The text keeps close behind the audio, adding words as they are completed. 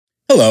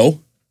Hello.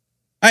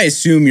 I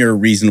assume you're a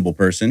reasonable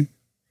person.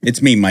 It's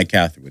me, Mike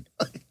Catherwood.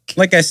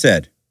 Like I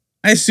said,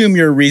 I assume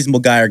you're a reasonable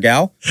guy or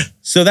gal.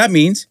 So that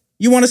means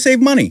you want to save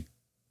money.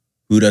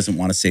 Who doesn't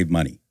want to save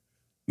money?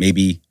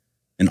 Maybe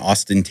an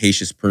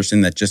ostentatious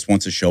person that just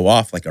wants to show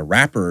off like a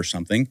rapper or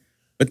something.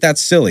 But that's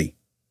silly.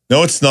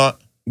 No, it's not.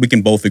 We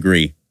can both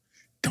agree.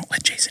 Don't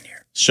let Jason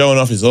hear. Showing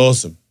off is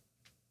awesome.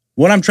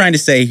 What I'm trying to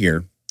say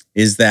here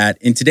is that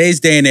in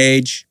today's day and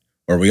age,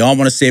 where we all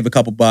want to save a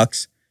couple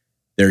bucks,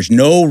 there's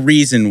no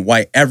reason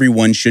why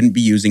everyone shouldn't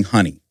be using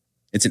Honey.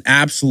 It's an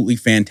absolutely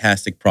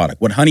fantastic product.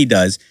 What Honey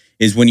does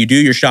is when you do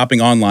your shopping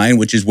online,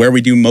 which is where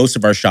we do most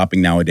of our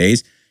shopping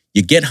nowadays,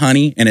 you get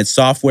Honey and its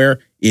software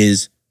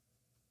is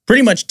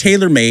pretty much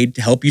tailor-made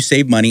to help you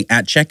save money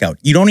at checkout.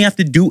 You don't have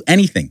to do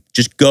anything.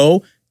 Just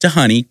go to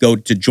Honey, go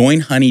to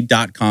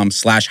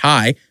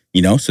joinhoney.com/high,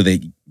 so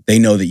that they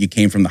know that you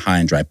came from the High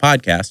and Dry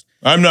podcast.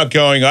 I'm not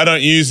going. I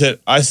don't use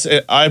it. I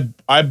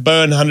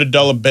burn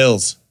 $100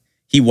 bills.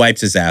 He wipes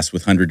his ass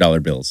with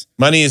 $100 bills.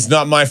 Money is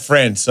not my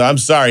friend, so I'm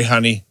sorry,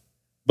 honey.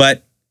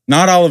 But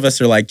not all of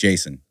us are like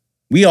Jason.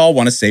 We all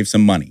want to save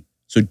some money.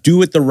 So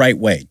do it the right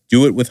way.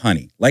 Do it with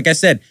Honey. Like I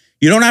said,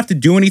 you don't have to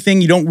do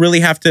anything. You don't really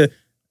have to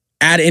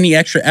add any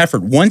extra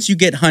effort. Once you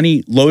get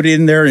Honey loaded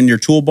in there in your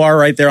toolbar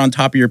right there on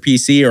top of your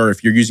PC, or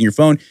if you're using your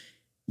phone,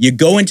 you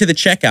go into the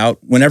checkout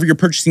whenever you're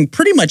purchasing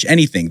pretty much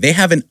anything. They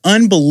have an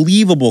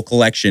unbelievable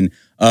collection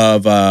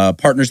of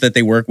partners that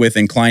they work with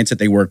and clients that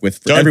they work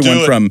with. Don't everyone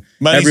do it. from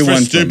Money's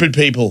everyone for stupid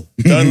people.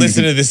 Don't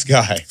listen to this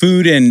guy.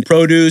 Food and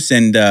produce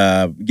and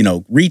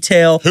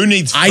retail. Who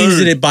needs food? I use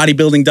it at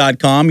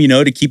bodybuilding.com,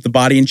 to keep the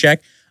body in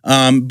check.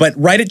 But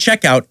right at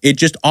checkout, it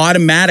just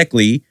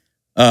automatically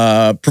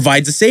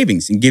provides a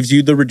savings and gives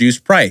you the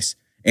reduced price.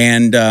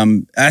 And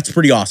that's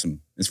pretty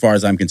awesome as far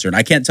as I'm concerned.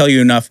 I can't tell you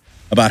enough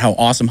about how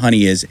awesome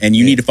Honey is, and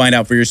you need to find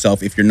out for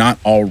yourself if you're not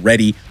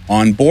already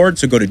on board.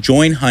 So go to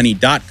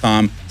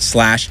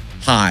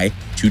joinhoney.com/high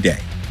today.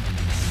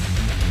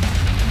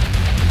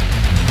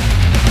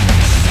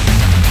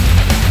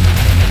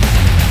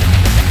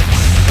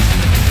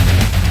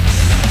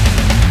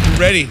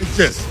 Ready? It's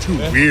just too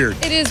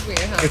weird. It is weird,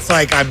 huh? It's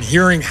like I'm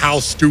hearing how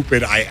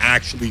stupid I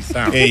actually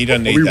sound. Yeah, you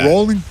don't need Are we that.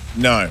 rolling?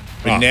 No,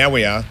 but now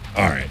we are.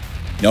 All right.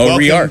 No,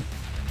 we are.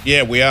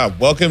 Yeah, we are.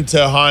 Welcome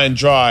to High and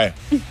Dry.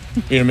 You know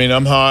what I mean?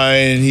 I'm high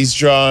and he's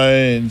dry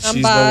and I'm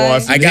she's bi. my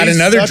wife. I and got he's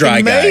another fucking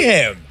dry guy.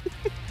 mayhem.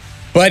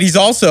 But he's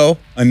also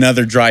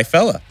another dry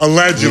fella.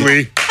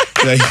 Allegedly,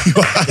 Yeah, you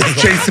are.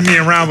 chasing me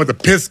around with a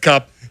piss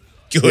cup.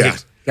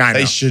 Good. Yeah, I know.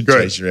 They should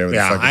Good. chase you around with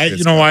yeah, a fucking piss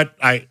you know cup.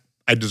 what?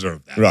 I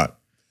deserve that. Right.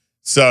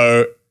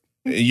 So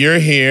you're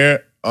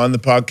here on the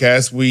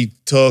podcast. We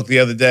talked the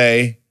other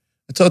day.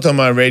 I talked on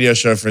my radio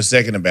show for a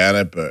second about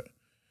it, but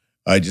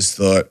I just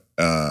thought,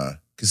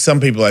 because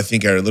some people I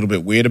think are a little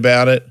bit weird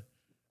about it,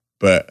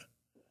 but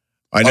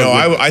I know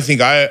I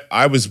think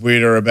I was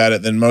weirder about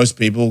it than most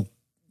people.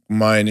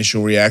 My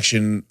initial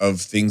reaction of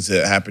things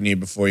that happened to you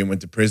before you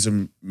went to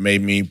prison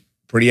made me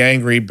pretty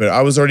angry, but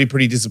I was already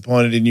pretty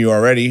disappointed in you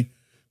already.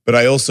 But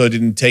I also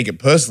didn't take it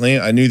personally.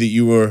 I knew that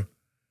you were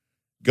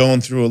going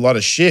through a lot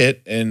of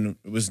shit, and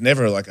it was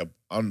never like a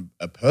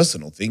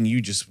personal thing. You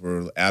just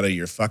were out of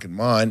your fucking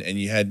mind, and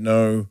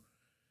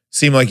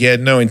seemed like you had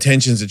no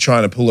intentions of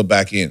trying to pull it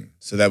back in.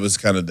 So that was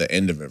kind of the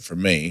end of it for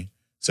me.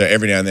 So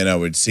every now and then I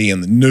would see in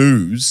the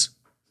news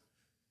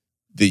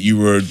that you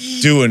were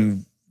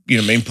doing,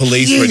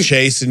 police were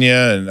chasing you,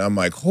 and I'm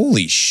like,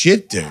 holy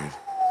shit, dude.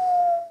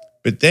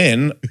 But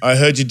then I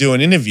heard you do an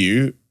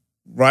interview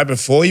right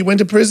before you went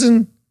to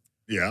prison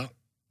Yeah.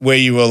 where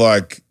you were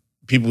like,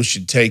 people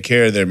should take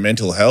care of their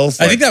mental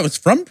health. I think that was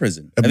from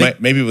prison.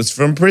 Maybe it was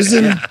from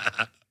prison.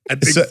 I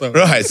think so.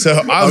 Right. So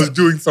I was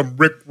doing some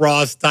Rick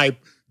Ross type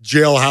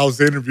jailhouse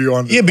interview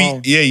on the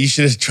phone. You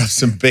should have dropped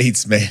some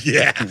beats, man.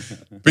 Yeah.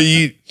 But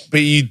you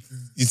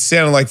it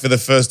sounded like for the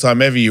first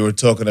time ever you were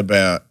talking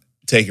about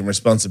taking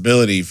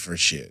responsibility for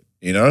shit,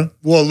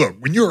 Well, look,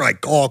 when you're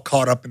like all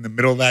caught up in the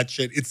middle of that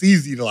shit, it's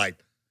easy to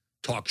like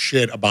talk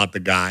shit about the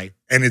guy.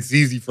 And it's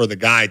easy for the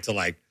guy to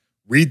like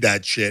read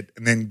that shit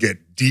and then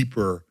get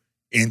deeper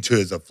into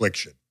his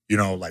affliction.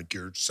 Like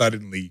you're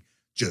suddenly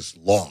just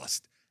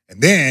lost.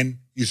 And then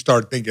you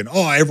start thinking,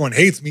 oh, everyone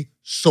hates me.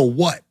 So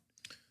what?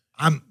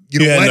 You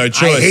know what? No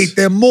choice. I hate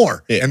them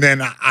more. Yeah. And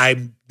then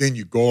then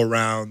you go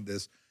around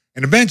this,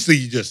 and eventually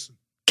you just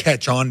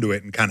catch on to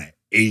it and kind of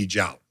age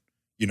out.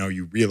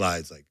 You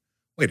realize like,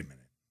 wait a minute,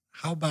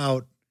 how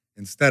about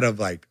instead of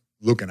like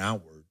looking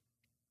outward,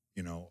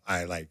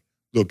 I like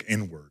look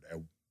inward at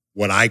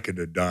what I could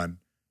have done,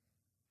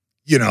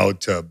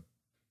 to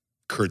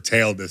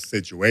curtail this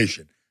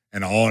situation.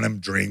 And all them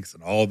drinks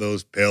and all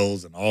those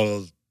pills and all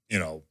those,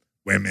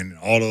 women and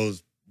all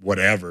those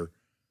whatever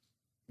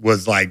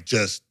was like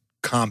just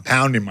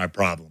compounding my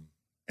problem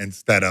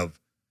instead of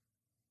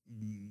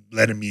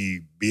letting me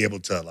be able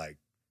to like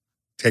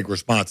take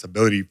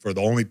responsibility for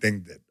the only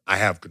thing that I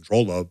have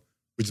control of,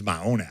 which is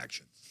my own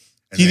actions.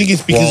 Do you think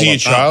it's because of your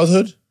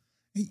childhood?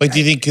 Like, do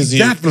you think because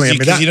Definitely.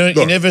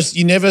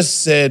 you never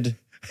said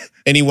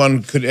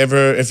anyone could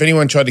ever, if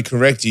anyone tried to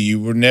correct you, you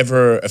were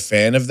never a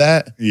fan of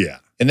that. Yeah.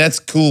 And that's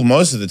cool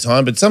most of the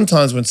time. But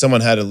sometimes when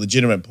someone had a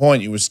legitimate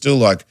point, you were still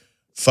like,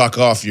 fuck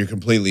off, you're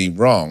completely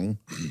wrong.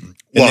 And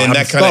Well, then I'm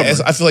that kind of,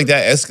 stubborn. I feel like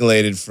that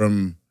escalated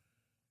from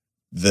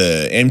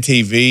the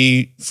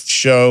MTV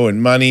show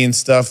and Money and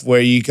stuff where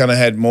you kind of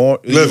had more,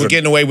 you were Listen.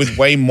 getting away with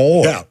way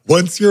more. Yeah.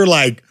 Once you're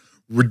like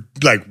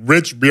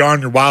rich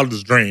beyond your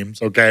wildest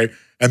dreams, okay,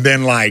 and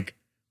then like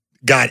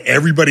got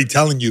everybody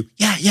telling you,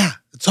 yeah,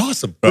 it's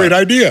awesome, great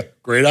idea.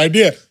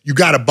 You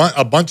got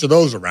a bunch of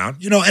those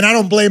around, and I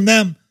don't blame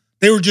them.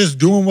 They were just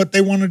doing what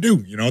they want to do,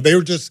 They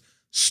were just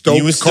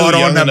You were stoked, still caught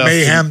young on that enough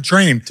mayhem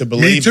train. to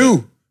believe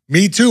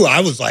Me too.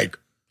 I was like,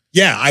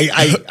 yeah,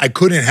 I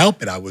couldn't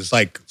help it. I was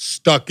like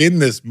stuck in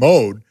this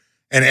mode,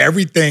 and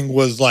everything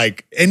was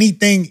like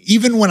anything.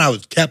 Even when I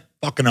was kept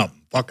fucking up,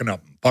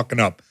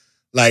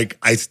 like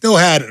I still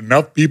had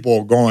enough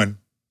people going,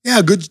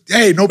 yeah, good.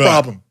 Hey, no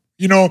problem.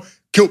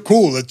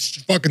 Cool.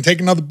 Let's fucking take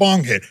another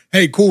bong hit.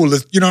 Hey, cool.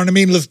 Let's, you know what I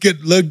mean? Let's get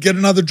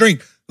another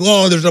drink.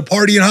 Oh, there's a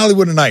party in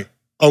Hollywood tonight.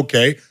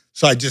 Okay.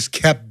 So I just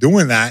kept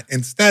doing that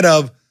instead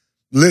of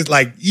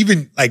I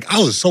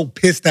was so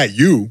pissed at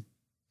you.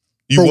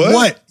 You For were?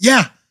 what?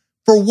 Yeah.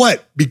 For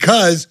what?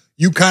 Because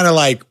you kind of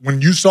like,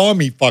 when you saw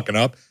me fucking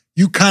up,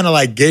 you kind of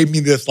like gave me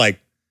this like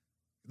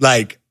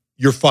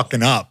you're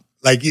fucking up.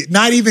 Like you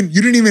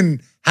didn't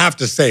even have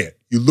to say it.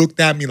 You looked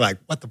at me like,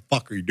 what the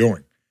fuck are you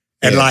doing?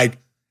 And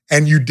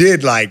and you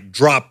did like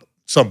drop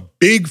some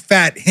big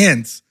fat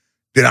hints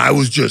that I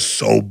was just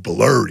so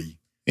blurry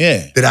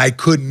Yeah. that I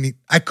couldn't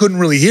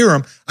really hear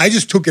them. I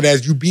just took it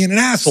as you being an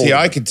asshole. See,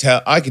 I could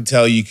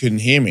tell you couldn't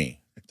hear me.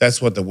 That's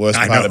what the worst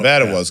I part know,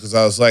 about it yeah. was, because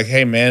I was like,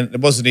 hey, man,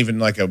 it wasn't even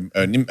like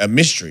a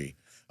mystery.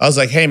 I was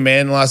like, hey,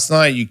 man, last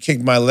night you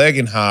kicked my leg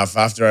in half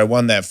after I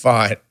won that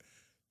fight.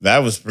 That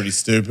was pretty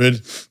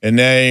stupid. And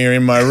now you're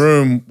in my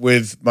room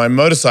with my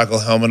motorcycle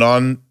helmet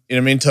on,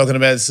 talking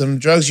about some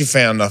drugs you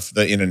found off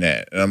the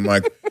internet. And I'm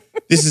like,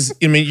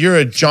 you're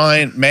a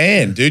giant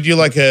man, dude. You're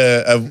like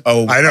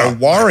a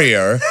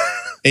warrior.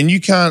 And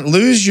you can't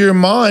lose your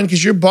mind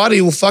because your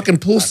body will fucking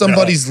pull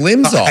somebody's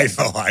limbs off.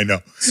 I know.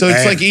 So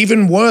it's like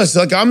even worse.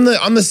 Like I'm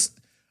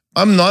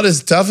not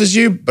as tough as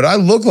you, but I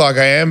look like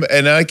I am,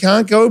 and I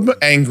can't go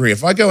angry.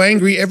 If I go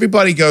angry,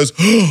 everybody goes,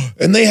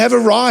 and they have a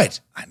right.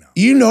 I know.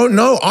 You don't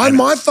know. I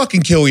might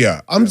fucking kill you.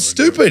 I'm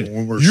stupid.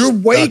 When we're You're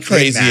way stuck in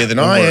crazier that, than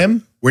when I we're-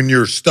 am. When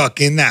you're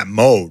stuck in that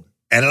mode.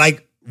 And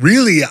like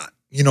really,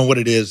 you know what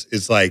it is?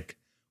 It's like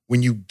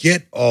when you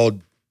get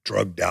all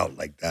drugged out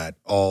like that,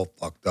 all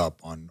fucked up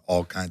on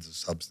all kinds of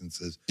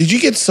substances. Did you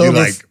get sober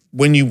like-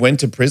 when you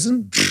went to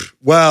prison?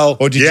 Well,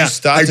 Or did you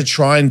start to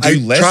try and do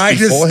less tried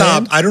beforehand? to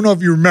stop. I don't know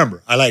if you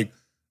remember. I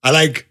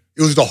it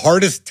was the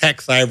hardest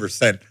text I ever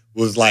sent.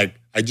 Was like,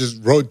 I just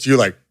wrote to you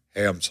like,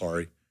 hey, I'm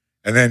sorry.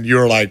 And then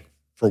you're like,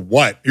 for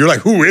what? You're like,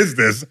 who is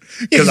this?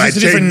 Because it's a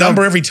different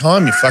number every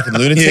time, you fucking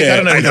lunatic. I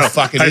don't know who the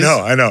fuck it is.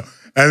 I know.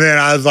 And then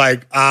I was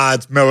like,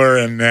 it's Miller.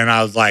 And then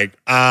I was like,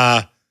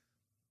 and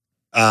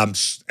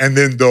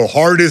then the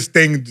hardest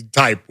thing to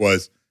type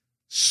was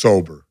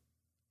sober.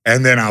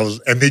 And then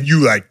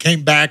you like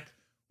came back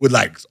with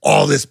like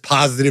all this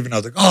positive, and I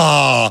was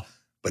like,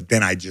 but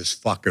then I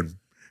just fucking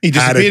He had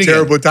a disappeared again.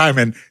 terrible time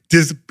and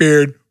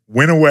disappeared,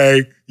 went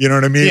away. You know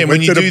what I mean? Yeah, when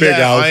Went you to the do big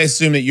that, house. I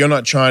assume that you're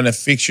not trying to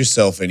fix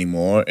yourself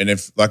anymore. And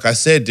if, like I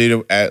said,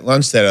 dude, at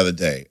lunch that other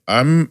day,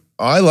 I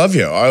love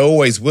you. I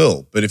always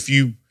will. But if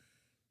you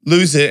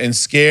lose it and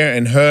scare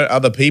and hurt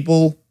other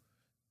people,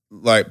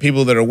 like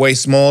people that are way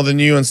smaller than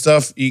you and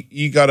stuff,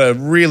 you got to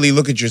really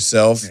look at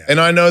yourself. Yeah. And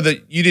I know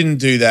that you didn't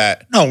do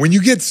that. No, when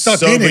you get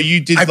stuck in it,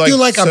 you did I feel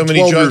like so I'm many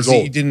 12 drugs years that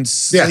old. you didn't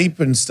sleep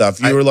and stuff.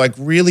 You were like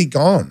really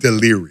gone.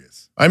 Delirious.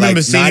 I remember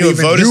Like, seeing not you at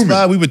even Voda human.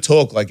 Spa. We would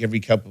talk like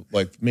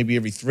maybe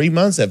every 3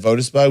 months at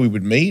Voda Spa. We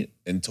would meet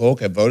and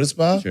talk at Voda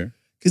Spa. Sure.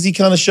 Because he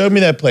kind of showed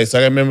me that place.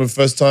 Like I remember the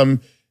first time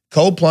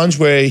Cold Plunge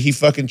where he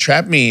fucking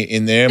trapped me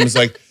in there and was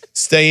like,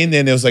 stay in there.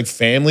 And there was like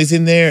families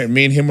in there. And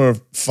me and him were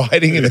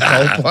fighting in the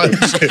Cold Plunge.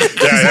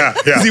 Yeah.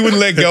 Because he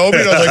wouldn't let go of me.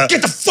 And I was like,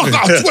 get the fuck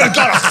out. I swear to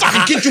God, I'll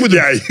fucking get you with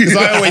it. Because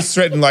I always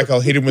threaten like I'll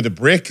hit him with a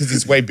brick because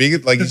he's way bigger.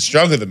 Like he's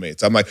stronger than me.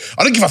 So I'm like,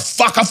 I don't give a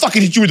fuck. I'll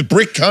fucking hit you with a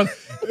brick, cunt.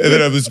 And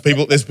then there's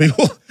people that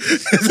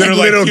are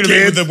like, little you know,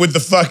 kids. with the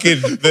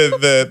fucking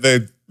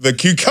the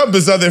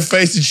cucumbers on their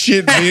face and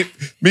shit.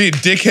 Me and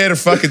dickhead are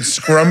fucking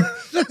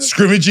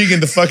scrimmaging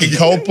in the fucking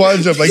Cold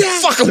Plunge. I'm like,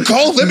 fuck, I'm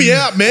cold. Let me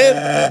out,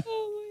 man.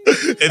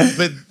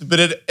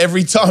 But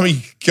every time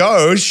he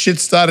goes, shit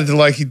started to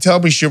like, he'd tell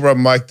me shit where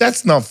I'm like,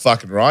 that's not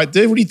fucking right,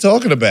 dude. What are you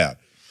talking about?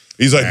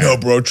 He's like, no,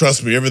 bro,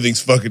 trust me.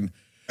 Everything's fucking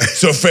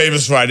so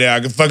famous right now. I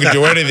can fucking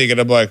do anything. And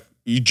I'm like,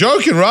 you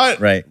joking, right?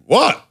 Right.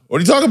 What? What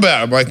are you talking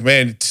about? I'm like,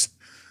 man,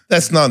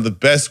 that's not the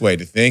best way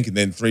to think. And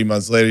then 3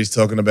 months later, he's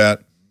talking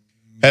about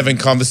having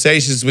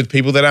conversations with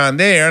people that aren't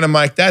there. And I'm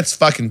like, that's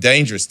fucking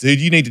dangerous, dude.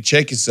 You need to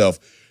check yourself.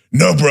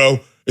 No, bro,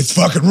 it's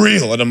fucking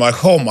real. And I'm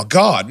like, oh my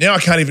God. Now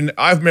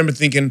I remember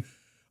thinking,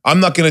 I'm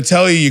not going to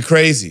tell you you're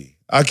crazy.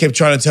 I kept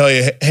trying to tell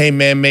you, hey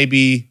man,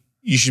 maybe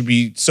you should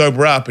be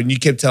sober up. And you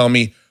kept telling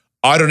me,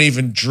 I don't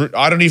even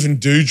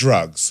do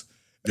drugs.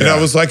 And Yeah.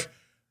 I was like,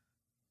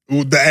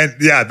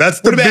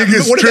 that's the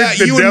biggest what trick about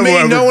the you and devil me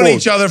ever knowing pulled.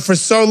 each other for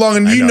so long,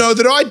 and I you know. know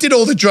that I did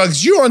all the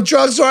drugs. You're on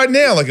drugs right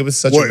now. Like, it was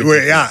such a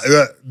ridiculous.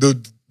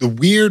 The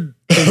weird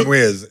thing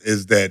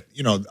is that,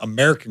 you know,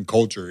 American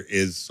culture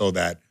is so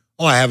that,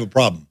 oh, I have a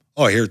problem.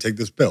 Oh, here, take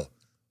this pill.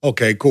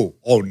 Okay, cool.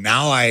 Oh,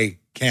 now I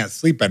can't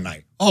sleep at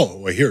night. Oh,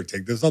 well, here,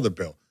 take this other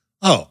pill.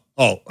 Oh,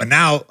 and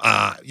now,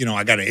 you know,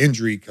 I got an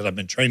injury because I've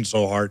been training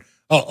so hard.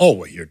 Oh,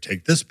 well, here,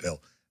 take this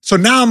pill. So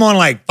now I'm on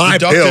like 5 The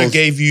doctor pills.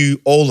 gave you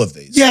all of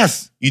these.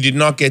 Yes. You did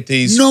not get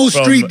these. No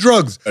from street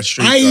drugs. a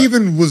street I drug.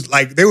 even was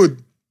like, they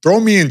would throw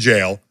me in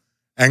jail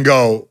and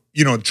go,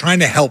 you know, trying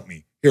to help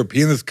me. Here,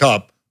 pee in this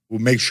cup. We'll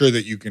make sure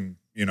that you can,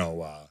 you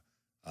know,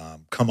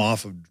 come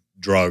off of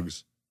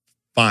drugs.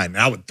 Fine. And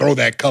I would throw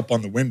that cup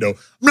on the window.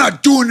 I'm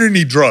not doing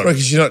any drugs. Right,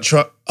 because you're not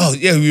trying. Oh,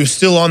 yeah, you're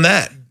still on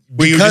that.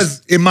 Where you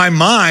Because in my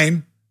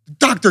mind, the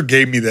doctor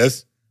gave me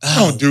this. I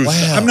Oh, don't do.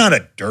 wow. I'm not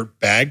a dirt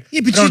bag.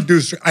 Yeah, but I don't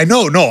do. I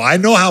know. No, I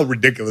know how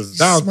ridiculous it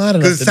sounds. Smart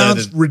enough Because it to know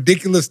sounds that-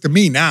 ridiculous to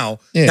me now.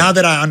 Yeah. Now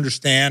that I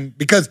understand,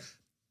 because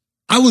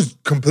I was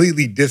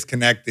completely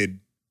disconnected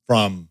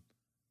from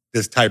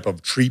this type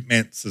of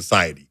treatment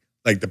society,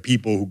 like the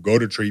people who go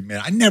to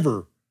treatment. I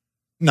never.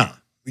 Nah.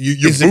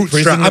 You is it bootstrap.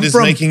 prison that I'm is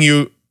from. making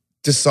you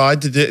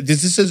decide to do? Is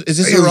this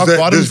It a was rock that-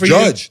 bottom this for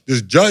judge,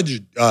 This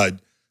judge,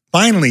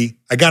 finally,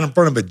 I got in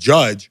front of a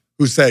judge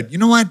who said, you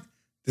know what?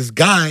 This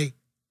guy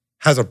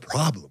has a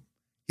problem.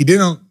 He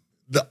didn't,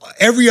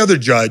 every other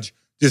judge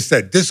just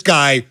said, this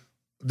guy,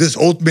 this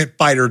Ultimate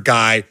Fighter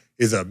guy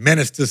is a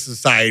menace to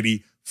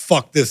society.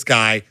 Fuck this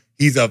guy.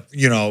 He's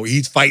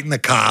he's fighting the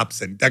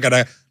cops and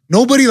da-da-da.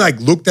 Nobody like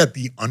looked at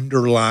the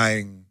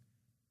underlying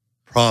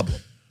problem.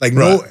 Like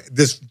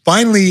this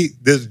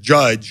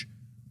judge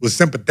was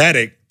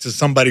sympathetic to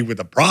somebody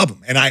with a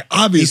problem. And I you? He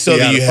obviously saw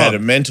that had you a had a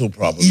problem. mental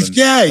problem.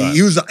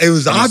 It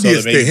was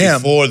obvious to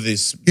him. Before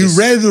this, He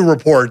read the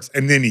reports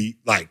and then he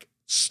like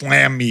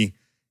slammed me.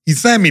 He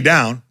slammed me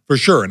down for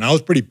sure. And I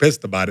was pretty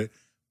pissed about it.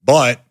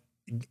 But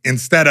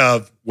instead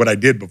of what I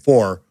did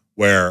before,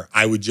 where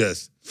I would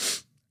just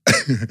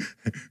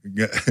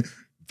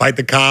fight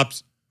the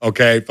cops,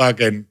 okay,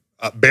 fucking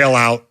bail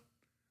out,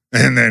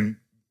 and then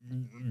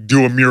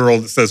do a mural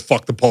that says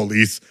fuck the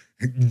police,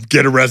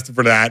 get arrested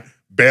for that,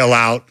 bail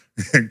out,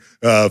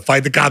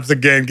 fight the cops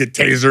again, get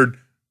tasered,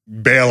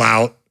 bail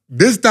out.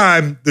 This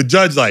time, the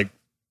judge like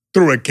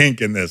threw a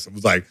kink in this. It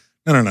was like,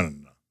 no.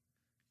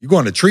 You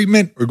going to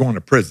treatment or going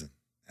to prison?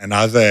 And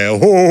I said,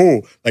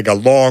 oh, like a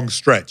long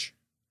stretch.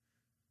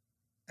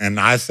 And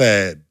I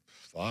said,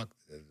 fuck,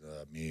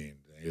 I mean,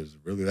 is it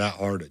really that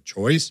hard a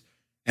choice?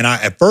 And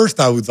at first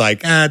I was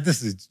like,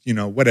 this is,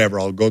 whatever,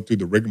 I'll go through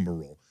the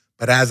rigmarole.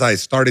 But as I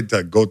started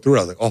to go through it,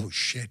 I was like, oh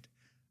shit,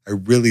 I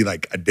really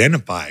like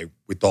identify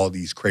with all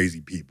these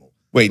crazy people.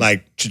 Wait,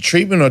 like to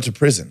treatment or to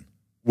prison?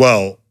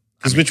 Well,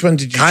 because which one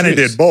did you kind of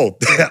choose? did both.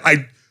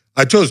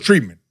 I chose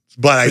treatment,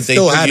 but I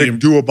still had to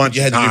do a bunch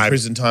of time. You had to do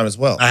prison time as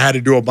well. I had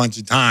to do a bunch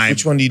of time.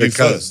 Which one do you do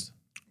first?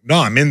 No,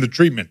 I'm in the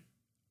treatment.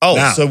 Oh,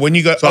 now. so when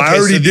you got, so I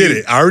already did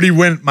it. I already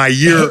went my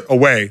year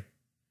away.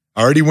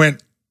 I already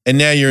went, and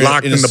now you're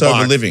locked in a the sober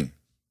box. living.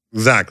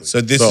 Exactly. So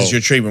this is your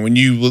treatment.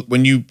 Before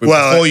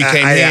you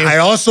came here, I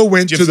also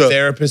went to the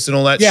therapist and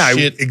all that. Yeah,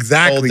 shit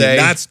exactly. all day.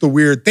 That's the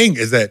weird thing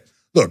is that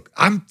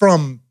I'm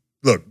from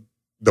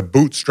the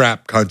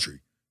bootstrap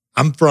country.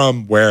 I'm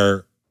from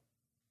where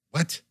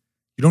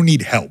you don't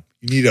need help.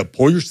 You need to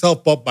pull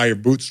yourself up by your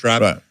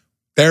bootstraps. Right.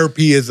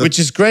 Therapy is which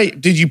is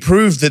great. Did you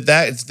prove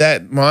that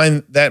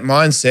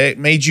mindset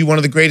made you one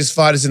of the greatest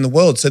fighters in the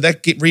world? So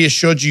that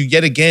reassured you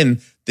yet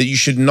again that you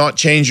should not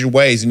change your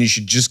ways and you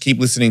should just keep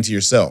listening to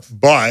yourself.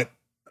 But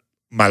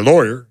my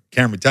lawyer,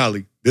 Cameron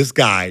Talley, this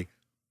guy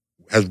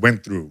has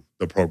went through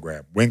the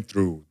program, went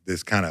through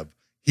this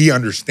he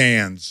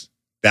understands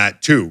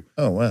that too.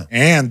 Oh, wow.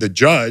 And the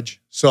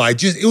judge. So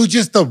it was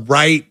just the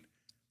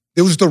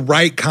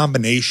right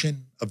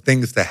combination of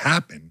things to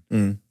happen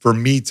for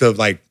me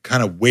to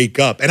kind of wake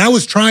up. And I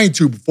was trying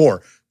to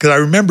before, because I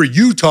remember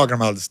you talking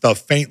about this stuff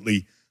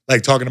faintly,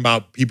 like talking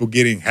about people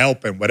getting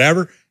help and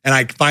whatever. And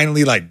I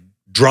finally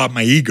dropped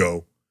my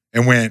ego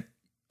and went,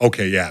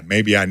 okay, yeah,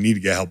 maybe I need to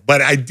get help.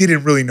 But I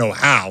didn't really know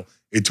how.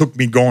 It took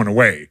me going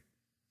away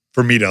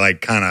for me to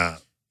kind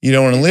of. You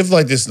don't want to live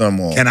like this no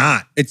more.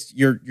 Cannot. It's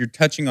you're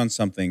touching on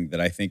something that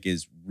I think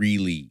is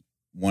really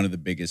one of the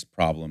biggest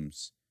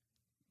problems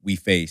we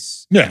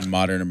face in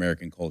modern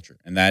American culture.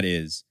 And that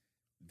is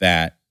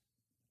that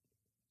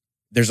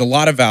there's a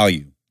lot of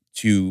value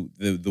to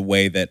the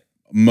way that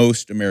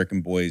most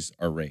American boys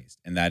are raised.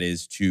 And that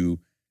is to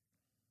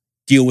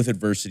deal with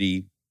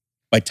adversity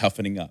by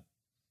toughening up.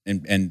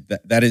 And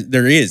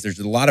there's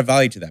a lot of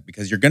value to that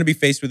because you're going to be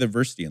faced with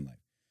adversity in life.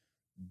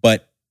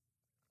 But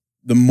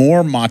the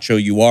more macho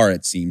you are,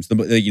 it seems,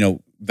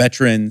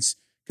 veterans,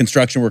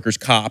 construction workers,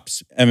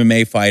 cops,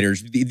 MMA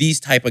fighters, these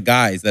type of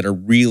guys that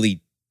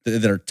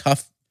are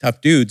tough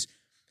dudes,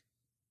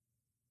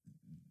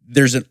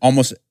 there's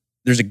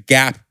a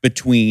gap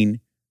between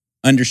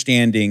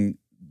understanding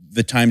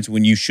the times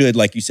when you should,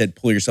 like you said,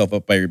 pull yourself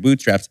up by your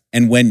bootstraps,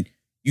 and when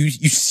you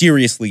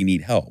seriously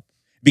need help,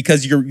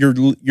 because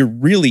you're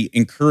really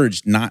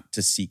encouraged not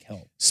to seek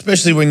help,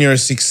 especially when you're a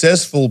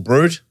successful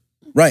brute.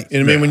 right? You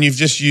know what I mean? When you've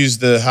just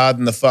used the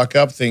harden the fuck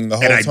up thing the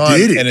whole And I time,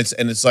 did it.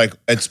 and it's like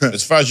it's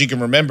as far as you can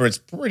remember, it's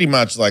pretty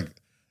much like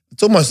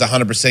it's almost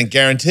 100%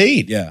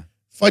 guaranteed. Yeah,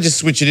 If I just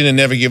switch it in and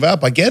never give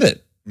up, I get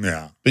it.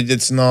 Yeah. But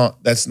it's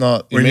not. That's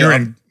not. When I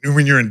mean,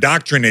 when you're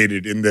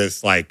indoctrinated in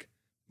this like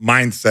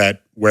mindset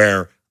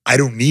where I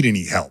don't need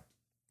any help,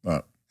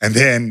 Right. and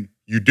then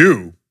you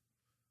do,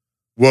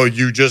 well,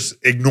 you just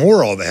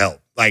ignore all the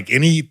help. Like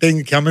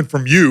anything coming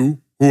from you,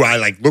 who I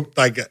like looked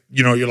like,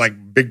 you're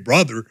like big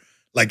brother.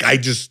 Like I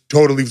just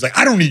totally was like,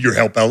 I don't need your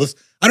help, Ellis.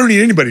 I don't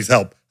need anybody's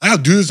help. I'll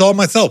do this all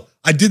myself.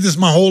 I did this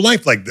my whole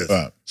life like this.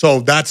 Right. So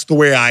that's the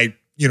way I,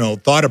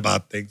 thought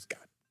about things. God,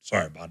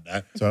 sorry about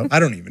that. So? I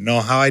don't even know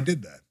how I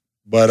did that.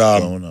 But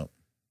blowing up.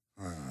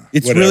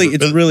 it's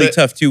whatever. really But-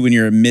 tough too when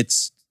you're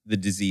amidst the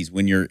disease,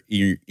 when you're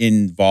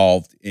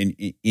involved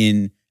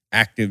in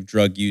active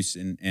drug use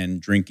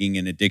and drinking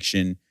and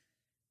addiction,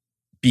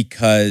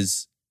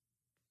 because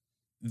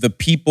the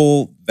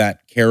people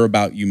that care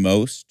about you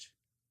most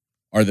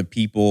are the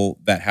people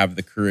that have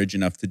the courage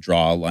enough to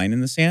draw a line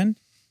in the sand.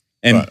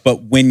 And Right.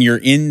 but when you're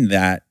in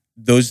that,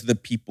 those are the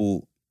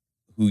people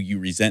who you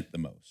resent the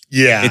most.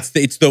 Yeah.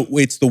 It's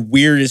the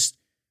weirdest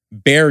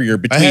barrier I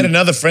between had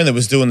another friend that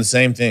was doing the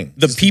same thing.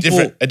 The Just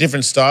people- a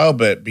different style,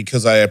 but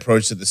because I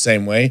approached it the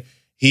same way,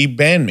 he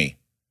banned me,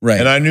 right.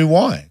 and I knew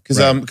why. Because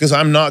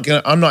I'm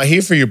not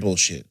here for your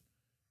bullshit.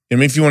 I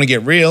mean, if you want to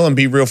get real and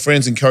be real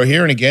friends and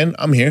coherent again,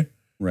 I'm here.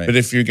 right. But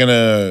if you're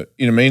gonna,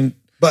 you know what I mean,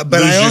 But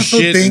lose I your also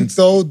shit think and-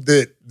 though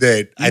that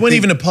you weren't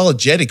even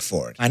apologetic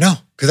for it. I know,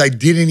 because I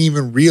didn't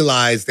even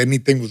realize that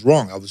anything was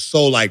wrong. I was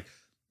so like,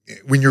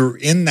 when you're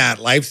in that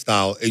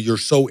lifestyle, you're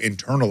so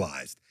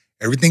internalized.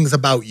 Everything's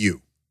about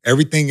you.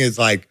 Everything is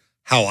like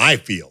how I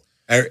feel.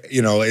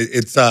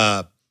 It's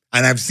and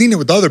I've seen it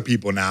with other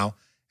people now,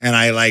 and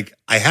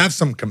I have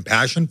some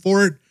compassion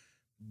for it,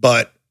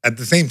 but at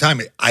the same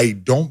time, I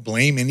don't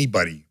blame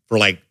anybody for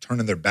like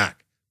turning their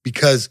back,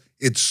 because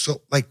it's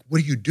so like,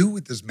 what do you do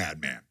with this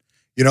madman?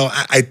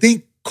 I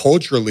think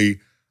culturally,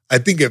 I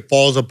think it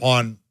falls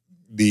upon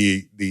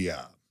the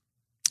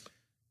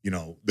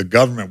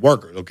government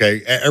workers.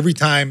 Okay, every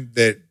time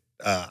that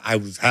I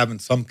was having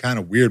some kind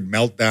of weird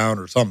meltdown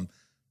or something,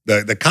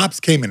 the cops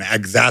came and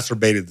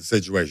exacerbated the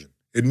situation.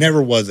 It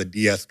never was a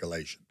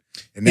de-escalation.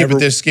 It Yeah, never. but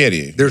they're scared of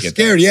you. They're Get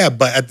scared, yeah.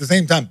 But at the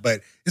same time,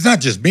 but it's not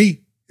just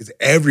me. It's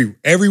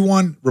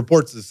everyone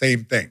reports the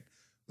same thing.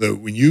 That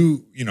when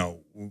you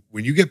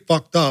get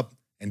fucked up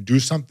and do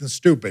something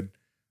stupid,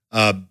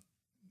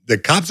 the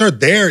cops are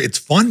there. It's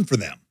fun for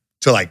them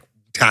to like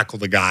tackle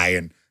the guy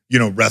and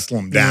wrestle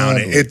him down.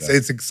 I believe It's that.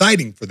 it's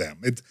exciting for them.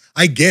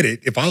 I get it.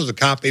 If I was a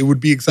cop, it would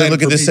be But exciting.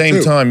 look, at for the me same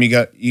too. time,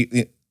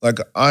 like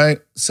I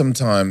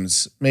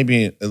sometimes,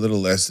 maybe a little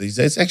less these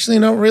days. Actually,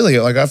 not really.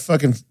 Like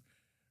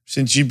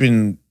since you've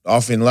been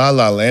off in La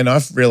La Land,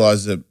 I've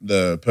realized that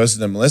the person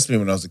that molested me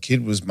when I was a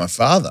kid was my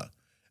father.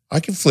 I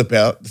can flip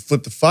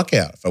the fuck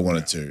out if I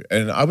wanted to.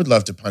 And I would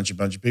love to punch a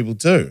bunch of people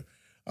too.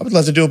 I would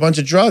love to do a bunch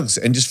of drugs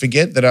and just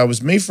forget that I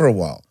was me for a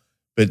while.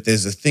 But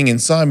there's a thing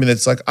inside me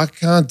that's like, I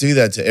can't do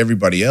that to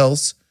everybody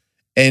else.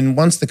 And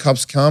once the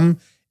cops come,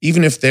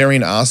 even if they're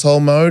in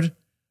asshole mode,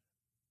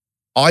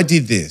 I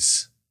did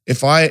this.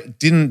 If I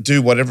didn't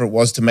do whatever it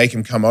was to make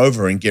him come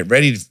over and get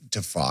ready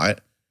to fight,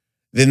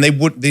 then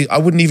I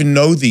wouldn't even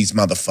know these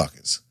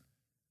motherfuckers.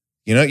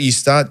 You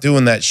start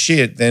doing that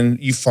shit, then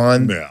you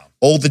find Yeah,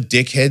 all the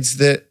dickheads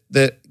that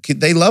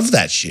they love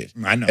that shit.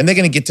 I know. And they're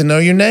going to get to know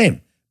your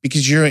name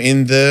because you're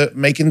in the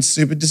making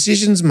stupid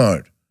decisions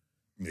mode.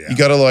 Yeah. You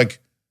got to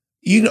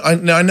I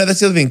know that's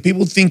the other thing.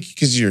 People think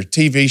because you're a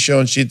TV show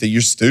and shit that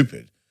you're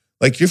stupid.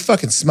 Like, you're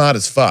fucking smart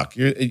as fuck.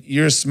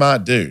 You're a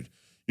smart dude.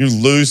 You're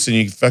loose and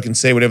you fucking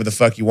say whatever the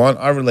fuck you want.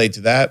 I relate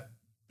to that.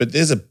 But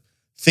there's a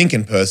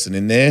thinking person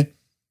in there.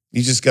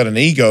 You just got an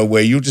ego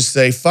where you'll just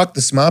say, fuck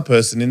the smart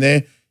person in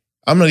there.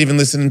 I'm not even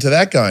listening to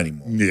that guy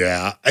anymore.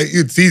 Yeah,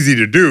 it's easy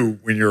to do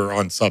when you're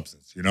on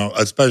substance,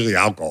 especially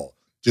alcohol.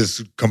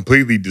 Just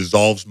completely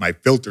dissolves my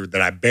filter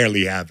that I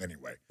barely have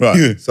anyway.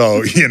 Right.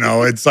 So,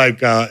 it's like,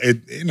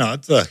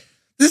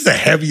 this is a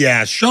heavy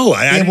ass show.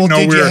 I didn't know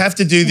dude, you have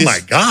to do this. Oh my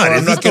God, or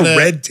is this a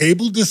red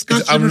table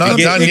discussion? I'm or not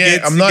something? done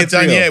yet. I'm not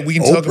done yet. We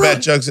can talk Oprah?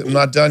 about drugs. I'm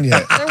not done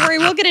yet. Don't worry,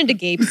 we'll get into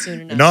Gabe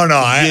soon enough. No,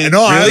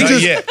 Really?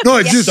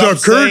 it just Stop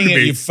occurred saying to it.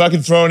 me. You're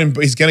fucking throwing him.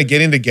 He's going to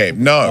get into Gabe.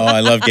 Oh, No, I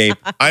love Gabe.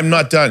 I'm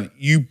not done.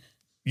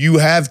 You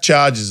have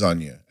charges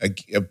on you.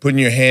 Putting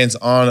your hands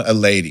on a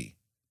lady.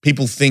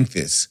 People think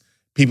this.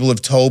 People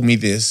have told me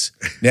this.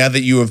 Now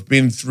that you have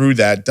been through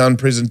that, done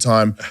prison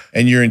time,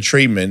 and you're in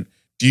treatment,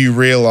 do you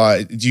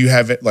realize? Do you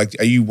have it? Like,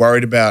 are you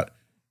worried about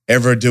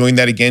ever doing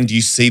that again? Do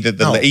you see that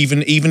No.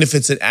 even if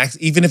it's an act,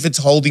 even if it's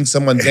holding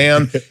someone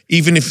down,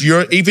 even if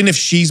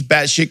she's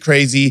batshit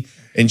crazy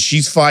and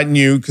she's fighting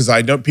you, because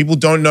I know people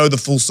don't know the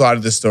full side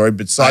of the story,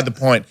 but beside the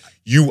point,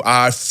 you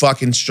are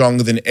fucking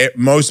stronger than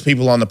most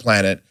people on the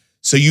planet.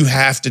 So you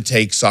have to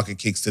take soccer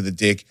kicks to the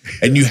dick,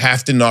 and you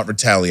have to not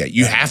retaliate.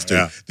 You have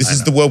to. This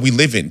is the world we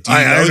live in. Do you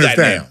know that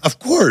now? Of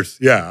course,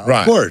 yeah, Right.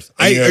 of course.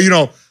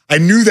 I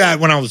knew that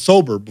when I was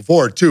sober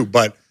before too,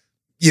 but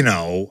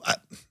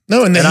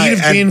No, in the And heat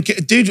of being,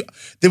 dude,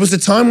 there was a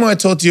time when I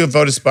talked to you at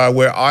Vodaspire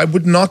where I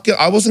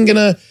wasn't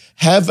gonna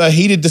have a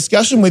heated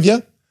discussion with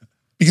you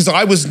because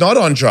I was not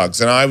on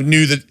drugs, and I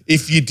knew that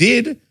if you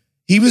did,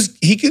 he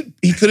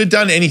could have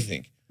done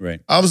anything. Right.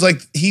 I was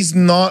like, he's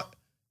not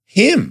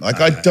him. Like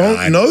I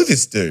don't know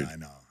this dude. I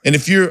know. And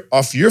if you're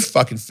off your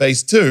fucking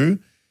face too,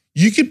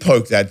 you could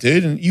poke that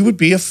dude, and you would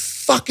be a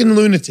fucking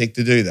lunatic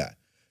to do that.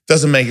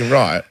 Doesn't make it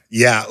right.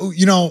 Yeah,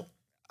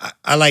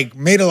 I like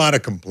made a lot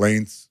of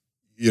complaints,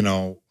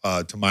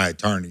 to my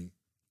attorney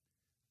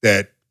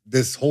that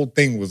this whole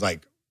thing was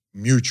like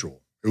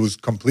mutual. It was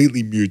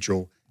completely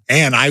mutual,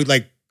 and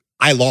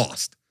I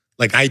lost.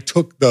 Like I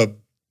took the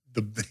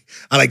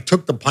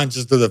took the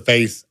punches to the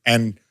face,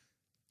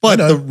 but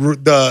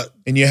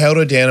And you held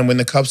her down, and when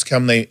the cops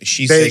come,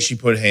 she says she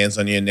put hands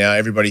on you, and now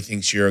everybody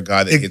thinks you're a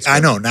guy that gets. I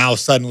know now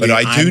suddenly,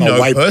 but I do I'm a know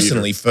wife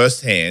personally, beater.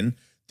 firsthand,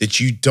 that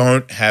you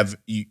don't have.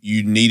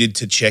 You needed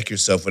to check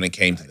yourself when it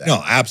came to that.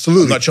 No,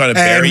 absolutely. I'm not trying to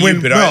bury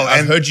you, but I've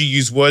and heard you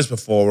use words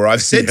before where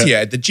I've said to you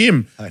at the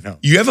gym, I know.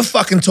 you ever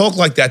fucking talk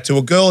like that to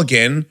a girl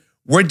again,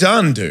 we're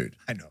done, dude.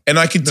 I know. And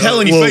I could tell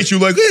in your face, you're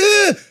like,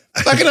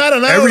 fucking, I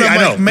don't know. And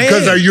I'm like, man.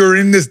 Because you're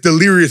in this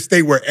delirious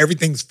state where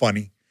everything's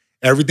funny,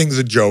 everything's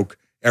a joke,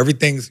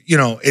 everything's,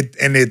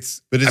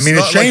 it's. But it's not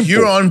not like shameful.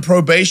 you're on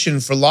probation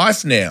for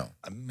life now.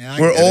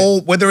 We're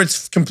all, whether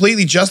it's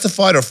completely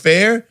justified or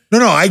fair,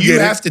 No, I get you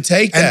it. have to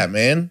take And that,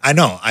 man. I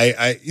know.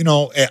 I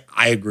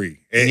agree.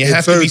 And you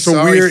have to be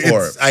sorry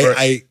for it.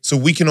 I so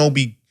we can all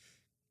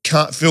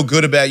can't feel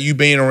good about you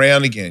being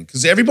around again.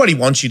 Because everybody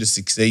wants you to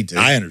succeed, dude.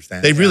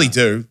 understand. They really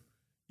do.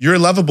 You're a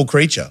lovable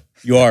creature.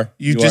 You are.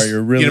 You're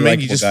You're really you know what I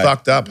mean? You likable just guy.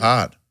 fucked up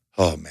hard.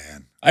 Oh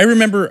man, I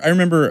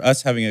remember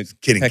us having a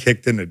getting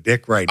kicked in the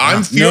dick right now.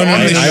 I'm feeling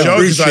on this I show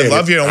because I appreciate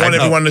love you. it. I want know,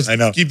 everyone I to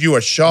know. give you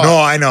a shot. No,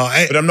 I know.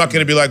 But I'm not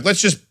going to be like,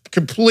 let's just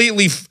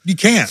completely You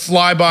can't.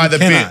 fly by the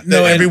cannot. bit that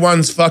No, and-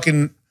 everyone's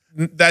fucking.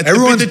 That's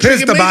Everyone's the bit that pissed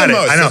triggered me about the it.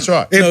 most. I know. That's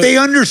right. If they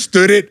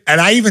understood it,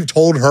 and I even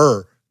told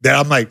her that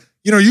I'm like,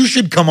 you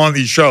should come on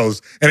these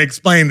shows and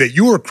explain that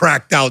you were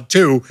cracked out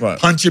too, Right.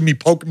 punching me,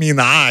 poking me in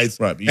the eyes,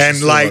 Right, but you should and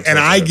still not and talk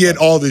I about get that.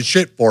 all this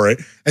shit for it.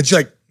 And she's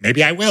like,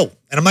 maybe I will.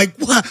 And I'm like,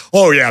 what?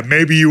 Oh yeah,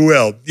 maybe you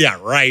will. Yeah,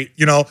 right.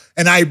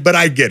 But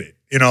I get it.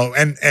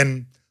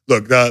 And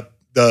look,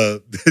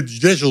 the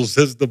judicial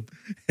system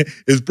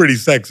is pretty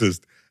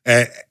sexist,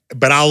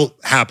 but I'll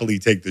happily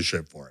take the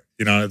shit for it.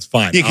 It's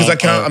fine. Yeah, because I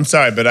can't. I'm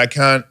sorry, but I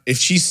can't.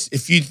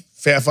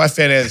 If I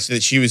found out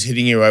that she was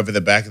hitting you over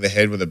the back of the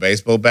head with a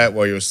baseball bat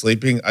while you were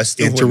sleeping, I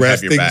still wouldn't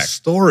have your Interesting back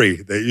story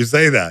that you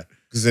say that.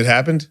 because it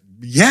happened.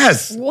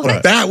 Yes, What? a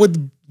bat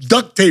with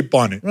duct tape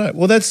on it. Right.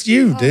 Well, that's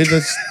you, dude.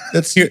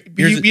 That's you.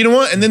 You know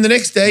what? And then the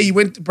next day, you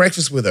went to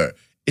breakfast with her.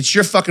 It's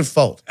your fucking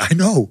fault. I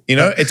know.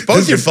 It's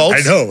both your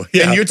faults. I know.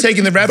 Yeah. And you're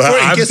taking the rap But for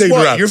it. And I'm guess taking the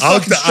what? rap. You're I'll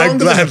fucking I'll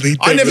stronger than gladly her.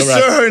 I take never the rap.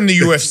 saw her in the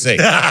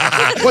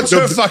UFC. What's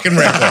her fucking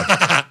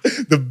record?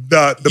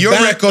 The Your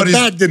bat, record the is-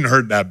 bat didn't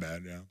hurt that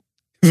bad.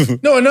 Yeah.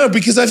 No, I know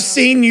because I've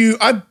seen you.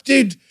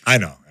 Dude, I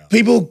know. Yeah.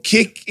 people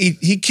kick.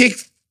 He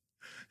kicked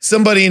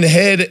somebody in the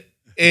head,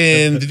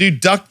 and the dude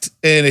ducked,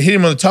 and it hit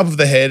him on the top of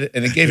the head,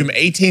 and it gave him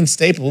 18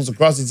 staples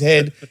across his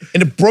head,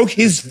 and it broke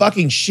his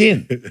fucking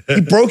shin.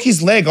 He broke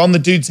his leg on the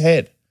dude's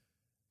head,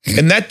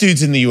 and that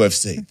dude's in the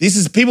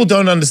UFC. People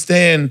don't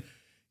understand.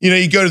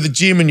 You go to the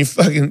gym and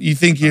you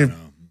think you're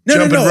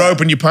jumping rope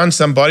and you punch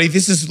somebody.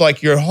 This is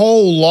like your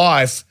whole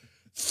life.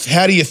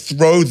 How do you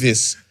throw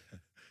this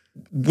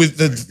with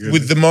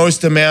the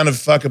most amount of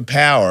fucking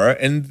power?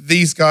 And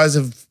these guys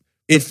have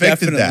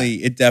perfected that.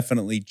 It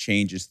definitely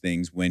changes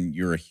things when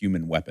you're a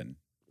human weapon.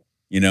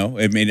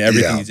 I mean,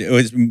 everything. It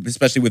was,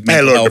 especially with Hey,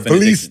 mental look, health the and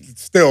police addiction.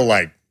 still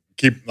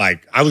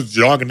I was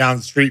jogging down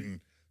the street and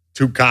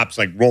two cops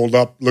rolled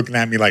up looking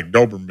at me like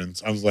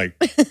Dobermans. I was like,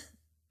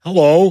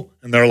 hello.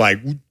 And they're like,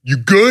 you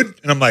good?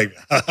 And I'm like,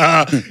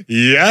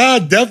 yeah,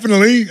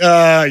 definitely.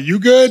 You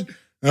good? And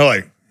they're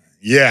like,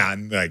 yeah.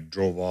 And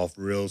drove off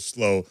real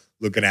slow,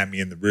 looking at me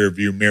in the rear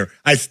view mirror.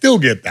 I still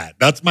get that.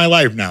 That's my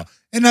life now.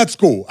 And that's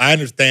cool. I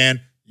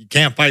understand. You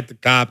can't fight the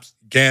cops.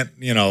 You can't,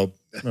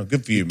 Oh,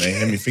 good for you,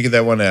 man. You figured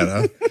that one out,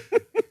 huh?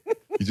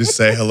 You just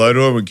say hello to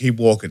them and keep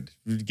walking.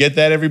 You get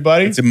that,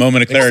 everybody? It's a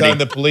moment of Next clarity. time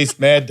the police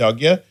mad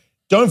dog you,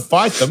 don't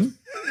fight them.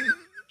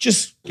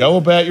 Just go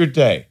about your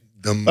day.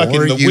 The more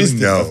Fucking the you wisdom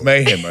know. of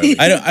mayhem. Right?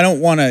 I don't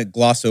want to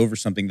gloss over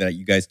something that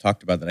you guys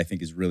talked about that I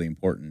think is really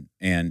important,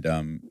 and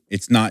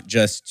it's not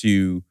just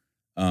to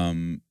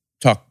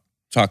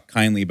talk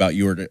kindly about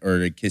you or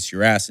to kiss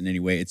your ass in any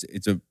way.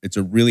 It's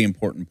a really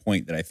important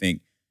point that I think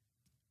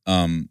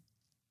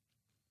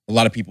a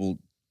lot of people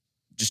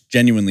just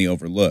genuinely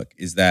overlook,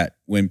 is that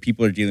when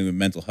people are dealing with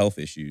mental health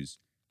issues,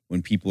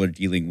 when people are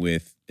dealing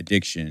with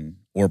addiction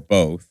or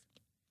both,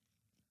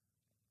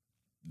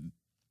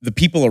 the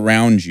people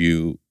around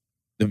you,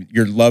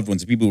 your loved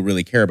ones, the people who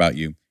really care about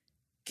you,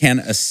 can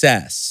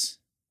assess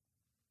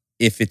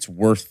if it's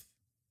worth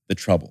the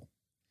trouble.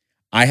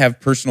 I have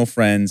personal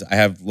friends, I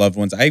have loved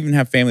ones, I even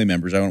have family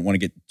members. I don't want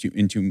to get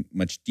into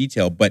much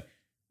detail, but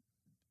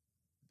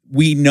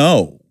we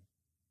know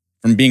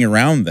from being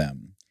around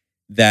them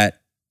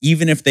that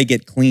even if they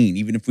get clean,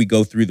 even if we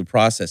go through the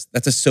process,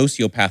 that's a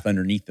sociopath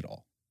underneath it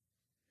all.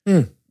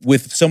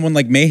 With someone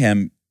like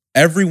Mayhem,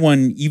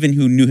 everyone, even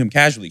who knew him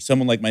casually,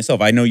 someone like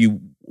myself, I know you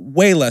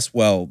way less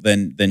well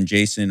than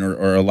Jason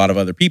or a lot of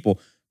other people,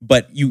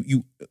 but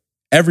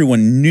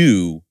everyone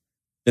knew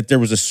that there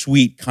was a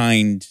sweet,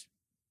 kind,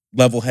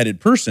 level-headed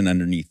person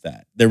underneath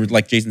that. There was,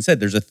 like Jason said,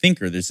 there's a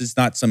thinker. This is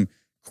not some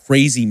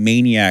crazy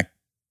maniac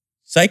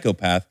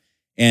psychopath.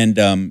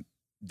 And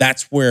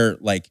that's where,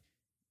 like,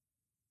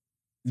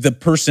 the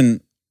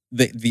person,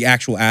 the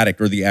actual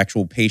addict or the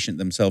actual patient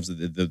themselves,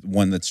 the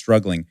one that's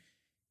struggling,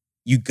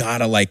 you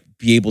gotta, like,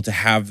 be able to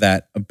have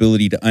that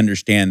ability to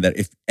understand that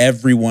if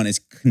everyone is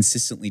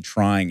consistently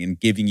trying and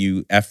giving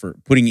you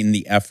effort, putting in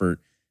the effort,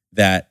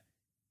 that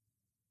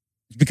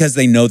because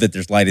they know that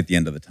there's light at the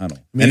end of the tunnel.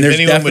 I mean, and if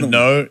anyone would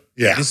know,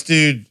 Yeah. this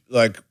dude,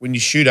 like, when you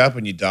shoot up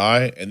and you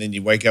die, and then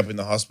you wake up in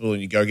the hospital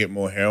and you go get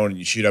more heroin and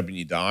you shoot up and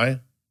you die.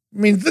 I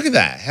mean, look at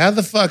that. How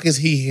the fuck is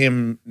he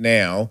him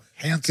now?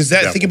 Because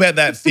think about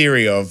that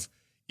theory of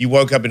you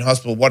woke up in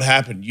hospital. What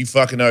happened? You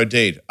fucking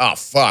OD'd. Oh,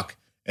 fuck.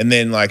 And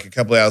then, like, a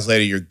couple of hours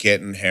later, you're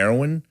getting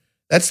heroin.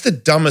 That's the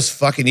dumbest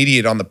fucking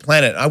idiot on the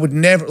planet. I would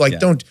never, like,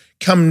 don't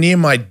come near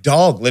my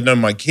dog, let alone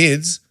my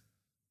kids.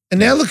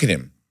 And now look at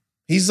him.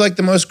 He's like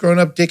the most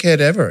grown-up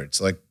dickhead ever.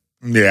 It's like,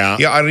 Yeah.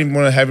 I don't even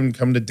want to have him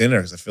come to dinner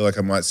because I feel like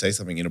I might say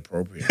something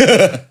inappropriate.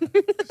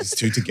 It's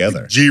two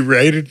together.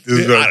 G-rated.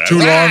 This is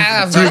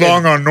too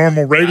long on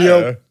normal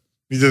radio.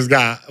 You just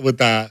got with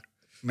that,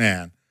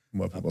 man.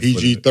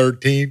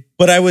 PG-13.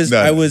 But I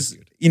was,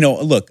 you know,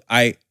 look,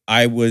 I've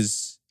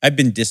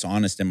been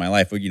dishonest in my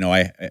life. You know,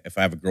 if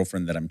I have a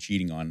girlfriend that I'm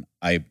cheating on,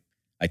 I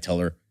tell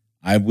her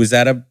I was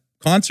at a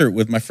concert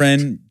with my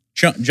friend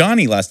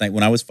Johnny last night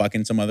when I was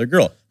fucking some other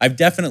girl. I've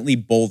definitely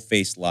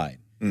bold-faced lied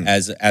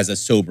as a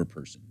sober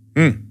person.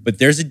 But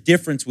there's a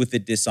difference with the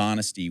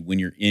dishonesty when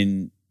you're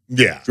in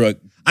drug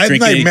I've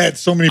drinking. like met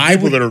so many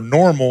people that are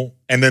normal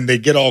and then they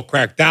get all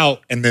cracked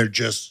out and they're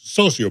just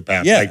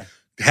sociopaths. Yeah. Like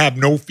have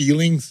no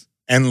feelings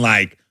and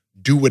like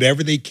do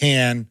whatever they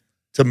can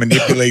to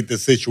manipulate the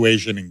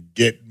situation and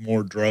get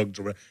more drugs.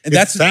 Or And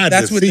that's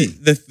what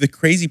the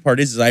crazy part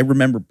is I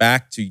remember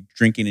back to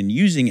drinking and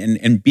using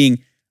and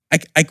being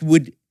I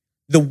would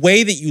the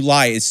way that you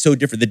lie is so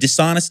different. The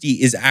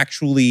dishonesty is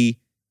actually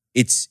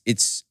it's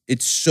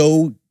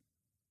so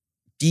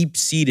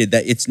deep-seated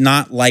that it's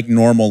not like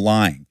normal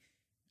lying.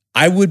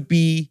 I would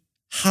be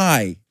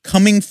high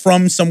coming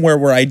from somewhere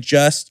where I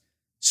just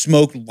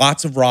smoked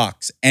lots of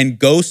rocks and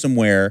go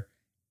somewhere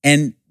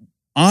and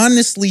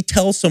honestly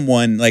tell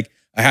someone like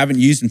I haven't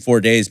used in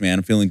 4 days, man.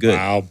 I'm feeling good.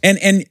 Wow.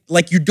 And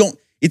like you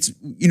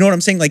know what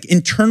I'm saying? Like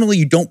internally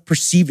you don't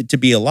perceive it to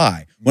be a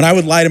lie. When I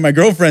would lie to my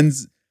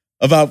girlfriends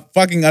about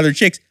fucking other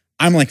chicks,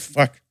 I'm like,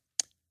 fuck,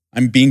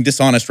 I'm being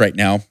dishonest right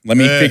now. Let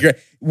me figure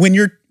when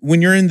you're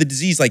in the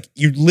disease, like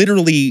you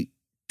literally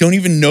don't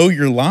even know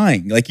you're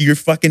lying. Like your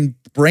fucking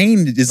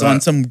brain is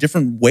on some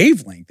different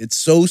wavelength. It's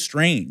so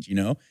strange, you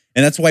know?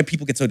 And that's why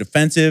people get so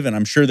defensive. And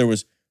I'm sure there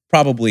was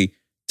probably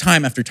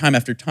time after time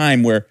after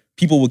time where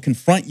people would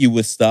confront you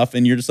with stuff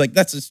and you're just like,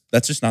 that's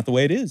just not the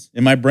way it is.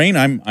 In my brain,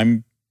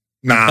 I'm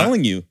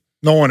telling you.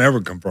 No one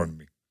ever confronted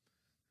me.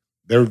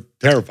 They're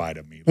terrified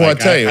of me. Well, like,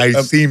 I'll tell you.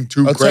 I seem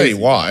too I'll crazy. tell you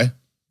why. It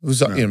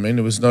was, you know, I mean,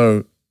 there was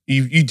no,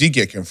 you did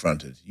get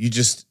confronted. You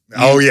just.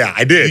 Oh, yeah,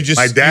 I did.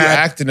 My dad. You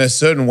act in a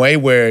certain way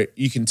where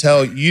you can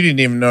tell you didn't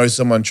even know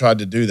someone tried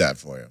to do that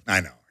for you. I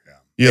know, yeah.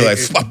 You're like,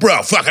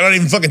 fuck, I don't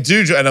even fucking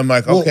do it. And I'm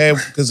like, okay,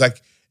 because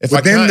like, if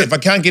I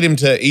can't get him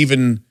to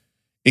even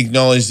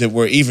acknowledge that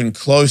we're even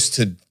close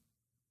to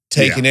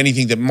taking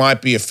anything that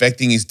might be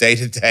affecting his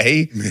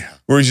day-to-day,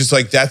 where he's just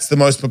like, that's the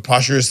most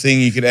preposterous thing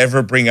you could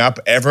ever bring up,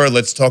 ever.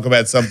 Let's talk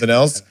about something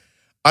else.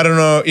 I don't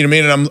know, you know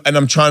what I mean? And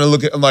I'm trying to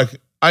look at, I'm like,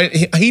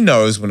 he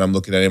knows when I'm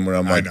looking at him where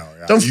I'm like,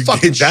 don't you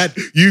fucking did that.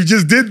 You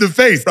just did the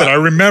face that I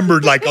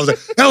remembered. Like, I was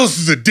like, that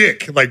was a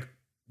dick. Like,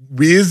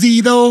 is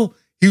he though?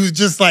 He was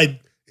just like,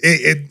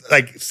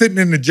 like sitting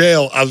in the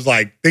jail. I was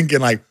like thinking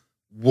like,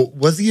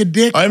 was he a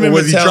dick? I remember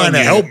or was he trying to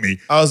help me?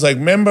 I was like,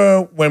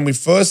 remember when we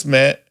first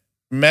met?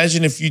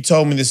 Imagine if you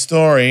told me the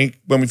story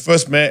when we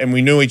first met and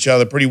we knew each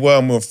other pretty well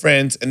and we were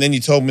friends, and then you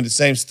told me the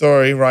same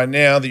story right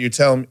now that you're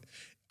telling me.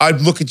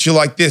 I'd look at you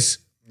like this.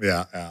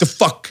 Yeah. The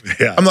fuck?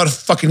 Yeah. I'm not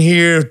fucking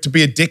here to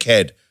be a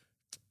dickhead.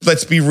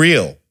 Let's be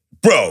real.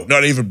 Bro,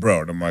 not even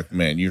bro. And I'm like,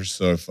 man, you're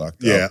so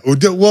fucked up.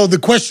 Well, the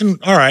question,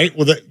 all right,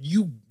 well,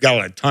 you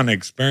got a ton of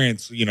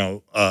experience, you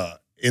know,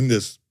 in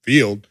this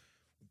field.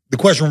 The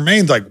question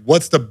remains like,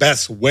 what's the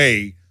best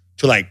way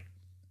to like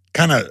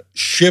kind of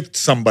shift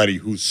somebody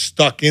who's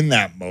stuck in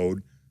that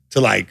mode to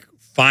like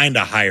find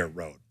a higher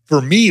road?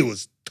 For me, it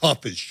was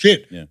tough as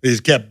shit. Yeah. They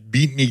just kept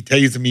beating me,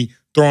 tasing me,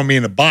 throwing me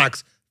in a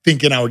box,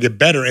 thinking I would get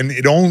better. And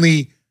it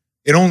only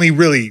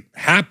really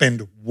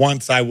happened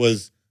once I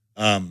was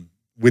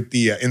with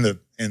the in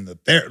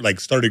and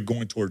started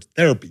going towards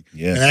therapy.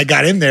 Yes. And I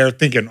got in there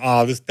thinking,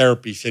 oh, this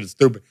therapy shit is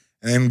stupid.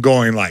 And then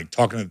going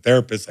talking to the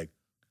therapist,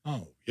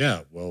 oh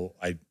yeah, well,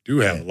 I do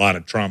have a lot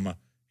of trauma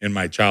in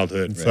my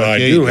childhood. So I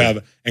do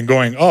have, and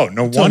going, oh,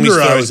 no wonder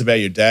I was about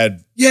your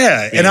dad.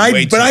 Yeah. And I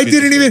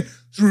didn't even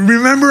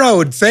remember. I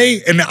would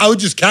say, and I would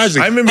just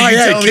casually, I remember you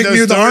telling me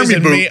those stories,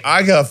 and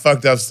I got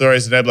fucked up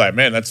stories, and I'd be like,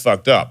 man, that's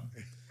fucked up.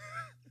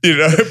 You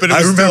know, but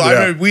I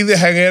remember we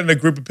hang out in a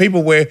group of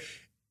people where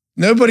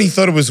nobody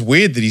thought it was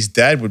weird that his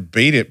dad would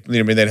beat it. You know,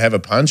 I mean, they'd have a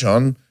punch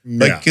on,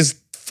 because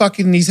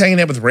fucking he's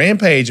hanging out with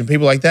Rampage and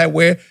people like that,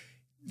 where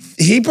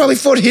he probably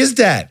fought his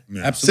dad.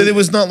 Yeah. Absolutely. So there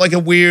was not like a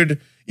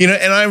weird, you know.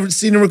 And I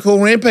seem to recall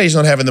Rampage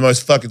not having the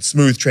most fucking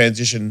smooth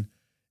transition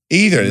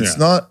either. It's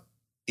not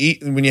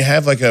when you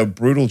have like a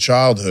brutal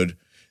childhood.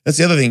 That's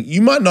the other thing.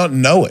 You might not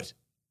know it.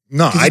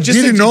 No, I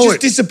didn't know it.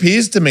 It just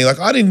disappears to me. Like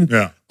I didn't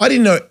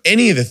know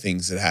any of the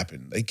things that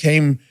happened. They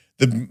came,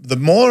 the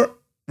more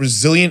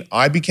resilient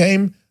I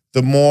became,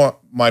 the more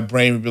my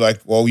brain would be like,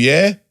 well,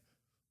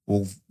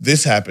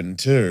 this happened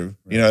too.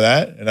 You know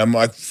that? And I'm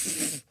like,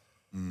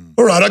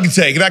 all right, I can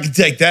take it. I can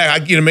take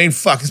that. You know what I mean?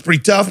 Fuck, it's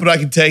pretty tough, but I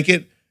can take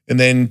it. And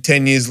then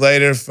 10 years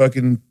later,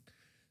 fucking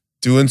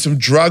doing some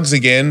drugs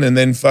again, and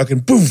then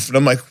fucking poof. And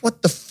I'm like,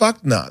 what the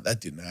fuck? Nah, that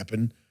didn't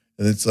happen.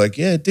 And it's like,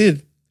 yeah, it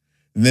did.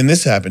 And then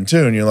this happened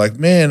too. And you're like,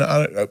 man,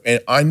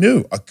 I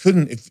knew I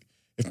couldn't.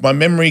 If my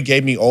memory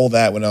gave me all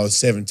that when I was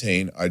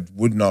 17, I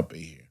would not be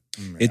here.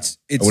 It's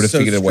I would have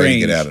figured a way to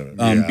get out of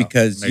it.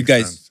 Because you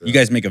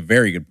guys make a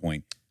very good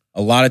point.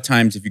 A lot of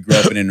times, if you grow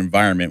up in an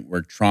environment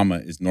where trauma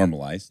is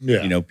normalized,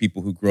 you know,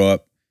 people who grow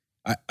up,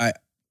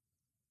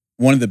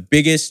 one of the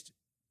biggest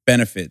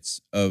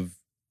benefits of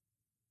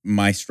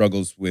my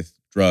struggles with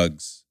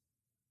drugs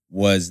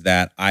was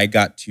that I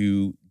got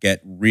to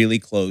get really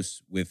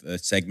close with a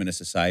segment of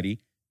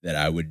society that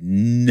I would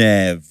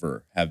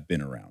never have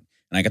been around.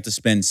 And I got to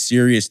spend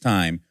serious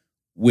time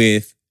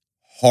with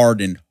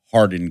hardened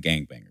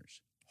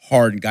gangbangers,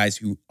 hardened guys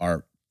who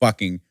are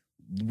fucking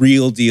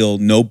real deal,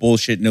 no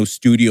bullshit, no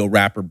studio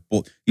rapper.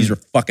 These are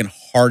fucking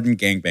hardened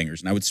gangbangers.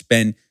 And I would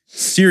spend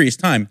serious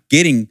time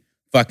getting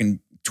fucking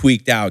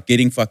tweaked out,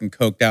 getting fucking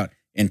coked out,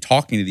 and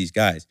talking to these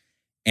guys.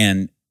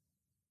 And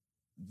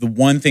the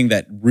one thing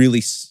that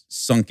really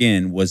sunk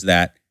in was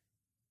that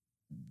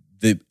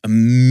the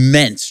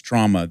immense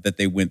trauma that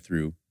they went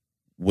through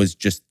was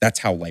just, that's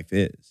how life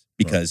is.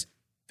 Because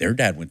their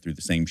dad went through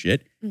the same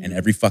shit, and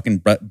every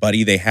fucking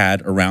buddy they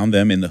had around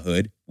them in the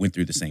hood went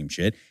through the same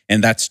shit.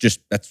 And that's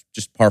just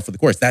par for the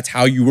course. That's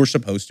how you were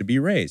supposed to be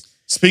raised.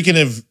 Speaking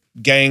of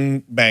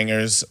gang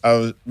bangers,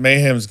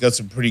 Mayhem's got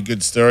some pretty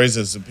good stories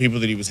of some people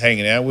that he was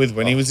hanging out with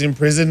when he was in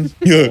prison.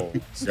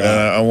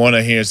 I want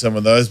to hear some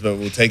of those, but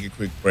we'll take a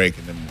quick break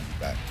and then we'll be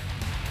back.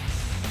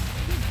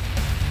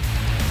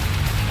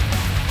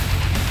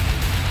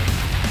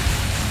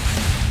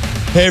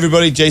 Hey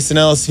everybody, Jason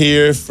Ellis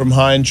here from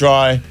High and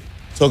Dry,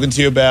 talking to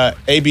you about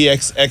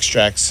ABX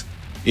Extracts.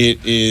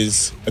 It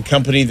is a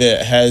company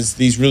that has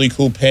these really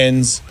cool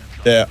pens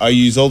that I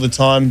use all the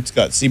time. It's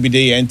got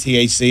CBD and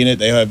THC in it.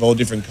 They have all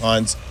different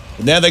kinds.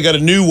 But now they got a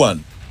new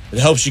one that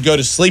helps you go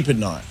to sleep at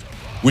night,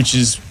 which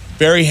is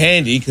very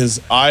handy because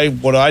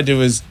what I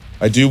do is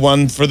I do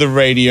one for the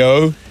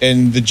radio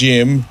and the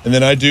gym, and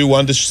then I do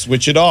one to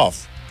switch it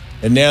off.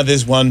 And now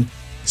there's one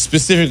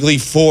specifically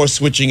for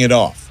switching it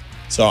off.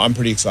 So I'm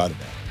pretty excited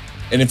about it.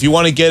 And if you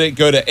want to get it,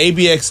 go to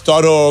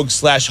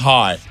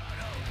abx.org/high.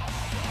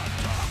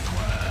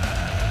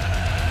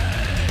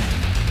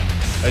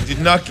 I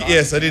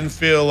didn't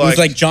feel like... It was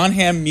like John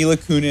Hamm, Mila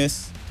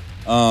Kunis,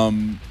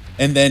 and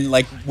then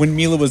like when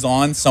Mila was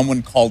on,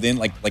 someone called in,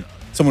 like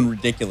someone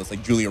ridiculous,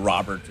 like Julia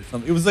Roberts or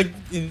something. It was like,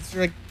 it's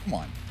like, come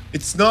on.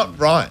 It's not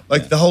right.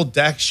 Like the whole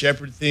Dax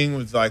Shepard thing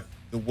with like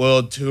the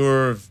world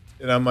tour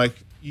and I'm like,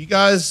 you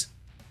guys,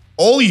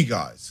 all you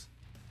guys,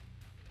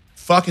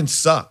 fucking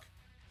suck.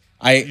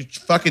 You're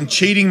fucking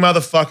cheating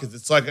motherfuckers.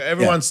 It's like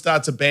everyone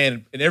starts a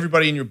band and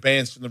everybody in your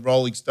band's from the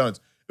Rolling Stones.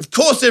 Of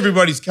course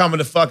everybody's coming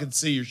to fucking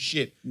see your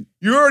shit.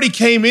 You already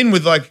came in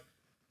with like,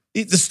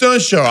 the Stern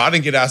Show, I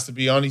didn't get asked to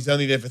be on. He's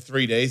only there for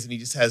 3 days and he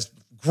just has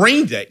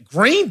Green Day.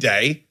 Green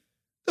Day?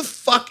 The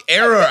fuck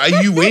era are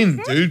you in,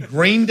 dude?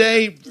 Green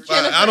Day?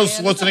 Arnold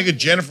Schwarzenegger,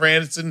 Jennifer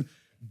Aniston,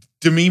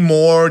 Demi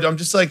Moore. I'm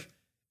just like,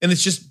 and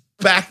it's just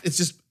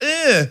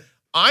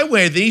I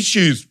wear these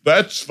shoes.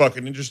 That's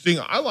fucking interesting.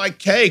 I like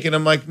cake. And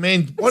I'm like,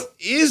 man, what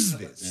is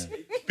this?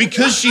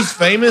 Because she's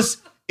famous,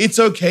 it's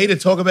okay to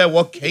talk about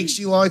what cake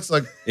she likes.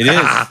 Like, it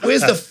is.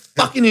 Where's the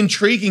fucking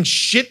intriguing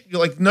shit? You're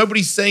like,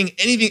 nobody's saying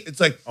anything.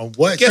 It's like,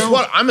 guess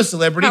what? I'm a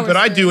celebrity, but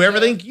I do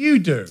everything you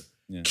do.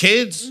 Yeah.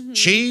 Kids,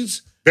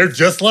 cheese. They're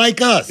just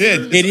like us. Yeah,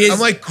 it is. I'm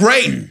like,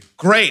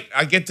 great.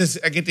 I get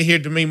to hear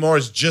Demi Moore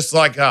is just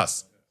like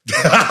us.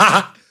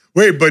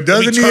 Wait, but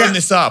doesn't he turn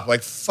this up?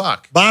 Like,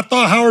 fuck. But I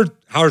thought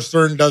Howard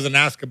Stern doesn't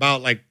ask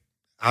about like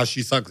how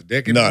she sucks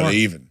dick anymore. Not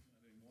even.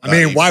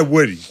 Why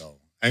would he though?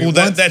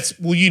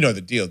 Well, you know the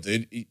deal,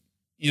 dude.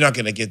 You're not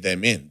going to get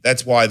them in.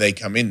 That's why they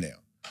come in now,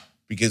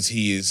 because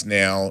he is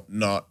now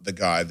not the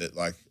guy that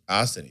like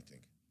asked anything.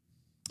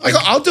 Like,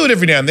 I'll do it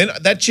every now and then.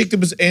 That chick that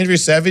was Andrea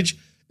Savage,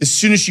 as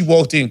soon as she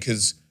walked in,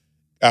 because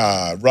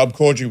Rob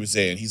Corddry was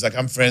there, and he's like,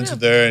 I'm friends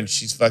with her, and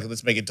she's fucking,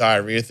 let's make a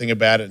diarrhea thing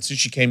about it. And as soon as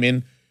she came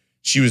in,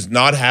 she was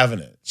not having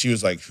it. She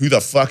was like, who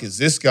the fuck is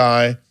this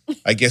guy?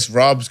 I guess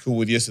Rob's cool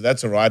with you, so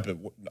that's all right, but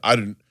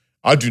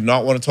I do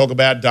not want to talk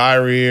about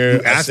diarrhea.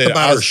 You asked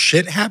about her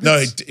shit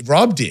habits? No,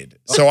 Rob did.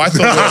 So I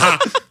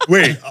thought,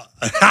 wait,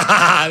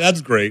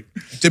 that's great.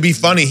 To be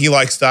funny, he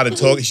like started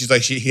talking. She's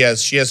like, she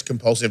has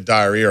compulsive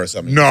diarrhea or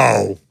something.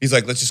 No. He's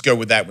like, let's just go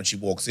with that when she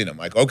walks in. I'm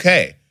like,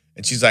 okay.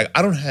 And she's like,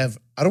 I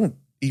don't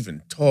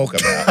even talk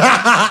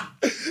about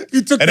it.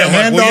 You took And the I'm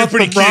like, hand well, you're off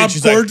pretty from cute. Rob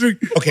She's like,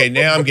 Corddry. okay,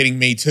 now I'm getting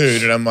me too.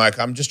 And I'm like,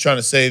 I'm just trying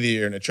to say that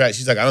you're an attract.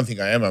 She's like, I don't think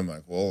I am. I'm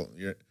like, well,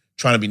 you're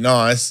trying to be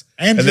nice.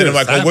 And then I'm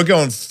like, well, we're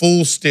going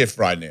full stiff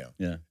right now.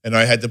 Yeah. And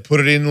I had to put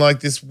it in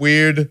like this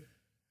weird,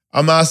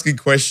 I'm asking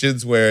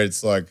questions where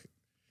it's like,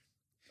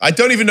 I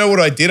don't even know what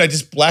I did. I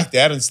just blacked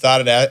out and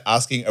started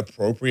asking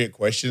appropriate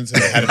questions.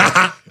 And I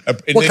had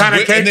What kind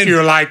of cake do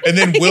you like? And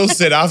then Will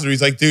said after,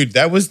 he's like, dude,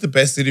 that was the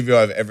best interview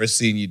I've ever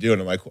seen you do.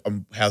 And I'm like,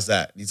 how's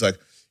that? And he's like,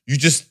 you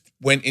just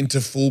went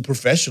into full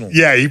professional.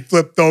 Yeah, he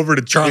flipped over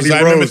to Charlie Rose.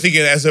 I remember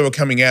thinking as they were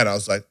coming out, I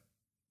was like,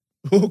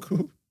 oh,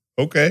 cool.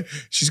 Okay,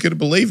 she's going to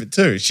believe it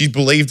too. She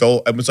believed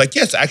all and was like,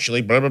 yes,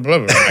 actually, blah, blah, blah,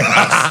 blah. I'm like,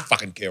 I don't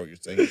fucking care what you're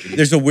saying.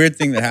 There's a weird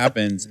thing that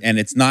happens, and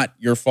it's not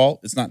your fault.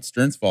 It's not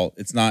Stern's fault.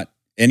 It's not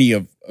any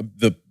of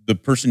the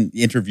person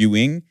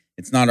interviewing.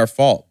 It's not our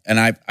fault. And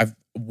I've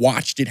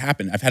watched it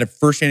happen. I've had a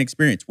firsthand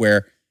experience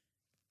where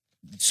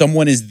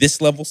someone is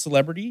this level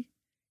celebrity,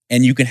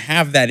 and you can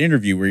have that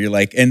interview where you're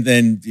like, and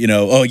then, you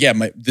know, oh yeah,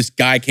 this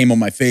guy came on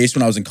my face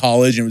when I was in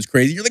college and it was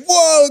crazy. You're like,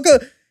 whoa,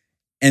 good.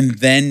 And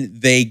then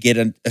they get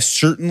a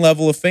certain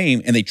level of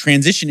fame and they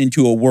transition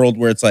into a world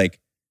where it's like,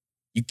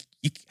 you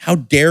how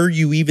dare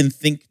you even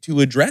think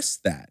to address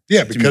that?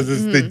 Yeah, because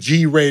it's the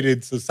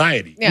G-rated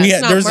society. Yeah,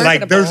 it's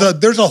not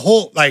there's a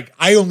whole, like,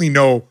 I only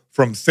know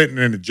from sitting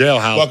in a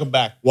jailhouse. Welcome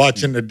back.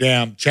 Watching the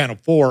damn Channel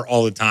 4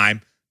 all the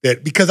time.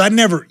 That because I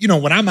never, you know,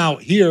 when I'm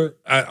out here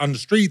on the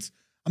streets,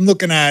 I'm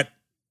looking at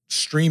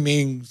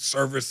streaming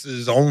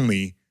services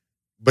only.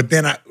 But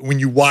then when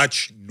you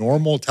watch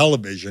normal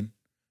television,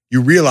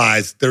 you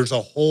realize there's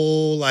a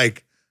whole,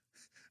 like,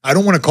 I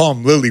don't want to call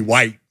them lily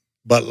white,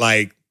 but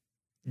like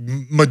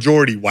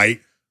majority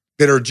white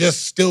that are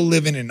just still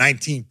living in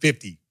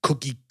 1950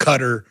 cookie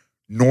cutter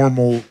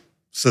normal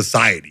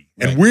society.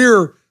 Right. And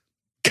we're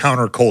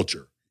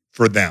counterculture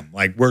for them.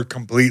 Like, we're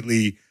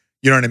completely,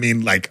 you know what I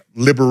mean? Like,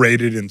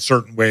 liberated in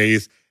certain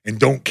ways and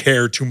don't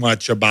care too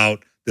much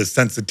about the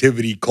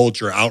sensitivity,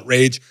 culture,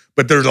 outrage.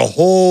 But there's a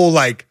whole,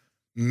 like,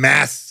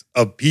 mass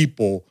of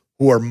people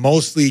who are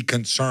mostly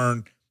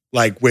concerned,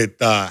 like, with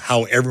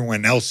how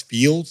everyone else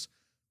feels.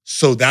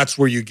 So that's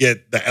where you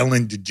get the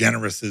Ellen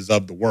DeGenereses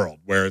of the world,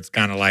 where it's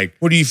kind of like,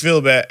 what do you feel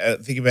about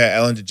think about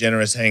Ellen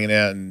DeGeneres hanging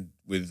out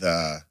with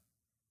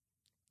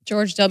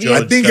George W.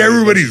 I think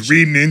everybody's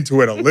reading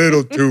into it a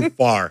little too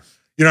far.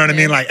 You know what I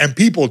mean? Like, and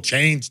people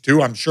change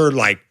too. I'm sure,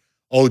 like,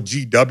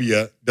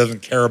 GW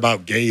doesn't care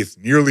about gays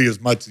nearly as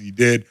much as he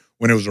did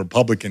when it was a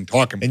Republican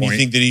talking point. And you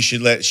think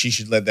that she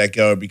should let that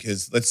go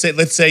because let's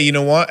say, you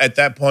know what, at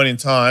that point in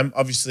time,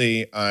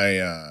 obviously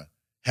I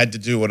had to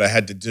do what I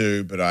had to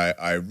do, but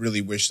I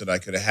really wish that I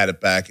could have had it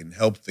back and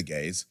helped the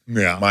gays.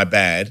 Yeah. My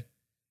bad.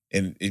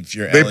 And if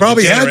you're They Ellen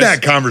probably had DeGeneres,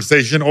 that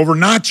conversation over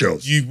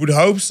nachos. You would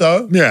hope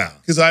so. Yeah.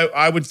 Because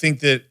I would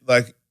think that,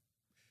 like,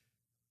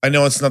 I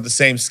know it's not the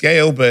same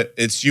scale, but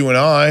it's you and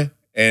I.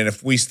 And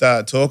if we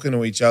start talking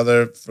to each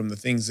other from the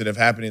things that have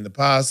happened in the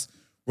past,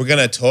 we're going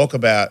to talk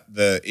about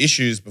the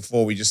issues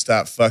before we just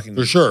start fucking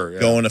For sure, yeah.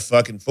 going to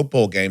fucking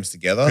football games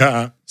together.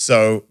 Uh-huh.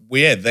 So,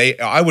 yeah,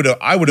 I would have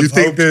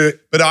hoped.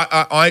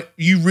 But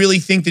you really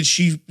think that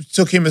she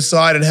took him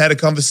aside and had a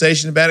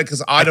conversation about it?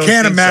 Because I don't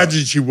can't think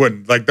imagine so. she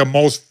wouldn't. Like, the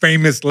most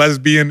famous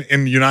lesbian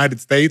in the United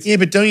States. Yeah,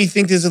 but don't you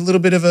think there's a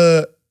little bit of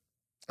a,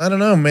 I don't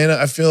know, man.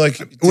 I feel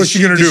like What's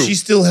she gonna do? Does she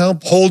still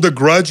help? Hold a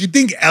grudge? You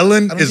think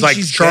Ellen I don't is think like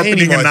she's gay sharpening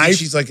anymore. a I think knife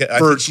she's like I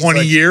for think she's 20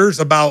 like- years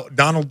about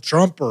Donald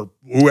Trump or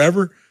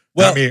whoever?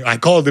 Well, I mean, I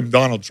called him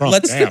Donald Trump.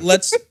 let's Damn,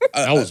 let's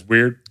that was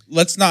weird.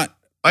 let's not.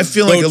 I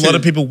feel go like a lot to-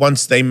 of people,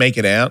 once they make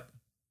it out,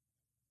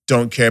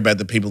 don't care about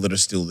the people that are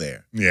still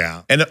there.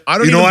 Yeah. And I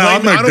don't You know even what? blame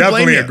I'm going I to don't blame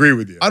definitely you. agree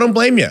with you. I don't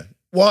blame you.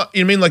 Well,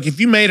 you know what I mean? Like, if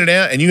you made it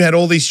out and you had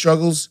all these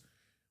struggles,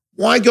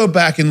 why go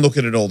back and look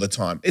at it all the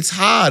time? It's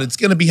hard. It's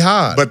going to be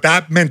hard. But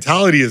that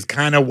mentality is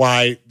kind of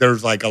why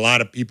there's like a lot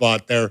of people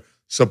out there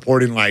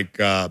supporting, like,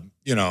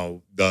 you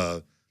know,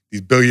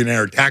 these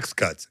billionaire tax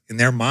cuts. In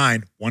their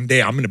mind, one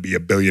day I'm going to be a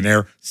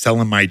billionaire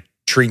selling my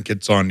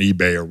trinkets on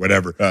eBay or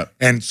whatever. Right.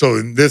 And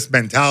so this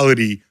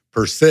mentality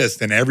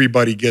persists and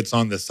everybody gets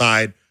on the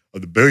side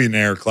of the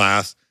billionaire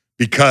class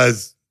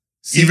because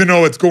even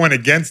though it's going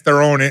against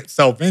their own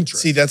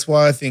self-interest. See, that's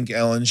why I think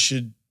Ellen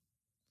should,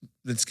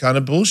 that's kind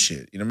of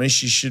bullshit. You know what I mean?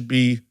 She should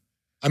be.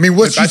 I mean,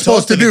 what's she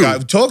supposed to do?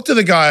 Talk to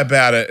the guy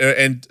about it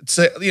and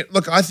say,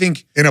 look, I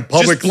think in a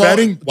public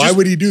setting, why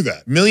would he do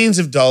that? Millions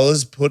of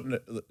dollars put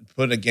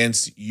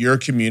against your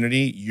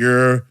community,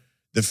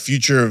 the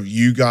future of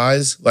you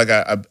guys, like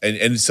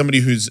and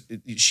somebody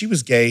she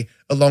was gay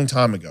a long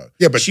time ago.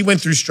 Yeah, but she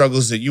went through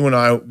struggles that you and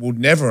I will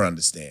never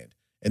understand.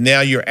 And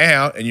now you're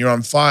out and you're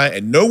on fire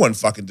and no one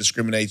fucking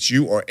discriminates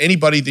you or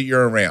anybody that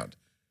you're around.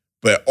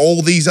 But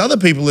all these other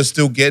people are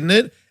still getting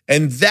it.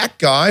 And that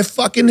guy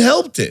fucking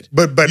helped it.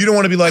 But you don't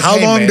want to be like, how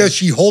hey, long man, does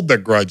she hold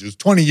that grudge? It was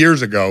 20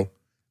 years ago.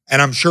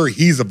 And I'm sure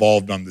he's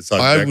evolved on the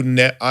subject.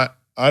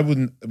 I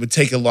wouldn't. It would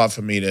take a lot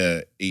for me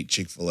to eat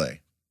Chick-fil-A.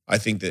 I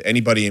think that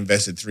anybody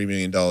invested $3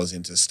 million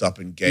into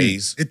stopping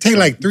gays. It take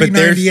like But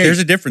 $3.98. there's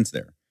a difference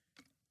there.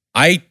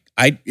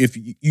 If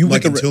you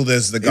Like went until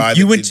there's the guy if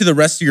you that went did- to the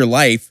rest of your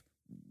life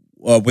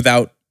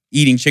without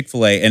eating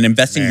Chick-fil-A and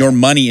investing Man. your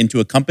money into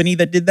a company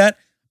that did that,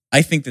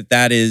 I think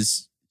that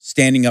is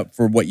standing up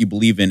for what you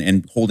believe in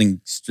and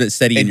holding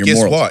steady in And your guess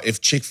morals. what?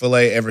 If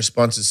Chick-fil-A ever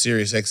sponsors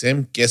Sirius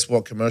XM, guess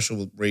what commercial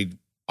will read?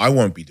 I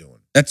won't be doing.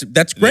 That's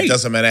great. It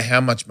doesn't matter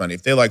how much money.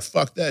 If they're like,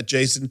 fuck that,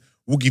 Jason,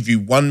 we'll give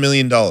you $1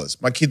 million.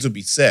 My kids will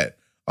be set.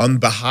 On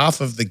behalf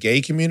of the gay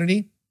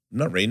community, I'm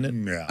not reading it.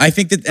 Yeah. I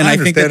think that, and I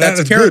think understand. that's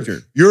Is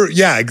character. good.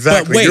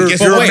 Exactly. But wait, you're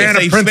guess you're what? a man If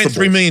of they spent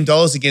principle. $3 million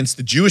against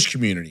the Jewish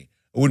community,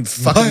 I wouldn't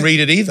fucking What? read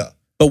it either.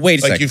 But wait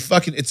a Like second. you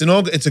fucking,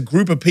 it's a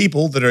group of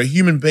people that are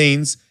human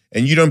beings,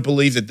 and you don't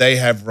believe that they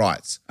have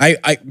rights. You're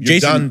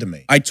Jason, done to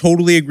me. I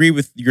totally agree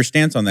with your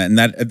stance on that, and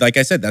that, like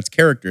I said, that's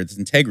character, it's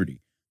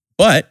integrity.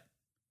 But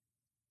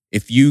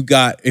if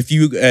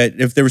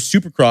there was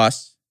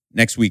Supercross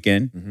next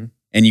weekend, Mhm.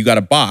 and you got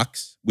a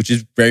box, which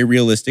is very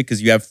realistic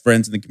because you have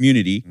friends in the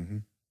community,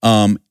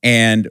 Mhm.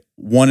 and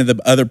one of the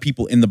other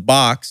people in the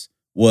box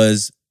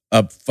was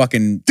a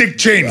fucking Dick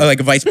Cheney. like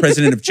a vice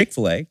president of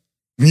Chick-fil-A,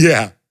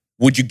 Yeah.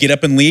 would you get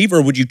up and leave,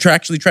 or would you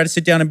actually try to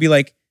sit down and be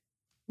like,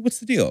 "What's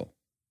the deal?"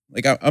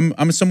 Like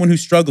I'm someone who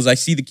struggles. I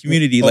see the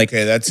community. Like,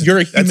 okay, you're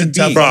a human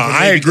tough being. Bro, one for me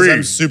I because agree.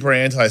 I'm super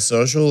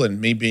antisocial, and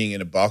me being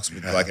in a box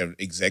with like an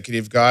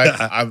executive guy,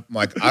 I'm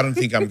like, I don't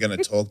think I'm gonna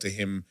talk to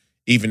him,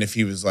 even if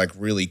he was like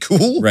really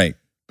cool. Right.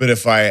 But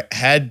if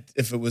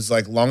it was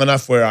like long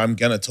enough where I'm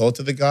gonna talk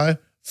to the guy,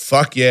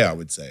 fuck yeah, I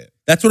would say it.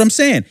 That's what I'm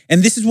saying.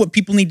 And this is what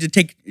people need to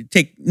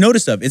take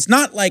notice of. It's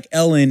not like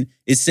Ellen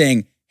is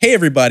saying, "Hey,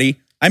 everybody,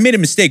 I made a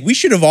mistake. We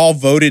should have all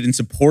voted and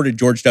supported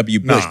George W.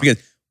 Bush." Nah. Because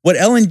what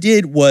Ellen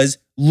did was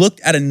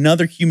looked at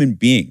another human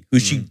being who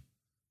she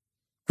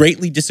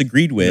greatly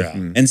disagreed with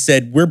Yeah. and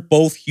said, "We're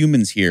both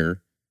humans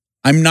here.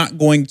 I'm not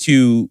going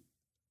to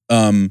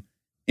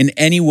in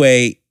any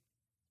way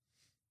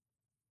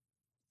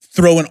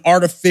throw an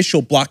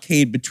artificial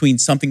blockade between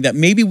something that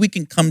maybe we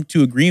can come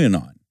to agreement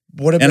on."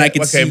 What about, And I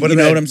could see- you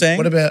know what I'm saying?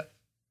 What about,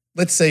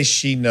 let's say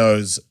she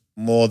knows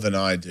more than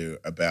I do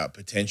about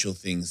potential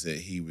things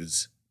that he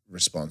was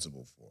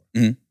responsible for.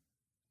 Mhm.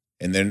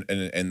 And then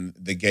and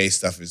the gay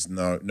stuff is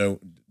no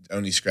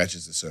only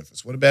scratches the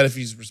surface. What about if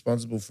he's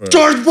responsible for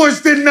George Bush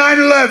did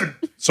 9/11.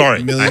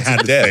 Sorry. millions I had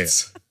of to say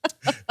deaths?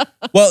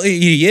 Well,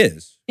 he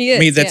is. He is, I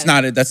mean,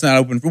 that's not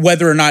open for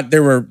whether or not they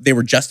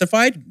were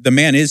justified. The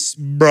man is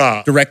it.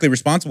 Bruh. directly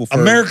responsible for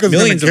America's gonna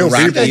millions kill of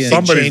people. Iraqi. Dick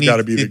Somebody's Cheney-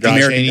 gotta be the Dick guy.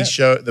 Cheney American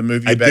show, the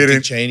movie I about Dick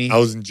didn't. Cheney. I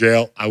was in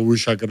jail. I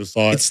wish I could have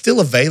saw it. It's still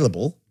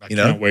available. I You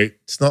know, can't wait.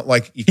 it's not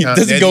like you It can't.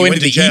 doesn't then go you into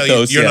went to the jail,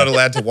 ethos, You're yeah. not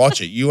allowed to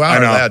watch it. You I are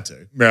know. allowed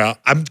to. Yeah,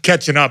 I'm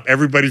catching up.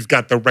 Everybody's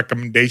got the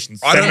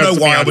recommendations. I don't Send know us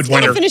to why me I on would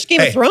Twitter. wanna- Finish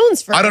Game Hey, of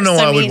Thrones first. I don't know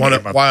why I would want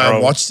Game to. of Why I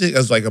Thrones. watched it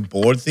as like a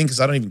bored thing because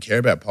I don't even care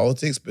about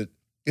politics. But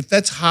if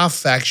that's half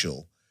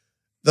factual,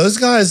 those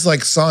guys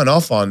like sign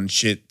off on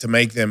shit to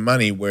make their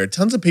money where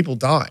tons of people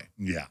die.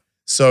 Yeah.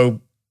 So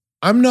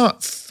I'm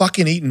not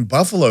fucking eating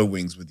buffalo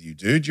wings with you,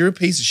 dude. You're a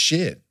piece of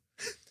shit.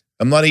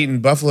 I'm not eating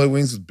buffalo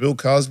wings with Bill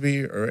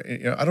Cosby, or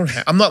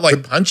I'm not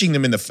like punching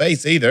them in the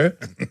face either.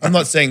 I'm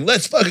not saying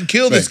let's fucking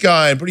kill this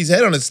guy and put his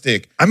head on a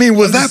stick. I mean,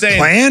 was I'm that just saying,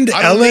 planned,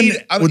 I don't Ellen?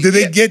 need- I don't- Did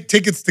they yeah. get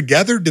tickets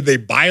together? Did they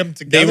buy them They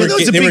together? were, That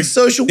was a they big were-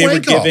 social they were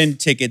wank off. given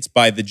tickets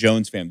by the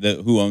Jones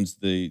family, who owns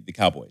the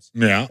Cowboys.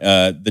 Yeah.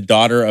 The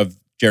daughter of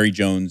Jerry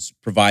Jones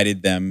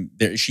provided them.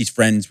 She's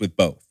friends with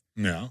both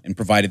Yeah. and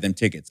provided them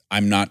tickets.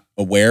 I'm not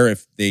aware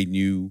if they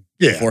knew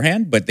Yeah.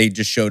 beforehand, but they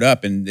just showed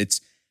up. And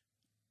it's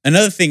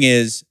another thing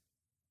is,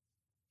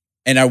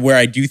 and where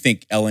I do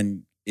think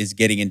Ellen is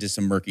getting into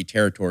some murky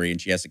territory,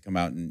 and she has to come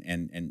out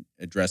and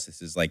address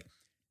this, is like,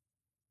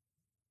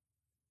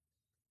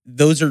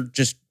 those are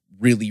just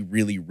really,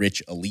 really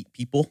rich elite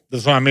people.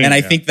 That's what I mean. And I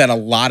yeah. think that a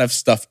lot of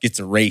stuff gets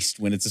erased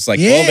when it's just like,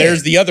 Yeah. well,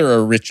 there's the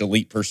other rich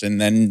elite person.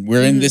 Then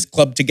we're in this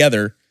club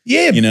together.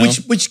 Yeah, You know?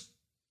 which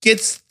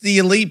gets the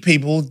elite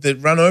people that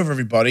run over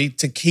everybody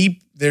to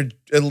keep their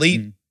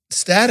elite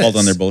status. Called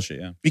on their bullshit.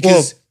 Yeah.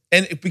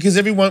 because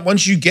everyone,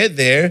 once you get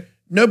there,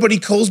 nobody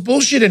calls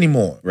bullshit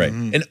anymore. Right.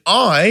 Mhm. And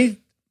I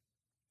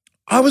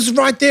was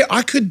right there.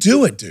 I could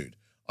do it, dude.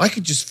 I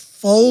could just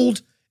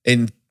fold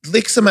and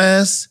lick some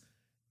ass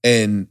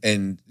and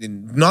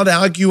not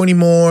argue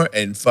anymore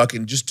and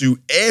fucking just do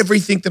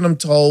everything that I'm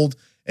told,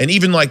 and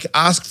even like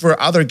ask for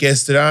other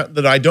guests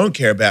that I don't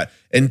care about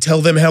and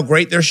tell them how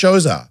great their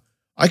shows are.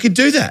 I could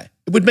do that.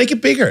 It would make it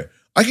bigger.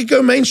 I could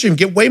go mainstream,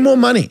 get way more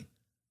money.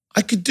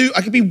 I could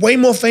be way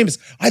more famous.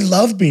 I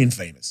love being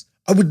famous.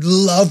 I would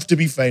love to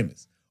be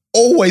famous.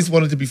 Always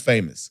wanted to be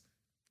famous.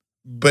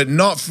 But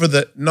not for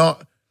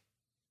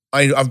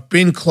I've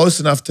been close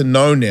enough to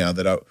know now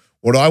that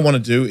what I want to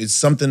do is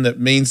something that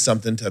means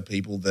something to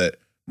people that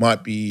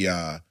might be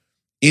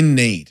in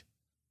need.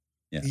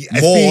 Yeah.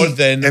 More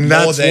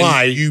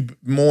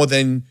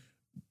than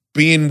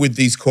being with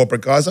these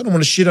corporate guys. I don't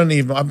want to shit on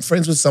even. I'm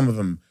friends with some of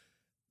them,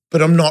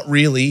 but I'm not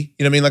really.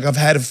 You know what I mean? Like I've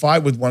had a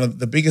fight with one of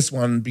the biggest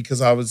one because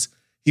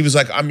he was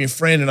like, I'm your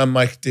friend. And I'm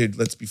like, dude,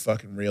 let's be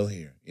fucking real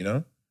here. You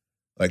know?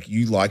 Like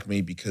you like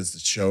me because the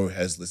show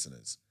has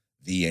listeners.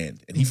 The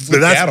end. And he But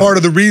that's part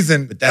of the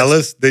reason, But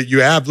Ellis, that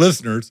you have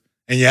listeners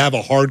and you have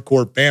a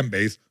hardcore fan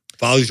base,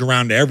 follows you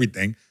around to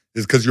everything,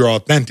 is because you're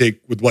authentic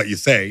with what you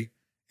say.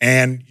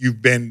 And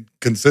you've been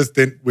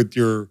consistent with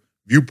your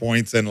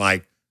viewpoints and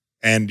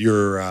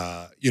your,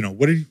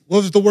 what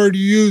was the word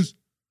you used?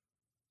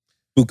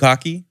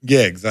 Bukkake?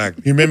 Yeah,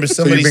 exactly. You remember So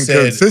somebody you've been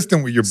said,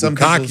 consistent with your some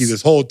bukkake people's-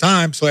 this whole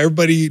time, so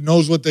everybody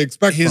knows what to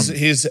expect from you.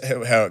 here's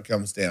how it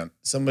comes down.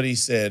 Somebody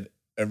said,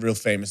 a real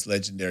famous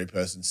legendary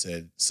person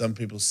said, some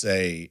people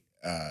say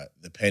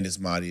the pen is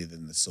mightier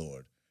than the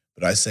sword,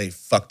 but I say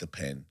fuck the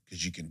pen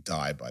because you can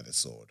die by the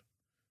sword.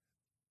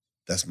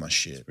 That's my It's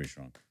shit. pretty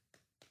strong.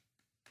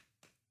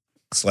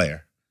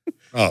 Slayer.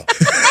 Oh,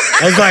 I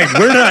was like,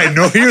 where did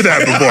I hear that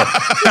before?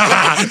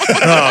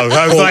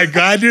 I was like,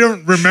 I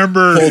didn't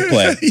remember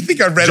Coldplay. You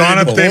think I read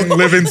Jonathan it in the book?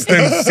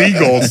 Livingston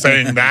Seagull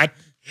saying that.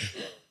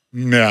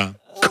 Yeah.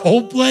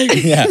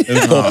 Coldplay? Yeah, it was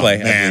Coldplay.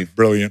 I Man, believe.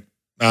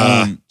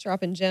 brilliant.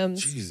 Dropping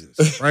gems.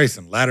 Jesus Christ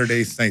and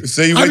Latter-day Saints.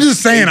 So you I'm went-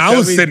 just saying, I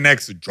was tell me- sitting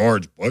next to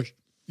George Bush.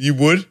 You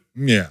would?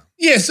 Yeah.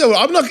 Yeah, so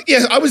I'm not,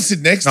 yeah, I would sit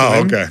next to Oh,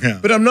 him. okay. Yeah.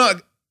 But I'm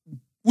not,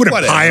 Wouldn't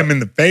whatever. pie him in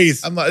the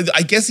face. I'm not,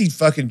 I guess he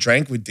fucking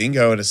drank with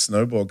Dingo at a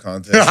snowboard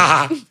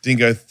contest.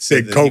 Dingo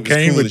said that cocaine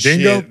he was cool with as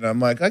Dingo? shit. And I'm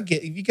like, I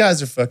get, you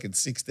guys are fucking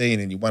 16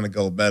 and you won a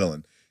gold medal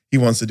and he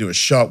wants to do a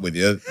shot with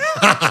you.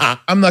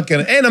 I'm not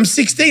going to, and I'm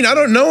 16. I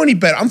don't know any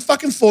better. I'm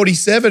fucking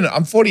 47.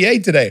 I'm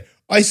 48 today.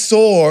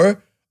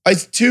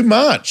 It's too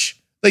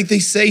much. Like they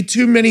say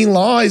too many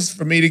lies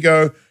for me to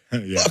go,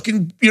 Yeah.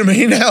 fucking, you know what I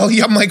mean? Hell,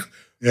 I'm like,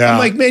 Yeah. I'm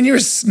like, man, you're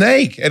a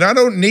snake. And I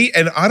don't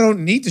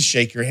need to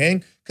shake your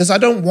hand because I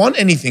don't want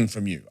anything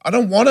from you. I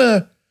don't want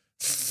a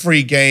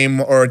free game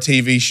or a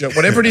TV show.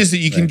 Whatever it is that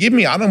you can give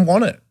me, I don't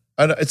want it.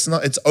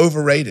 It's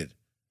overrated.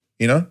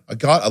 You know, I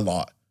got a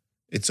lot.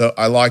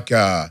 I like,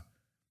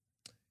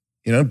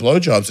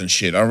 blowjobs and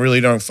shit. I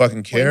really don't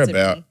fucking care Points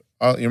at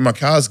about, my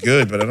car's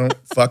good, but I don't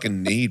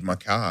fucking need my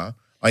car.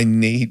 I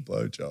need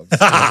blowjobs.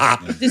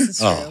 This is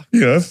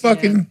true. Oh.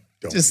 Fucking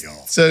Don't just we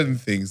all? certain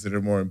things that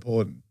are more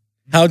important.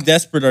 How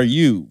desperate are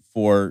you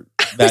for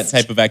that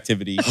type of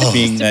activity?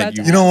 Being Just about that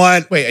to you, You know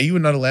what? Wait, are you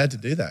not allowed to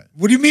do that?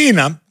 What do you mean?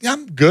 I'm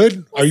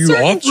good. Are you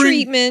Certain offering?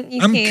 treatment?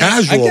 You I'm can't.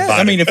 casual about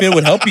it. I mean, if it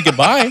would help you get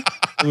by,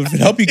 if it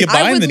help you get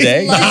I by in would the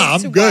day. love Nah, I'm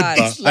to good, watch.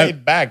 bud.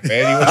 Laid back, man.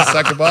 You want to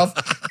suck him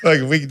off?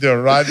 Like we can do it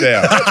right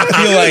now.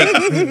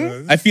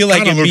 I feel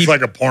like Kinda it'd looks be.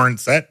 like a porn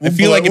set. I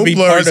feel like it'd be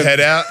blur part his of.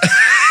 head out.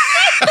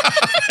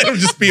 It'll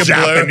just be a blur.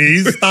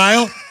 Japanese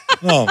style.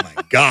 Oh my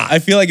god! I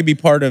feel like it'd be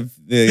part of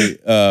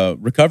the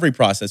recovery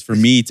process for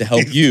me to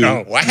help you.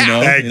 No, wow. You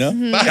know, Thanks. you know?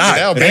 Fucking God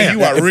hell, man, damn.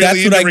 you are If really that's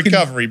into what I can-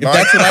 recovery, if Mark.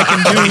 that's what I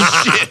can do, Holy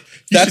shit.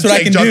 You that's should what I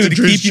take can Dr. do to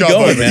Drew's keep you job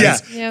going, over man. Yeah,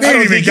 this. Yeah. they I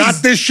don't ain't even think got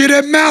he's- this shit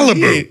at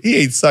Malibu. He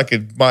ain't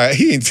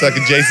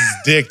sucking Jason's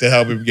dick to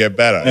help him get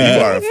better.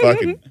 You are a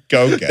fucking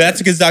go-getter. That's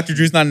because Dr.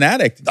 Drew's not an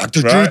addict.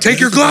 Dr. Drew, Right. take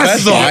your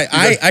That's glasses why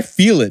off. I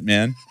feel it,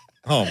 man.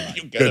 Oh my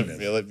you gotta goodness!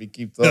 feel it if you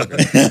keep talking.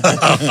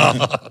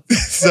 that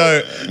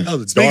So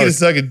was speaking dark. of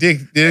sucking dick,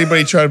 did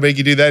anybody try to make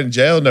you do that in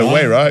jail? No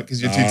way, right?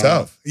 Because you're too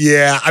tough.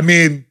 Yeah, I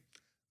mean,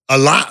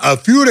 a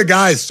few of the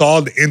guys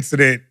saw the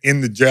incident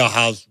in the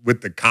jailhouse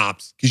with the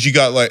cops. Because you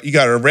got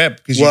a rep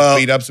because Well-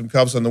 you beat up some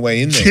cops on the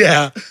way in there.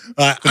 Yeah,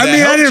 I that mean, I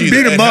helped didn't you, beat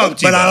though. them It up,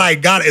 helped you, but I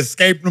though. got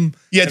escaped them.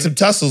 You had some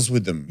tussles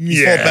with them.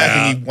 You Yeah. fought back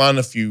and you won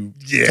a few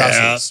Yeah.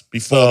 tussles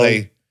before So,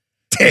 they.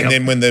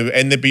 damn. And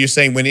then but you're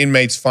saying when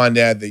inmates find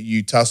out that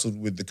you tussled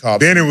with the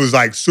cops, Then it was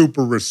like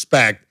super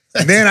respect.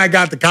 And then I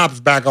got the cops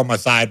back on my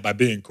side by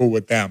being cool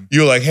with them.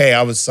 you were like, "Hey,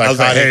 I was I was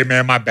psychotic." like, hey,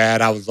 man, my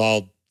bad. I was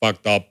all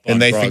fucked up. on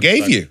And they drugs,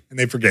 forgave but- you. And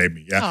they forgave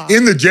me, yeah. Aw.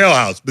 In the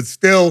jailhouse. But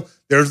still,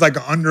 there's like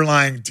an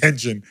underlying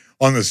tension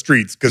on the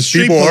streets the because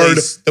street people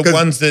police, heard. the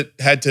ones that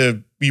had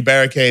to be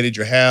barricaded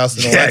your house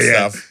and all that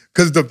stuff.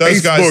 Because the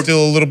Those guys Facebook.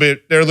 still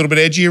they're a little bit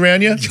edgy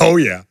around you. Oh,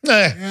 yeah. Nah,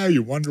 Yeah,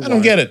 you wonder why. I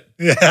don't get it.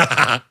 Yeah.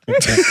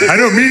 I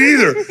don't mean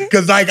either.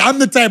 Because like I'm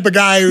the type of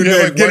guy who You know,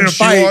 like get in one a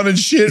shoe fight. on and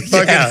shit.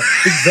 Fucking, Yeah,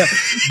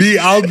 exactly.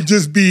 I'll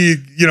just be,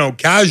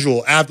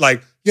 casual.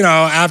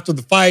 After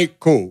the fight,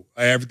 cool.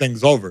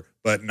 Everything's over.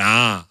 But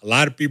nah, a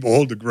lot of people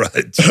hold a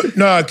grudge.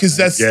 No, because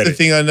that's get the it.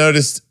 thing I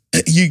noticed.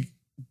 You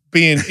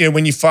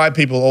when you fight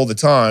people all the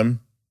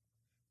time,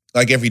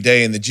 like every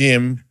day in the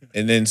gym,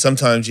 and then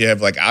sometimes you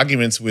have like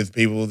arguments with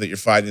people that you're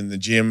fighting in the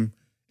gym,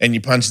 and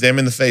you punch them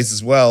in the face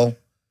as well.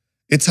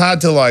 It's hard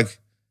to like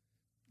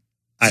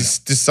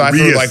decipher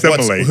like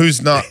Reassimilate.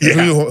 who's not Yeah.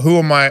 who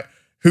am I.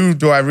 Who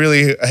do I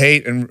really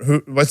hate,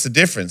 and what's the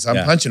difference? I'm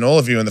Yeah. punching all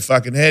of you in the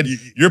fucking head.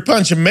 You're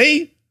punching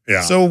me.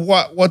 Yeah. So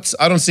what's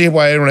I don't see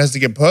why everyone has to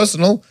get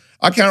personal.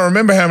 I can't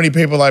remember how many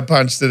people I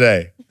punched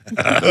today.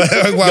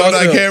 Why would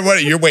I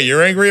care?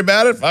 You're angry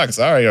about it? Fuck,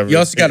 sorry. You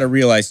also got to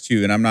realize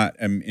too, and I'm not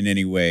in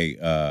any way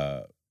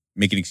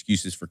making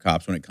excuses for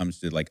cops when it comes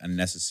to like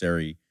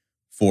unnecessary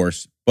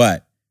force,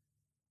 but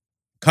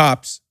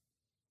cops,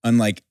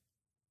 unlike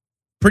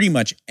pretty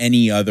much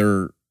any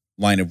other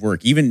line of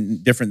work,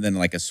 even different than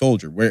like a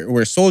soldier,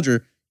 where a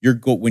soldier,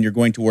 when you're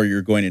going to war,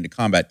 you're going into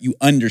combat, you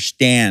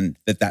understand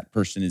that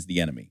person is the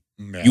enemy.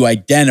 Yeah. You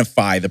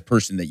identify the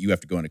person that you have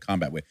to go into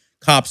combat with.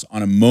 Cops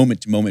on a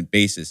moment-to-moment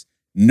basis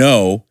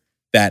know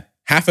that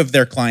half of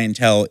their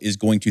clientele is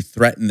going to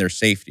threaten their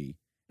safety.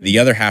 The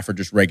other half are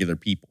just regular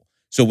people.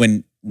 So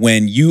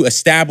when you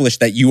establish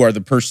that you are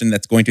the person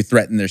that's going to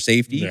threaten their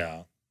safety,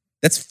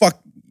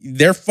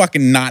 they're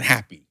fucking not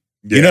happy.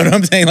 Yeah. You know what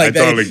I'm saying? Like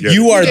totally get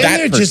you it. are And that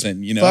they're person,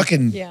 just you know?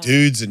 fucking Yeah.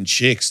 dudes and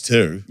chicks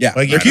too. Yeah, like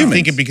they're you're humans.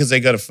 thinking because they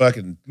got a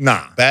fucking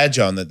Nah. badge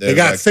on that They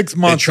got like, 6 they're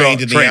months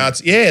trained in the training.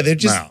 arts. Yeah, they're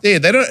just No. they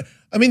don't.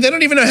 I mean, they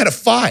don't even know how to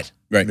fight.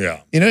 Right.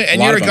 Yeah. You know, and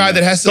lot you're a of them guy do.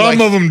 that has to Some like.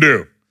 of them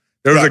do.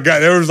 There was Right. a guy.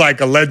 There was like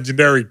a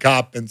legendary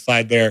cop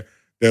inside there.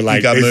 They're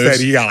like, got they moves?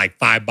 said he got like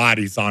 5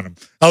 bodies on him.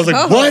 I was like,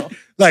 Oh. what?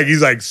 Like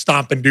he's like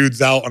stomping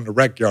dudes out on the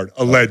rec yard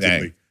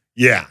allegedly. dang.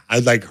 Yeah, I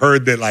like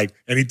heard that like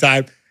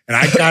anytime, and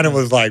I kind of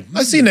was like,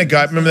 I seen that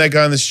guy. Remember that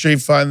guy on the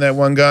street fighting that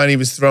one guy, and he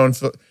was throwing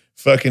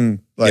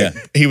fucking like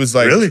he was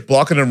like Really?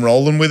 blocking and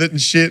rolling with it and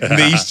shit,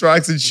 knee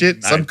strikes and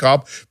shit. Some Nice.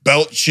 cop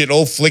belt shit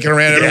all flicking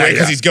around everywhere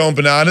because yeah. he's going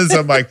bananas.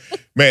 I'm like,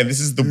 man, this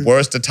is the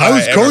worst attire. I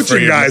was ever for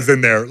coaching you. guys in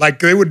there. Like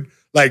they would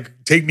like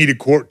take me to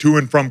court, to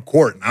and from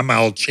court, and I'm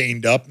all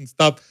chained up and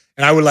stuff.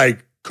 And I would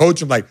like coach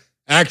them, like,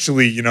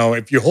 actually, you know,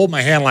 if you hold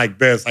my hand like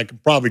this, I can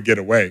probably get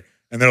away.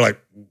 And they're like,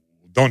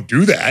 don't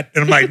do that.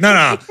 And I'm like, no,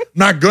 I'm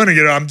not gonna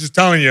get it. I'm just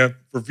telling you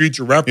for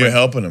future reference. You're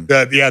helping him.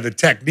 The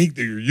technique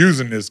that you're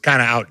using is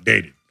kind of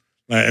outdated.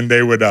 And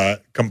they would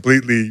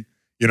completely,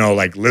 you know,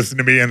 like listen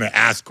to me and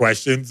ask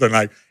questions. And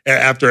like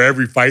after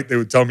every fight, they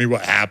would tell me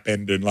what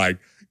happened and like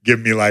give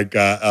me like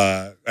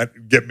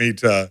get me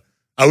to.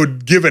 I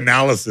would give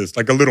analysis,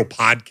 like a little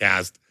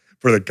podcast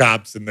for the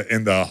cops in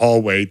the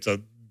hallway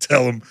to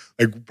tell them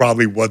like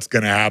probably what's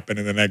gonna happen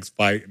in the next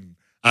fight. And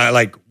I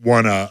like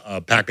won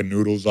a pack of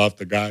noodles off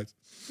the guys.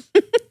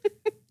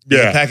 Is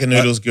a pack of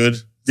noodles good?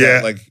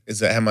 Is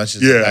that how much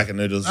is a pack of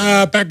noodles?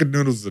 A pack of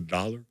noodles is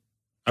 $1.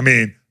 I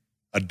mean,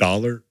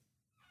 $1.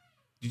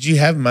 Did you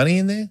have money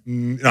in there?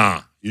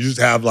 Nah, you just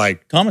have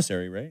like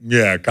Commissary,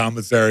 right?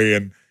 commissary,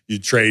 and you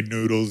trade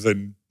noodles,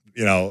 and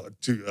you know,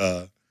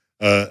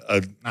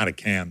 not a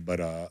can, but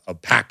a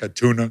pack of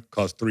tuna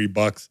costs $3.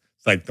 It's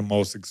like the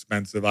most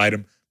expensive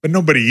item, but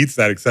nobody eats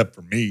that except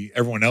for me.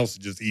 Everyone else is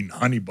just eating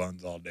honey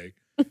buns all day.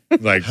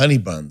 Like, Honey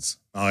buns.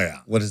 oh yeah,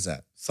 What is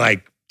that? it's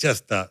like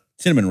just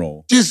Cinnamon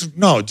roll. just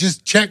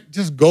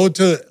go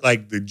to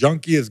like the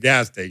junkiest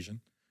gas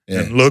station Yeah.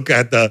 and look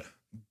at the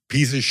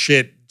piece of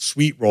shit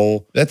sweet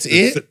roll. That's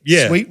it?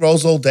 Yeah. Sweet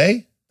rolls all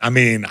day? I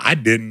mean, I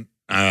didn't.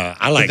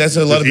 I like. That's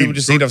a lot of people eat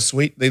just fruit. eat off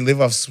sweet. They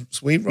live off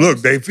sweet rolls. Look,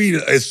 they feed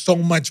it's so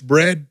much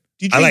bread.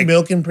 do you I drink like-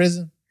 milk in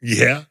prison?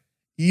 Yeah.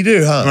 You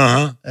do, huh?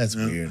 Uh-huh. That's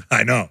Yeah. weird.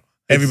 I know.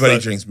 Everybody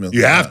It's, drinks milk.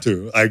 You huh? have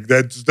to. Like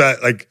that's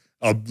that. Like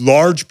a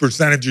large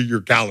percentage of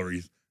your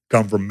calories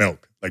come from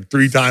milk. Like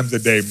 3 times a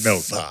day,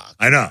 milk. Fuck.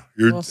 I know.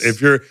 Oof.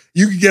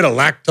 You can get a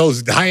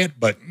lactose diet,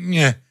 but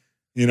yeah,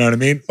 you know what I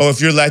mean. Oh,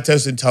 if you're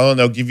lactose intolerant,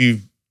 they'll give you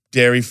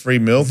dairy-free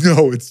milk.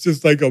 No, it's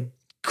just like a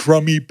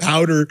crummy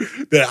powder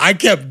that I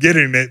kept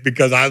getting it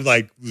because I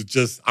like was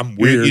just I'm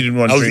weird. You didn't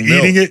want to I was drink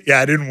eating milk. it. Yeah,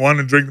 I didn't want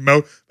to drink the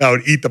milk. I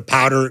would eat the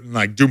powder and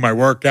like do my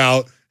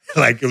workout.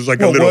 Like it was like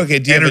Well, a little okay,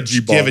 do you energy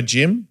have a ball.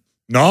 gym?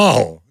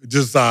 No,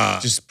 just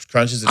Just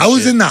crunches and I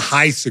was shit? in the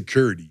high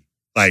security.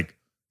 Like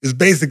it's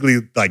basically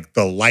like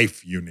the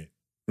life unit.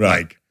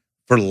 Right. Like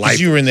for life.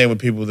 Because you were in there with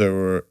people that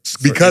were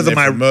Because in of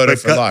there my- for murder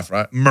for because- life,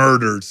 right?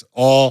 Murders.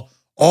 All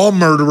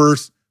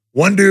murderers.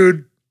 One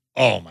dude,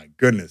 oh my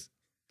goodness.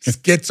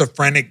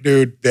 Schizophrenic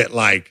dude that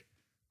like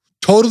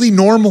totally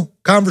normal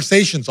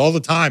conversations all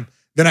the time.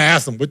 Then I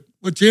asked him,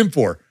 what you in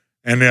for?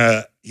 And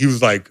he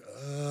was like,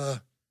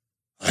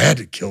 I had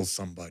to kill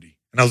somebody.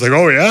 And I was like,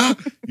 oh yeah?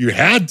 You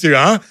had to,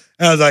 huh?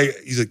 And I was like,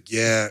 he's like,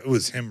 yeah, it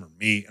was him or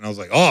me. And I was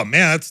like, oh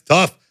man, that's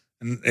tough.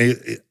 And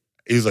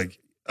he was like,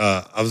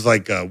 I was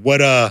like, who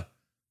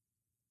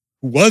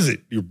was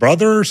it? Your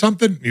brother or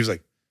something? And he was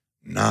like,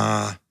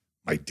 nah,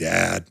 my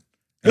dad.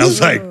 And I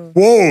was like, Ooh.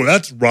 whoa,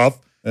 that's rough.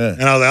 Yeah.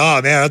 And I was like,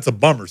 oh man, that's a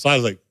bummer. So I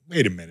was like,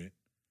 wait a minute.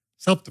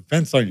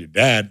 Self-defense on your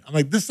dad. I'm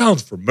like, this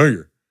sounds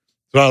familiar.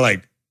 So I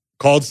like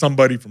called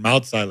somebody from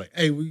outside, like,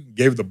 hey, we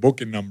gave the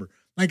booking number.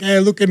 I'm like, hey,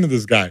 look into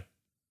this guy.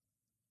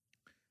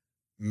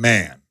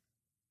 Man,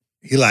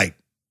 he like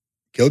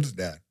killed his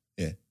dad.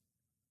 Yeah.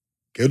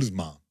 Killed his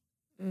mom.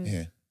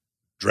 Yeah.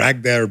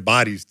 Dragged their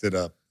bodies to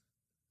the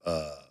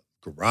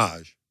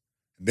garage.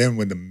 And then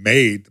when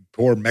the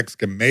poor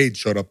Mexican maid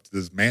showed up to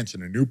this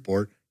mansion in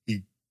Newport,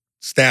 he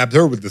stabbed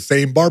her with the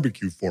same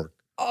barbecue fork.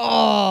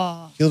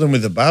 Oh. Killed him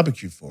with a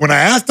barbecue fork. When I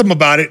asked him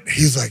about it,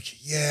 he's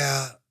like,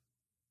 yeah,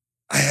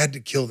 I had to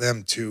kill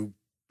them too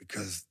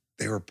because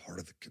they were part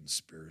of the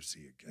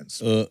conspiracy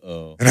against me.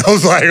 Uh-oh. And I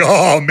was like,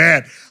 oh,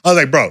 man. I was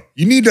like, bro,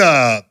 you need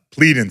to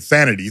plead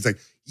insanity. He's like,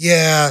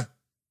 yeah,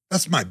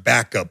 that's my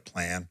backup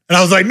plan. And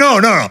I was like, no.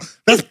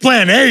 That's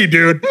plan A,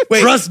 dude.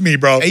 Wait, Trust me,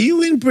 bro. Are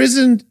you in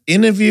prison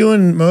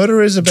interviewing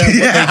murderers about what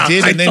they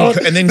did and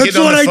then get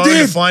on the phone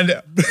and find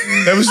out?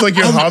 That was like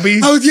your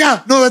hobby?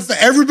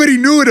 Everybody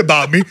knew it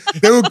about me.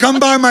 They would come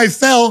by my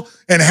cell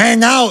and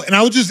hang out, and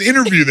I would just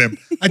interview them.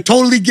 I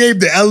totally gave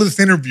the Ellis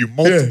interview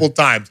multiple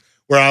times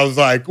where I was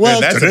like, well,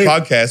 that's today, a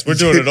podcast. We're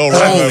doing it all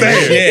right. I'm over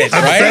saying, here.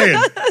 I'm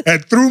saying.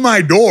 And through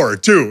my door,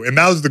 too. And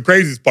that was the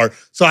craziest part.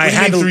 So I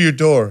had to, through your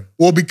door.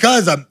 well,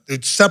 because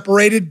it's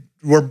separated.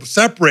 We're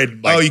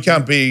separated. Like, You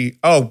can't be.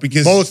 Oh,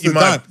 because most you of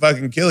the might time.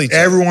 fucking kill each other.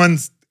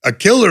 Everyone's a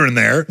killer in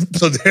there.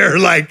 So they're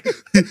like,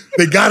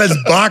 they got us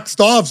boxed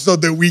off so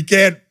that we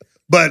can't.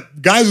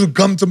 But guys would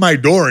come to my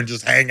door and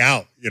just hang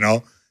out,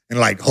 and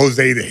like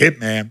Jose the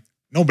Hitman.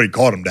 Nobody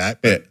called him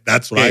that, but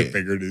that's what I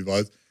figured he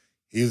was.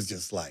 He was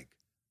just like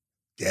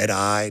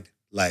dead-eyed,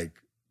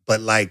 but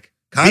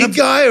kind Big of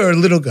guy or a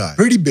little guy?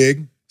 pretty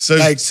big. So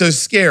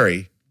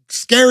scary.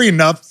 Scary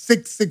enough,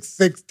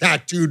 666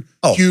 tattooed,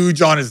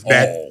 huge on his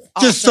neck.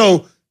 Just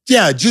so,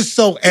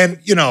 and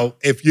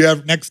if you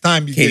have next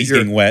time you Katie's get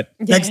your getting wet.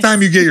 next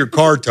time you get your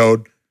car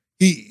towed,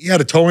 he had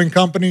a towing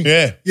company.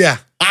 Yeah.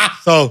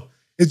 So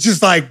it's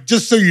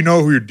just so you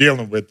know who you're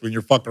dealing with when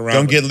you're fucking around.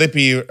 Don't get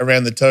lippy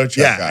around the tow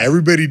truck guy.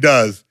 Everybody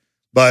does.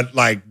 But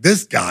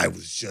this guy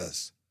was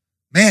just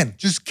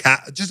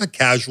a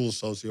casual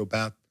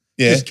sociopath.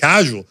 Yeah. Just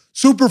casual.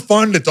 Super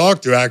fun to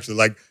talk to,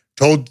 actually.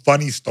 Told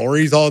funny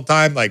stories all the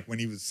time. When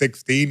he was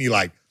 16, he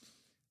was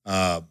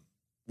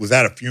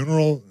at a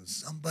funeral.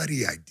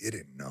 Somebody I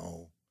didn't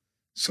know.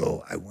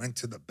 So I went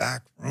to the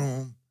back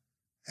room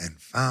and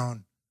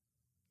found,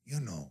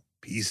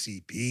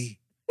 PCP.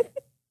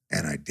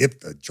 And I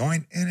dipped a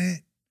joint in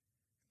it.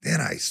 Then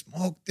I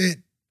smoked it.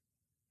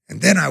 And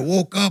then I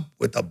woke up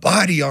with a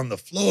body on the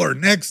floor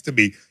next to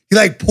me.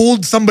 He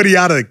pulled somebody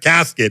out of the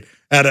casket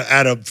at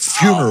a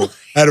funeral,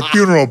 at a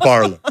funeral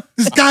parlor.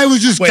 This guy was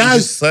just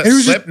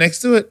slept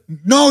next to it?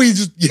 No,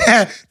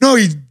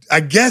 I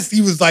guess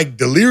he was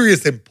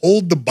delirious and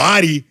pulled the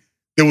body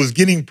that was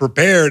getting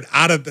prepared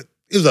out of it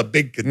was a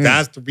big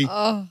catastrophe.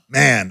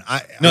 Man,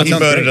 he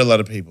murdered a lot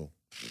of people.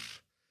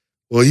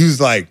 Well, he was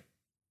like,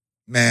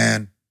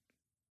 man,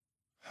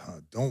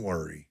 don't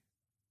worry.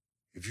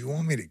 If you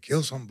want me to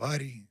kill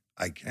somebody,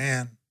 I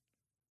can.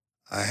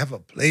 I have a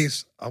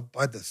place up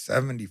by the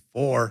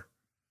 74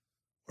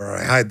 where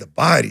I hide the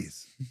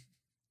bodies.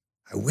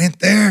 I went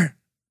there.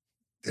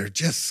 They're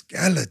just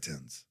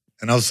skeletons.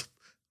 And I was,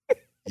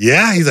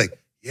 yeah. He's like,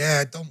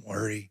 yeah, don't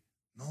worry.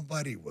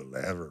 Nobody will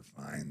ever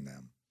find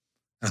them.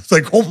 And I was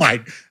like, I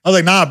was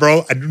like, nah,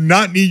 bro, I do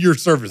not need your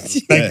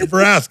services. Thank you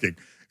for asking.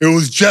 It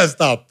was just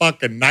a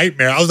fucking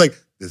nightmare. I was like,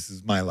 this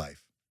is my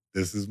life.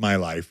 This is my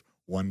life.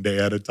 One day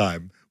at a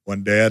time.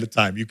 One day at a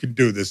time. You can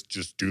do this.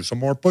 Just do some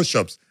more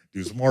push-ups.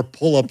 Do some more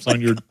pull-ups on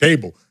your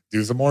table.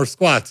 Do some more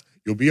squats.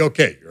 You'll be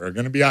okay. You're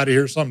going to be out of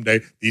here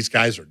someday. These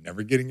guys are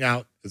never getting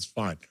out. It's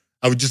fine.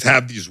 I would just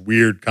have these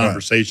weird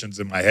conversations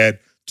in my head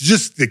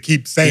just to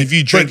keep saying. If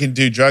you drink and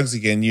do drugs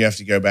again, you have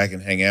to go back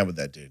and hang out with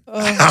that dude.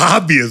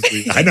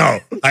 Obviously. I know.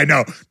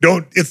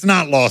 It's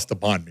not lost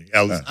upon me,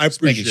 Ellis. I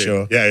appreciate it.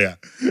 Sure. Yeah.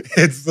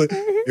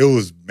 It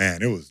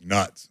was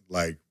nuts.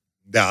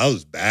 That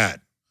was bad.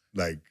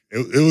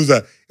 It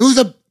was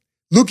a,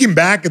 looking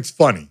back, it's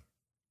funny.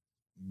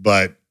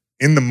 But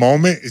in the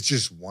moment, it's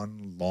just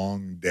one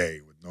long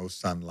day with no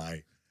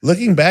sunlight.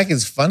 Looking back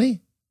is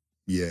funny?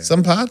 Yeah.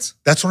 Some parts?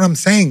 That's what I'm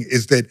saying,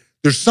 is that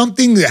there's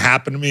something that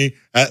happened to me,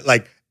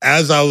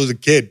 as I was a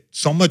kid,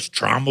 so much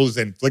trauma was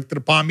inflicted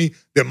upon me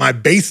that my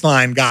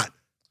baseline got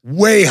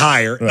way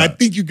higher. Right. And I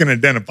think you can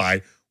identify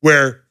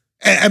where,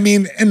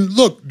 and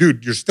look,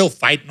 dude, you're still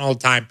fighting all the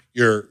time.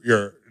 You're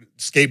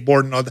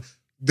skateboarding all that.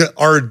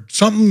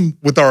 Something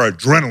with our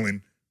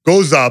adrenaline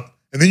goes up,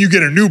 and then you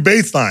get a new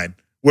baseline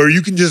where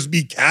you can just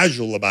be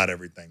casual about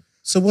everything.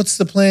 So what's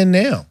the plan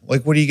now?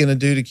 What are you going to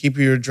do to keep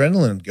your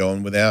adrenaline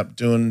going without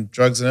doing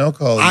drugs and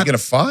alcohol? Are you going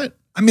to fight?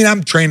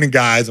 I'm training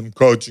guys. I'm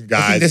coaching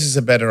guys. I think this is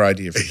a better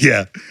idea for you.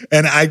 Yeah.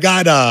 And I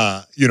got,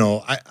 I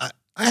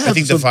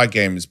think the fight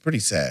game is pretty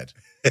sad.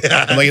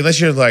 Unless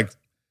you're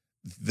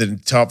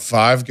the top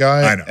 5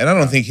 guy. I know. And I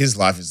don't think his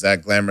life is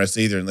that glamorous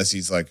either, unless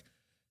he's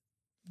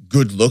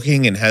good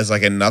looking and has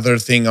another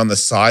thing on the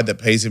side that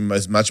pays him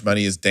as much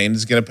money as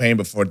Dana's going to pay him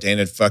before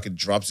Dana fucking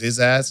drops his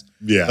ass.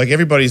 Yeah.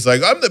 Everybody's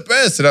like, I'm the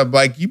best. And I'm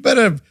like, you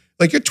better,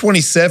 you're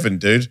 27,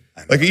 dude.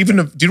 Do you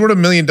know what $1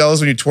 million when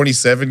you're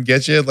 27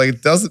 gets you?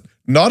 It doesn't,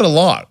 not a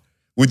lot.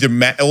 With your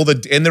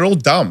and they're all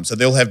dumb. So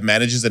they'll have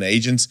managers and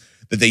agents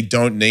that they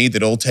don't need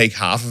that all take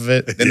half of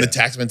it. Then the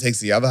taxman takes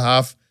the other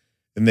half.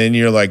 And then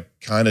you're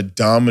kind of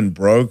dumb and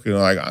broke. And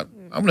I'm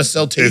going to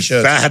sell t-shirts.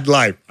 It's bad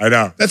life. I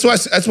know. That's why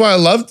I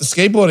love the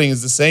skateboarding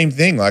is the same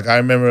thing. I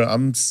remember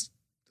I'm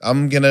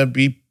going to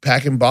be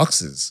packing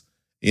boxes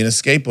in a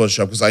skateboard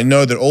shop because I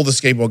know that all the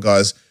skateboard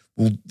guys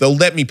they'll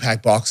let me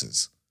pack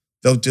boxes.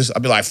 I'll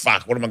be like,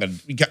 fuck, what am I going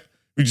to,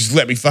 would you just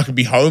let me fucking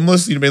be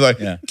homeless? You know what I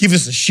mean? Like, give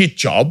us a shit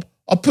job.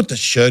 I'll put the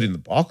shirt in the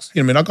box.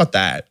 You know what I mean? I got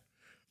that.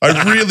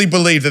 I really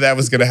believed that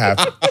was going to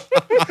happen.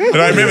 And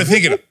I remember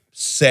thinking,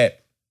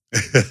 set.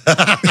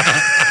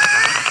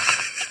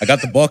 I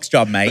got the box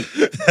job, mate.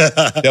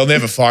 They'll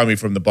never fire me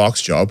from the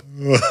box job.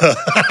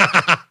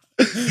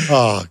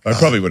 Oh, I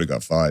probably would have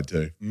got fired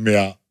too.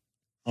 yeah.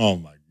 Oh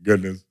my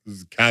goodness, this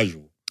is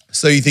casual.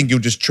 So you think you'll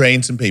just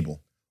train some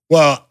people?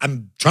 Well,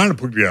 I'm trying to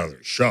put together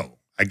a show.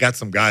 I got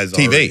some guys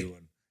TV. already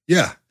doing-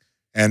 Yeah.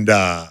 And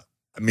I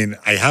mean,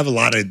 I have a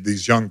lot of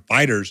these young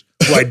fighters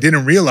who I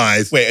didn't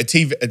realize Wait, a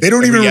TV? they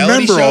don't even reality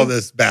remember show? all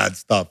this bad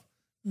stuff.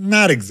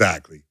 Not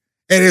exactly.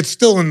 And it's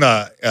still in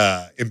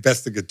the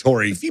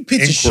investigatory. If you pitch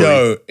a inquiry.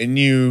 show and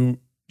you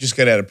just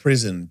got out of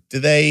prison, do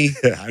they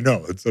Yeah, I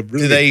know. It's a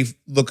really do they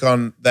look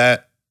on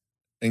that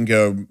and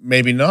go,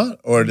 maybe not?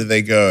 Or do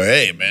they go,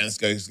 hey, man, this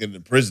guy's getting to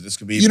prison. This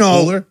could be even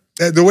cooler?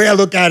 The way I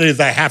look at it is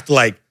I have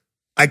to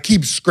I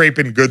keep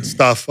scraping good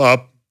stuff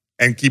up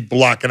and keep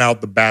blocking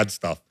out the bad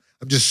stuff.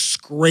 I'm just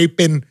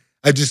scraping.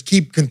 I just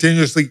keep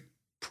continuously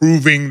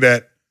proving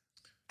that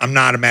I'm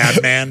not a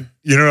madman.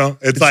 You know,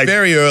 it's like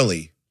very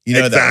early. You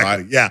know exactly. that,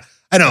 right? Yeah,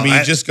 I know. I mean,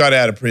 you just got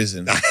out of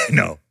prison. I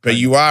know. But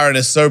you are in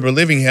a sober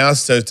living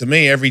house. So to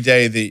me, every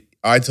day that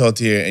I talk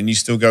to you and you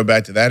still go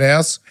back to that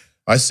house,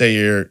 I say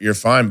you're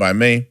fine by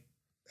me.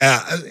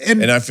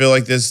 And I feel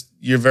like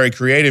you're a very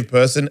creative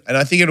person. And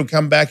I think it'll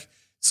come back.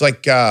 It's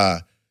like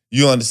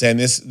you'll understand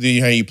this.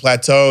 You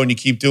plateau and you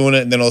keep doing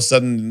it. And then all of a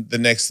sudden the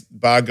next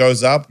bar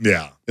goes up.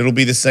 yeah. It'll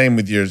be the same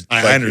with your,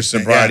 I your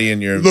sobriety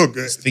and your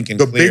thinking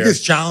the clear.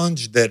 biggest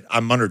challenge that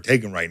I'm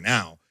undertaking right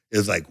now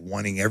is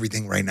wanting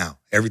everything right now.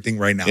 Everything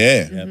right now.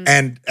 Yeah.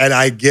 Mhm. And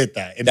I get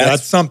that. And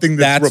that's something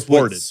that's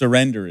reported. what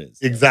surrender is.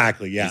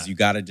 Exactly. Yeah. Is you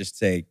got to just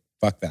say,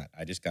 fuck that.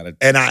 I just got to.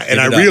 And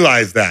I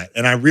realize that.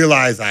 And I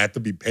realize I have to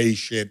be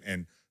patient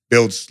and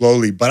build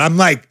slowly. But I'm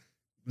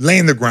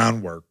laying the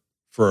groundwork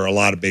for a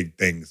lot of big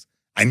things.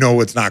 I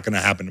know it's not going to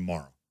happen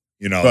tomorrow,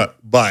 you know.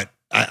 But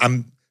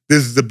I'm.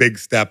 This is a big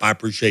step. I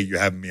appreciate you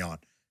having me on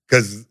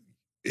because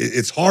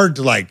it's hard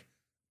to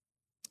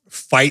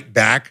fight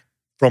back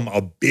from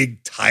a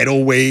big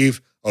tidal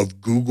wave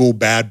of Google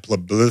bad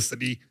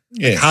publicity.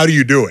 Yeah. How do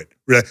you do it?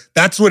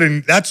 That's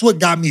what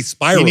got me You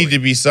spiraling. need to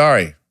be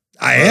sorry.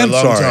 I for a am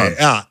long sorry. time.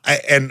 Yeah,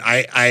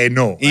 I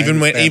know. Even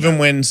when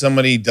when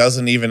somebody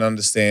doesn't even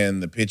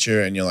understand the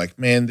picture, and you're like,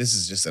 man, this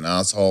is just an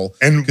asshole.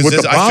 And Because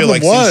what the I feel problem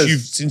like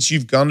was, since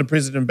you've gone to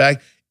prison and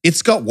back,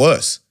 it's got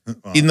worse.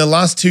 Oh. In the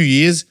last 2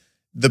 years,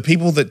 the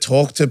people that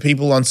talk to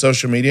people on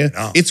social media,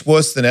 No. it's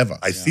worse than ever.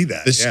 I see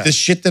that. The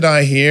shit that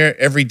I hear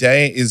every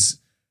day is,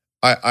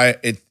 I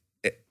did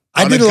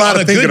did a lot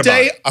of thinking good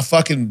day, about it. I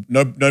fucking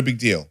no big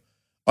deal.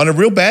 On a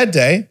real bad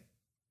day,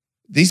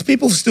 these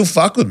people still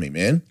fuck with me,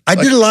 man. I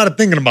did a lot of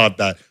thinking about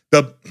that.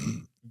 Well,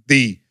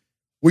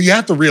 you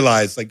have to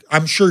realize,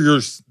 I'm sure you're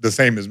the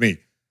same as me.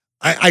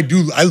 I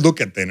look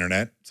at the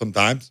internet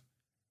sometimes,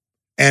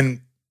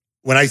 and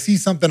when I see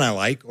something I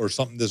like or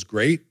something that's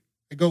great,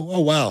 I go, oh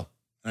wow,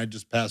 and I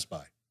just pass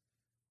by.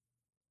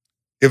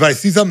 If I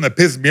see something that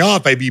pisses me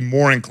off, I'd be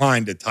more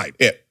inclined to type.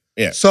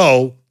 Yeah.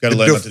 So Gotta the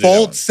learn not to do that one.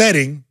 default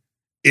setting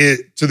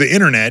to the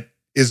internet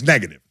is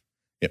negative.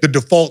 Yep. The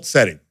default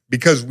setting,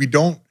 because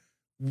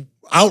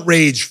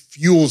outrage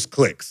fuels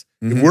clicks.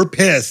 If Mhm. we're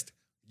pissed,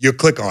 you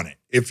click on it.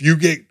 If you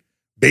get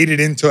baited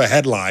into a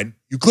headline,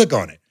 you click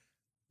on it.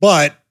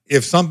 But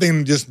if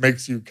something just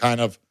makes you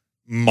kind of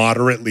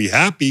moderately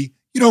happy,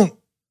 you don't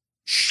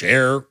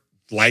share,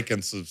 like,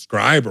 and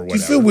subscribe or Do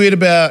whatever. you feel weird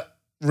about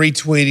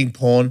retweeting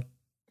porn?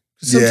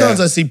 'Cause sometimes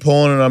I see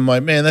porn and I'm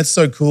like, man, that's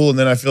so cool. And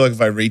then I feel like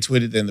if I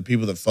retweet it, then the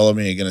people that follow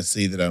me are going to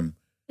see that I'm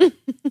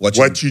watching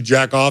What you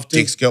jack off to?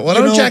 dicks go. Well, I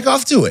You don't know- jack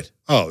off to it.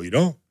 Oh, you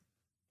don't?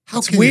 How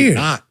It's can weird. you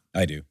not?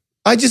 I do.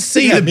 I just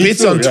see Yeah, the me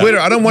bits too, on yeah. Twitter.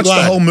 I don't watch the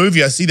Glad. whole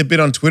movie. I see the bit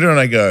on Twitter and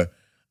I go,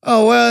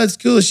 oh, well, that's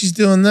cool. She's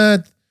doing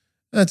that.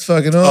 That's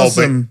fucking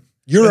awesome.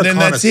 You're And a then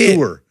that's it.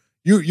 connoisseur.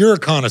 You're a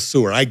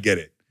connoisseur. I get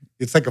it.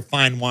 It's like a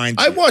fine wine.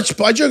 I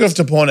jerk off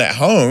to porn at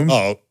home,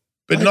 Oh,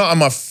 but not on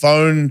my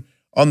phone,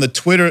 on the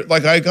Twitter.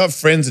 Like I got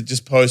friends that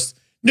just post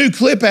new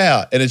clip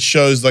out and it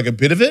shows like a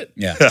bit of it.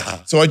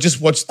 Yeah. So I just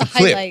watched the The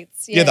clip.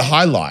 highlights, Yeah, the yeah.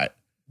 highlight.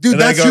 dude,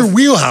 And I that's go- your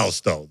wheelhouse,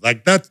 though.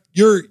 Like that's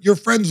you're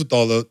friends with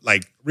all the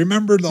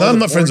Remember the? No, I'm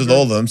not friends with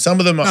all of them. Some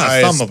of them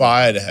I some of them.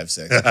 aspire to have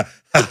sex with.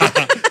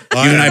 You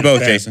and I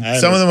both, Jason.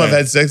 Some of them I've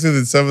had sex with,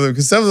 and some of them,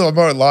 because some of them I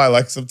won't lie.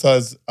 Like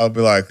sometimes I'll be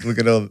like, look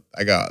at all,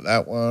 I got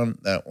that one,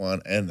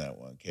 and that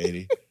one,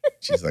 Katie.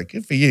 She's like,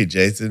 good for you,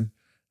 Jason.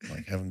 I'm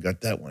like, haven't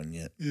got that one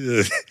yet,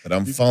 but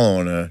I'm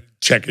following her.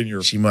 Checking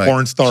your She might-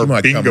 porn star she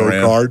might come bingo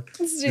around. card.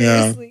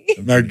 Seriously.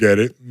 I get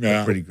it. I'm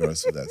Yeah. pretty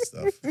gross with that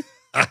stuff.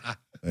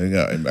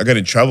 I got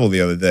in trouble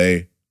the other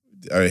day.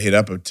 I hit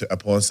up a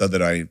porn star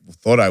that I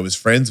thought I was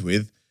friends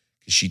with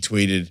because she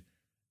tweeted,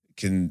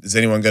 has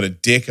anyone got a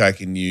dick I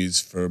can use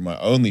for my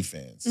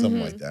OnlyFans?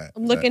 Something Mhm. like that.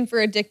 I'm looking for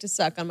a dick to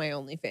suck on my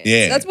OnlyFans.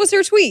 Yeah. That was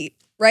her tweet,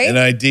 right? And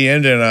I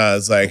DM'd her and I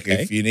was like,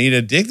 Okay. if you need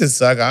a dick to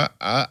suck,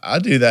 I'll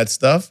do that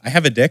stuff. I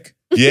have a dick.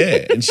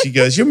 Yeah. And she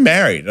goes, you're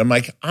married. I'm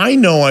like, I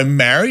know I'm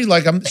married.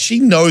 Like she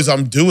knows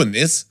I'm doing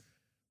this.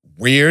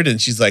 Weird.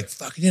 And she's like,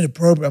 fucking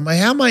inappropriate. I'm like,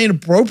 how am I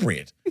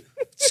inappropriate?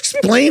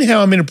 Explain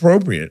how I'm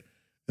inappropriate.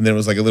 And then it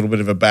was like a little bit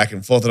of a back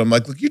and forth. And I'm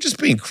like, look, you're just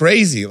being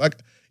crazy. Like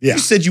you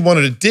said you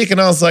wanted a dick.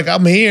 And I was like,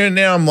 I'm here. And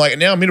now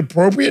I'm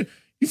inappropriate.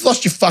 You've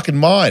lost your fucking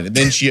mind. And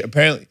then she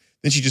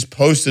just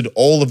posted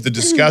all of the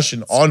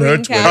discussion on her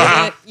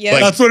Twitter. Yeah.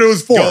 Like, That's what it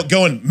was for.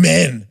 Going,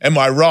 men, am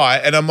I right?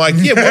 And I'm like,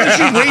 yeah, why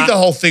don't you read the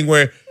whole thing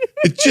where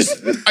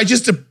I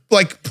just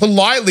like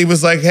politely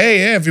was like, hey,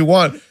 yeah, if you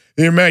want,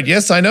 you're married.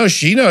 Yes, I know.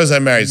 She knows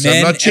I'm married. So Men,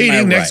 I'm not am cheating.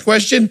 I Next right?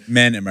 question.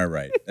 Men, am I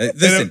right?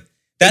 Listen,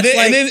 that's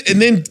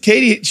And then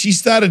Katie, she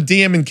started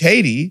DMing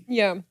Katie.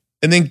 Yeah.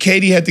 And then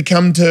Katie had to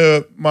come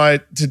to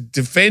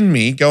defend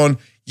me, going,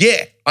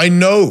 yeah, I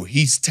know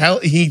he's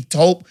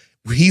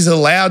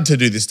allowed to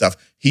do this stuff.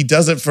 He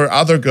does it for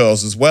other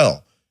girls as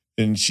well.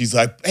 And she's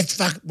like, "It's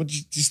fuck."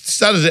 She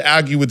started to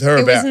argue with her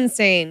It about. was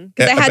insane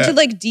because I had to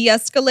like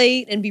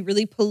de-escalate and be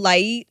really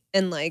polite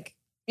and like,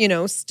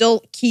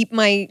 still keep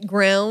my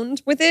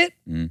ground with it.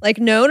 Like,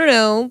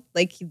 no.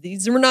 Like,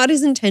 these were not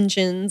his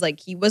intentions. Like,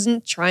 he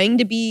wasn't trying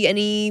to be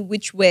any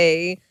which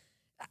way.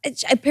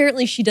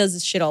 Apparently, she does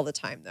this shit all the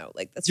time, though.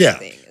 Like, that's her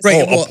thing.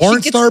 Right. A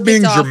porn star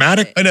being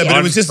dramatic. I know, but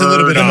it was just a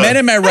little bit The of Men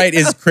Am I Right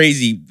is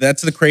crazy.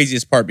 That's the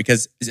craziest part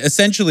because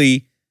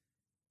essentially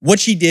what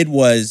she did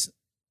was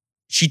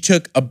she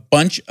took a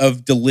bunch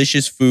of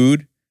delicious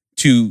food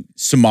to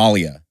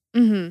Somalia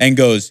and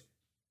goes,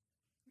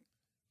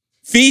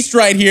 feast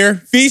right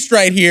here.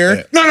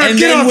 Yeah. No, and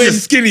get then off when your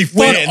skinny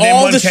foot. and then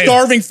all one the came-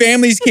 starving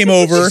families came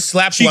over, She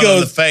slapped she one on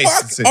goes, the face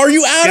and "Fuck, said, are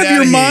you out "Get of outta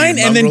your here, mind?"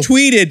 you And then mongrel.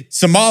 tweeted,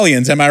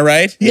 Somalians, am I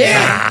right?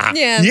 Yeah.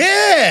 Yeah.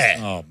 Yeah.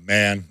 Oh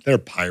man, they're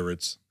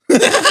pirates.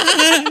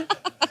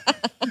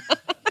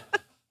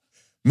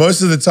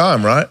 Most of the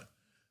time, right?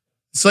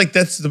 It's like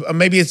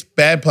maybe it's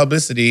bad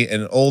publicity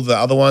and all the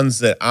other ones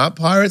that aren't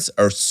pirates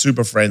are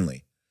super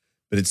friendly.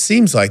 But it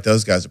seems like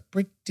those guys are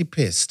pretty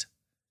pissed.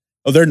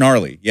 Oh, they're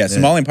gnarly. Yeah,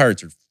 Somalian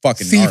pirates are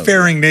fucking gnarly.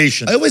 Seafaring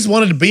nation. I always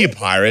wanted to be a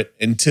pirate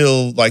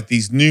until like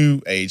these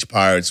new age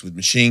pirates with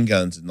machine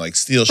guns and like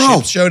steel Bro,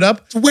 ships showed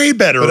up. It's way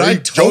better. But Are I you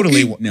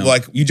totally joking? No,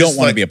 like you don't just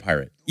want to like- be a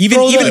pirate.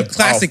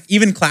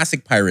 Even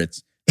classic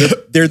pirates.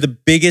 They're the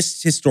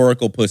biggest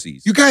historical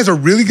pussies. You guys are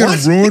really gonna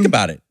What? ruin Think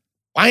about it.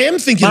 I am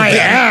thinking my about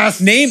it.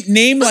 ass.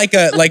 Name like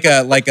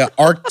a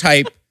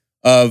archetype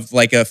of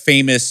like a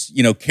famous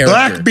character.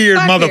 Blackbeard,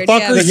 Blackbeard,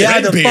 motherfucker. yeah. He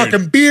had the Redbeard.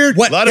 fucking beard.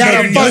 What? He Lot of had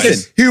a beard fucking.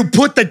 uses. He would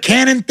put the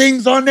cannon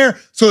things on there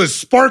so it's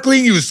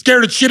sparkling. He was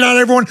scared the shit out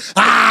of everyone.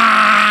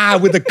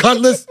 With the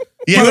cutlass.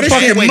 Yeah,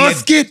 Motherfucking wait,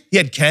 musket. He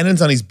had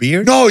cannons on his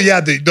beard. No,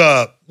 yeah,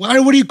 the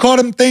what do you call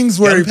them things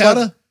where he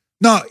Gunpowder?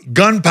 No,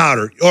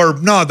 gunpowder or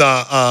no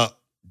the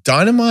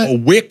Dynamite. a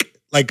wick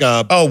like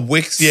a. Oh,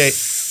 wicks. Yeah,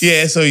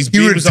 yeah. So his He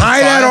beard would was tie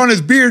on that fire. on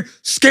his beard,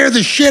 scare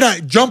the shit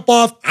out, jump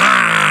off.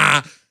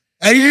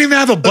 And he didn't even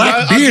have a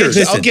black beard.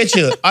 I'll get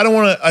you. I don't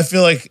want to. I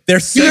feel like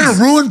They're You're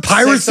gonna ruin sex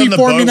piracy on the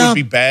for boat me now. would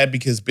be bad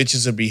because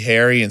bitches would be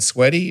hairy and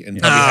sweaty and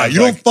probably Nah, have, you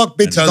don't like, fuck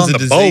bitches tons on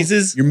of the boat.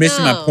 diseases. You're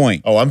missing my No.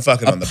 point. Oh, I'm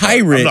fucking A on the boat.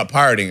 pirate- I'm not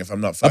pirating if I'm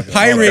not A fucking.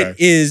 pirate Okay.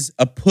 is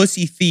a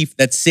pussy thief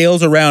that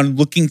sails around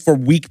looking for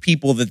weak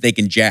people that they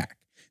can jack.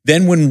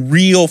 Then when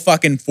real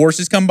fucking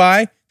forces come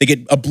by, they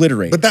get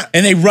obliterated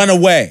and they run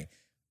away.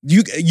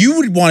 You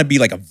would want to be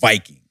like a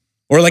Viking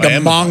or like I a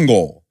am a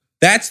Mongol.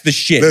 That's the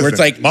shit where it's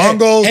like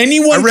Mongols.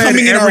 anyone I read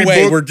coming in our every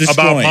way, book we're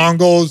destroying. about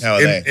Mongols. How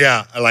are they?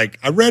 Yeah,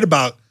 I read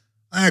about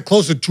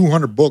close to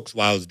 200 books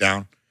while I was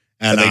down.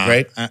 And, Are they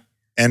great?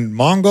 And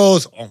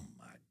Mongols, oh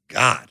my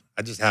God.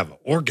 I just have an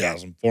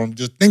orgasm for them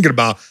just thinking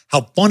about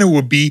how fun it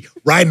would be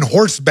riding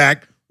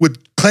horseback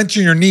with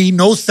clenching your knee,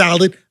 no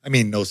salad. I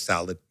mean, no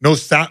salad. No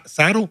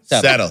saddle?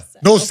 Saddle.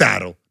 No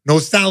saddle. No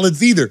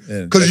salads either.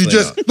 Yeah, Because you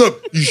definitely just,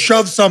 look, you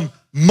shove some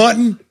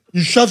mutton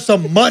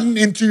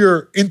into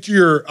your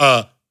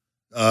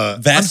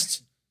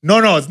Vest.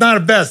 No, it's not a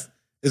vest.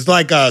 It's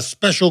like a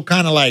special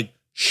kind of like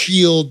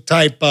shield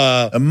type.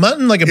 A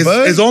mutton like a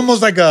bird. It's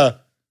almost like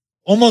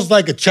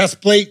a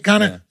chest plate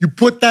kind of. Yeah. You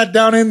put that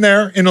down in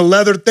there in a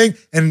leather thing,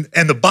 and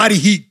the body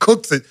heat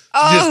cooks it.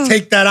 You just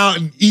take that out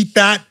and eat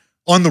that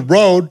on the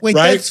road. Wait,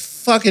 right?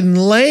 that's fucking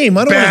lame.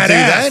 I don't want to do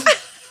Badass. that.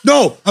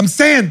 No, I'm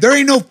saying there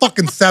ain't no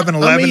fucking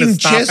 7-Eleven I'm to eating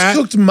stop chest at.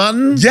 cooked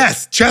mutton.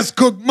 Yes, chest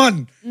cooked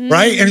mutton,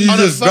 right? And you On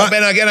a just fuck,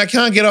 man, again, I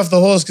can't get off the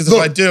horse because if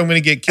Look, I do, I'm going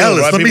to get killed.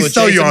 Ellis, right? let me People are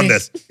sell you chasing on me.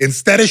 this.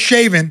 Instead of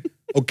shaving,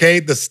 okay,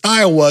 the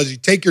style was you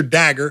take your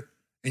dagger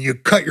and you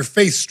cut your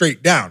face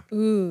straight down.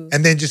 Ooh.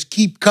 And then just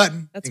keep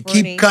cutting That's and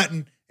horny. keep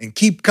cutting and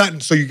keep cutting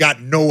so you got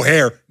no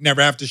hair,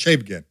 never have to shave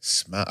again.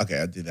 Smart. Okay,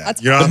 I'll do that.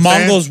 That's You know The what I'm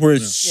saying? Mongols were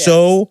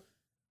so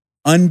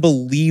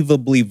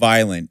unbelievably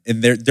violent,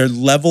 and their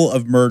level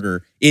of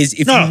murder is.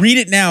 If No. you read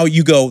it now,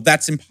 you go,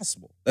 "That's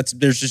impossible.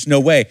 There's just no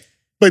way."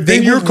 But They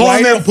then you're would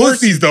calling ride them a horse-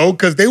 pussies though,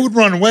 because they would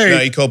run away.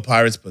 No, you call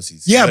pirates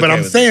pussies. Yeah, but Okay I'm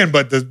with saying,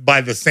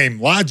 by the same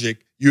logic,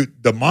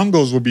 the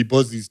Mongols would be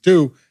pussies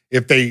too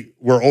if they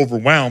were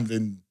overwhelmed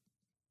and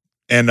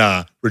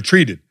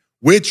retreated,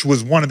 which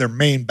was one of their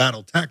main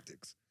battle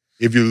tactics.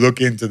 if you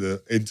look into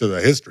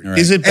the history. Right.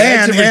 Is it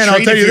bad to And I'll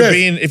retreat tell you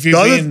if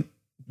you're being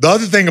the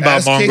other thing about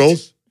ass kicked?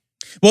 Mongols,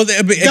 Well,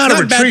 it's gotta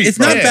not bad. retreat, It's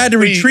not bro. bad to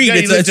Yeah, retreat. you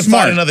It's live to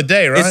smart. fight another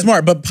day, right? It's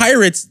smart. But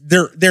pirates,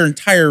 their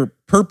entire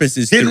purpose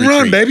is hit to and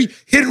run, retreat. baby,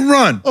 hit and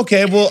run.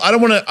 Okay, well, I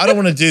don't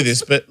want to do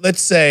this, but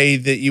let's say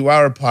that you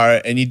are a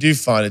pirate and you do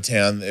find a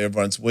town that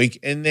everyone's weak,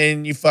 and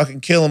then you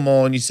fucking kill them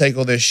all and you take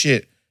all their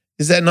shit.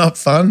 Is that not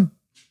fun?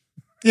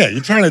 Yeah,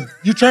 you're trying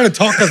to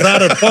talk us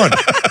out of fun.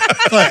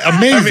 Like,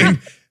 amazing. I mean,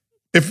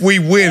 if we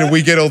win and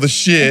we get all the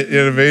shit, you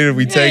know what I mean, and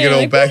we take it all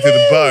like, back to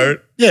the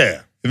boat,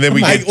 yeah. and then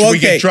we Like, get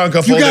okay, drunk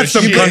off You all got their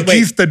some shit.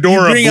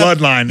 conquistador You bring up-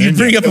 bloodline. You in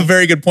bring up a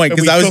very good point And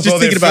because we I was cook just all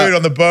their thinking food about.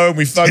 on the boat and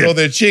we fuck all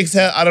their chicks.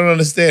 I don't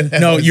understand how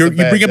No, it's you a bring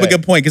bad up a day.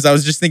 good point because I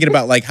was just thinking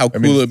about like how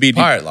cool mean, it would be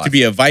pirate to life.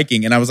 be a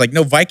Viking, and I was like,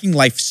 no, Viking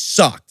life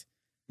sucked.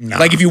 Nah.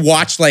 Like if you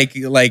watch like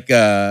in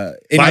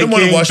I don't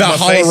want to wash my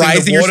Valhalla face in the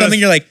Rising or water. something,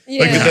 you're like,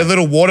 Like Yeah. the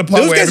little water pot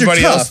Those where guys are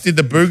everybody tough. else did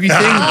the boogie thing.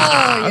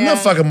 I'm yeah. not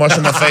fucking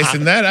washing my face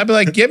in that. I'd be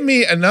like, get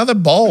me another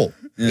bowl.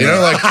 You know,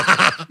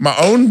 like my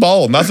own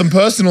bowl. Nothing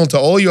personal to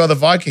all you other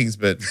Vikings,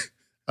 but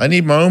I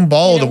need my own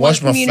bowl You to don't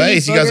wash want my community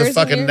face. You guys are boogers in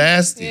fucking here?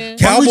 nasty. Yeah.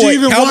 Why would you Cowboy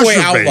even wash Cowboy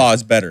your face? Outlaw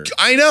is better.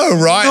 I know,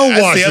 right? No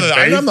That's washing the other.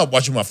 face. I'm not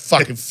washing my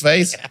fucking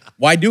face.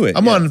 Why do it?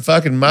 I'm Yeah. on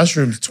fucking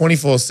mushrooms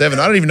 24/7.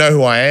 I don't even know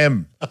who I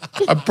am.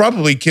 I've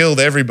probably killed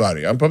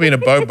everybody. I'm probably in a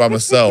boat by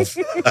myself.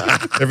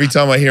 Every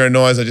time I hear a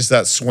noise, I just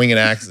start swinging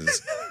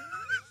axes.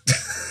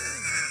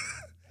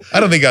 I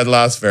don't think I'd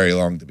last very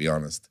long, to be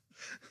honest.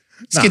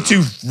 Just get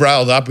too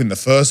riled up in the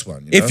first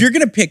one. You know? If you're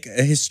gonna pick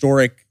a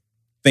historic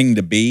thing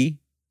to be,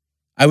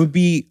 I would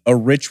be a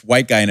rich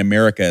white guy in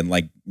America in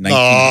like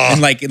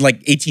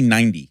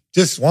 1890.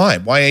 Just why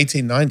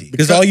 1890?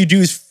 Because all you do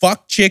is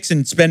fuck chicks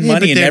and spend Yeah,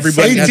 money, but and they're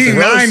everybody has to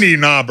 1890,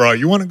 nah, bro.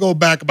 You want to go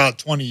back about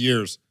 20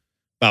 years,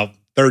 about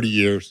 30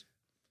 years.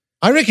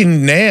 I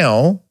reckon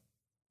now,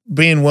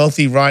 being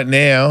wealthy right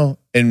now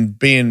and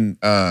being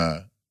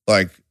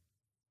like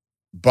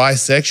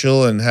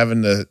bisexual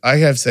and I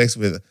have sex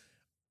with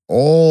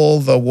all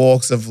the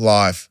walks of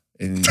life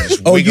and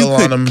just Oh, you wiggle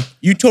on could. them.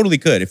 You totally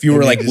could if you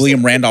were Yeah, like just-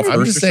 William Randolph Hearst.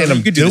 I'm just or saying something, I'm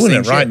you could do the doing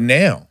same it right shit.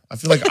 now. I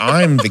feel like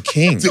I'm the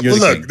king. Well, You're the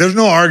look, king. there's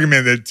no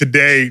argument that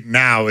today,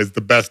 now is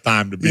the best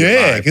time to be Yeah,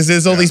 alive. because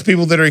there's all these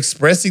people that are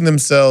expressing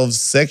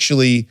themselves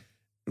sexually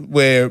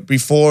where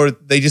before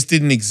they just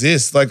didn't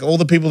exist. Like all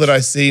the people that I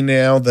see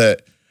now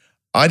that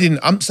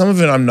some of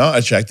it I'm not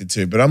attracted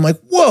to, but I'm like,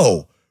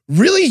 whoa,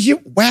 really?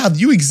 Wow,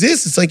 you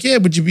exist. It's like, yeah,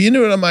 would you be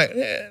into it? I'm like,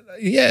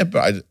 yeah,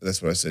 but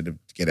that's what I said to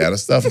get out of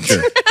stuff.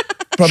 Sure.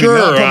 Probably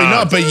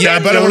not. But yeah,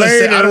 but I don't want to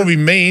say, I don't want to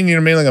be mean. You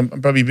know what I mean? Like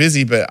I'm probably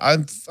busy, but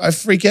I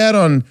freak out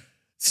on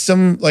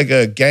some like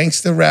a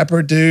gangster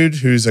rapper dude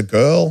who's a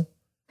girl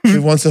who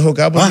wants to hook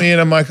up with me,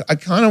 and I'm like, I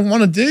kind of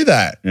want to do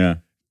that. Yeah.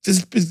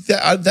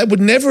 That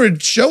would never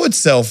show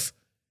itself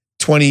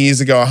 20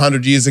 years ago,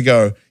 100 years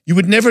ago. You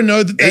would never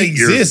know that 8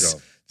 years exists.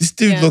 ago. This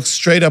dude Yeah. looks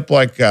straight up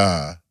like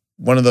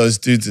one of those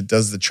dudes that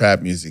does the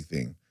trap music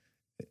thing.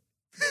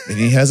 And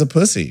he has a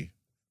pussy.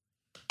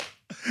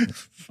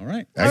 All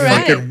right. I All can-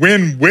 right. Fucking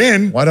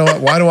win-win. Why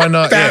do I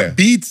not? Fat Yeah.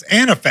 beats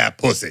and a fat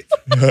pussy.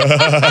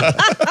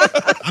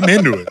 I'm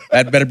into it.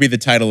 That better be the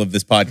title of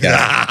this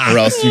podcast, or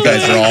else you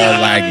guys are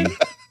all lagging.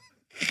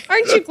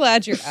 Aren't you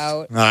glad you're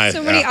out?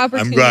 So many I'm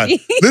glad.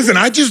 opportunities. Listen,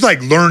 I just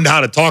like learned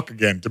how to talk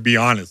again, to be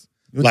honest.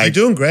 You're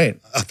doing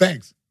great.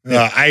 Thanks.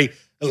 I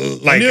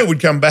I knew it would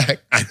come back.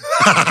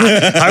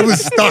 I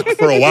was stuck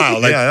for a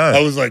while. Like Yeah, I know.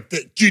 I was like,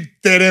 you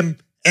did him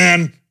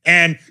and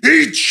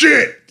eat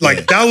shit.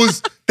 Like that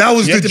was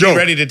You have the to joke. be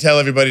ready to tell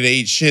everybody to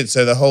eat shit,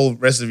 so the whole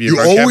rest of your You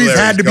vocabulary always is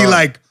had to be gone.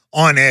 like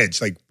on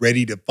edge, like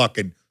ready to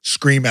fucking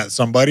scream at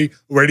somebody.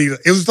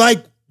 It was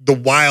like the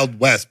Wild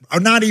West, or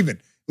not even.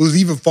 It was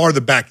even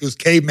farther back. It was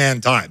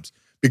caveman times.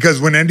 Because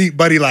when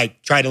anybody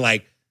like tried to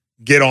like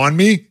get on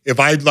me, if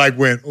I like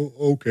went, oh,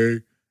 okay,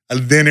 and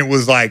then it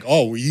was like,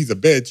 oh, he's a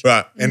bitch,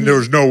 Right. and there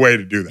was no way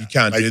to do that. You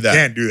can't Like, do that. You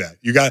can't do that.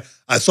 You got.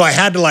 So I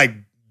had to like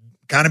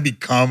kind of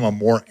become a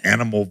more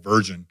animal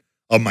version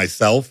of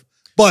myself,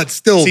 but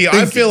still. See, I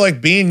thinking. feel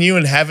like being you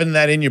and having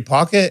that in your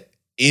pocket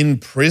in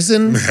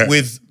prison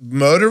with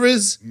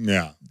murderers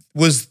yeah.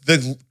 was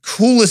the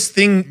coolest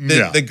thing that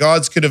Yeah. the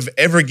gods could have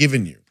ever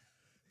given you.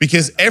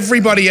 Because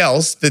everybody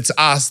else that's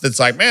us, that's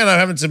like, man, I'm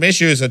having some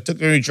issues. I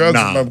took any drugs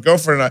Nah. with my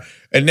girlfriend,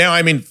 and now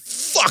I'm in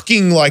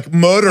fucking like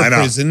murder I know.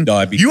 prison. No,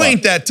 I'd be you fucked.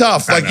 ain't that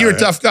tough. I Like know, you're a yeah.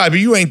 tough guy, but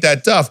you ain't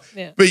that tough.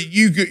 Yeah. But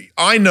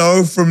I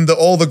know from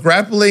all the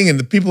grappling and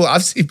the people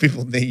I've seen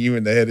people knee you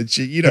in the head and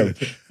shit. You don't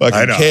I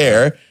fucking know.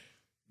 care.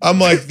 I'm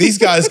like, these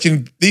guys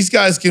can, you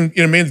know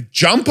what I mean,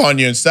 jump on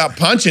you and start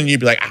punching.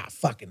 You'd be like,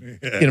 fucking, you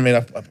know what I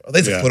mean?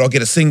 There's a Yeah. foot, I'll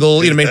get a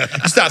single, you know what I mean?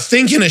 You start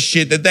thinking of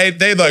shit that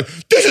they're like,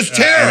 this is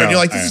terror. know, And you're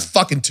like, I this is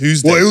know. fucking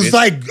Tuesday. Well, it was bitch.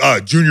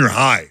 like junior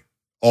high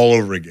all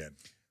over again.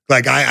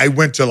 Like I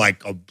went to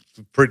like a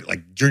pretty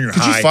like junior Did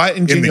you high. fight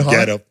in junior the high?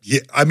 ghetto. Yeah,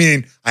 I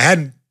mean, I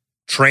hadn't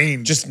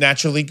trained, just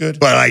naturally good.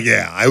 but like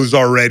yeah, I was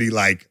already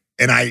like,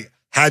 and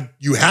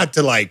you had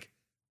to like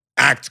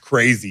act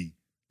crazy.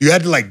 You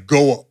had to like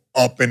go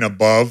up and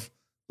above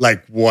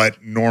like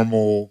what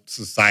normal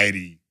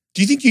society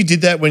Do you think you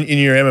did that when in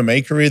your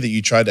MMA career, that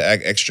you tried to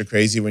act extra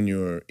crazy when you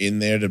were in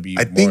there to be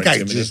I more think I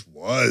intimidating? just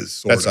was.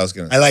 Sort That's of. what I was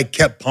gonna I like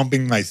kept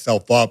pumping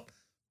myself up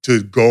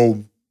to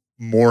go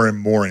more and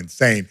more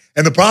insane.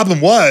 And the problem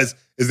is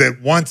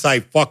that once I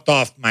fucked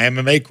off my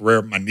MMA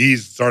career, my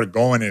knees started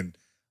going, and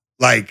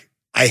like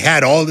I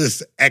had all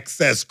this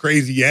excess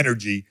crazy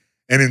energy.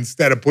 And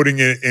instead of putting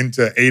it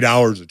into 8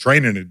 hours of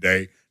training a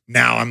day,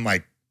 now I'm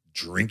like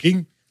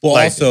drinking. Well,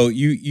 Like- also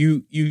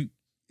you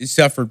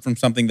suffered from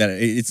something that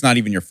it's not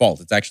even your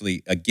fault. It's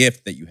actually a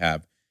gift that you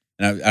have.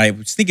 And I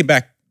was thinking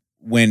back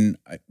when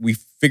we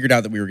figured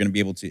out that we were going to be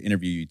able to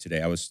interview you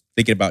today. I was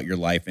thinking about your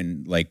life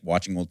and like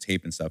watching old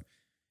tape and stuff.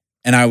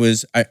 And I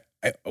was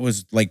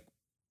like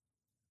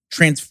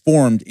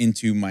transformed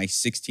into my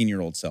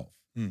 16-year-old self.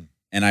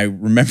 And I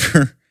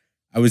remember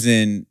I was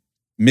in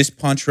Miss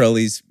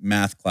Pontrelli's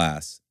math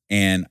class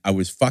and I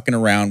was fucking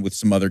around with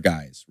some other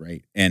guys,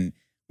 right? And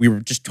we were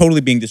just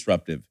totally being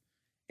disruptive.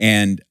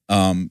 And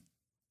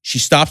she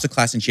stops the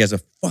class and she has a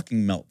fucking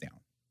meltdown.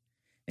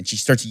 And she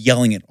starts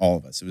yelling at all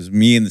of us. It was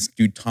me and this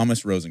dude,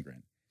 Thomas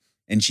Rosengren.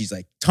 And she's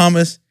like,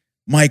 Thomas,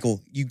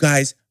 Michael, you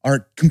guys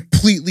are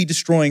completely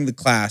destroying the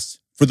class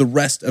for the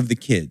rest of the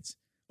kids.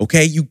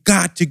 Okay? You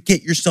got to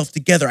get yourself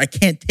together. I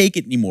can't take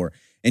it anymore.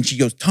 And she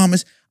goes,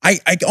 Thomas, I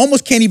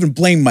almost can't even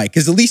blame Mike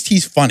because at least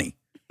he's funny.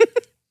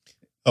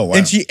 Oh, wow.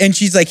 And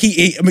she's like,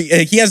 he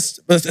has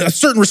a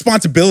certain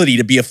responsibility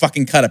to be a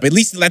fucking cut up. At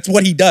least that's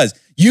what he does.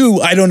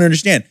 I don't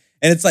understand.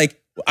 And it's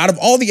like, out of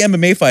all the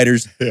MMA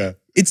fighters,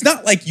 it's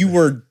not like you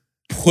were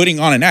putting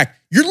on an act.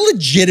 You're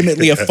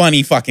legitimately a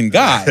funny fucking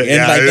guy. And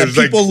Yeah, like that it's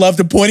like people love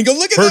to point and go,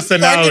 look at this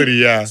personality,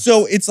 yeah.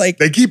 So it's like,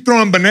 They keep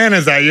throwing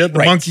bananas at you. The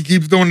Right. monkey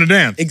keeps doing the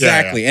dance.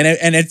 exactly. Yeah,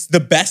 And it's the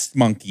best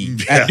monkey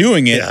Yeah, at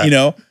doing it, yeah. you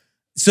know?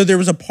 So there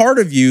was a part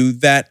of you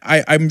that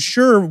I'm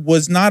sure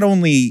was not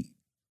only,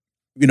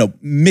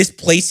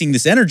 misplacing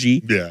this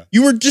energy, yeah.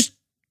 you were just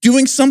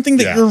doing something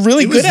that Yeah. you're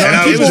really It was good at. not-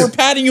 And people it was- were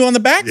patting you on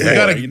the back.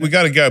 Yeah. for it, We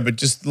gotta go, but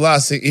just the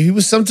last thing, he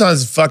was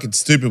sometimes fucking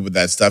stupid with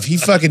that stuff. He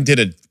fucking did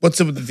it. What's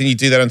the thing you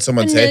do that on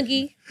someone's head?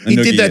 Noogie. He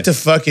Noogie, did that yeah. to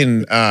fucking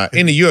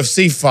in a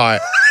UFC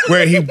fight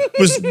where he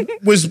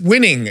was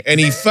winning and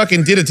he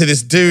fucking did it to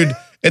this dude.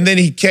 And then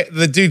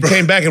the dude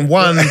came back and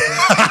won. And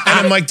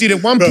I'm like, dude,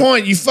 at one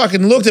point you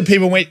fucking looked at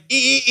people and went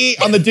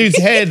on the dude's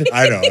head.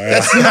 I know.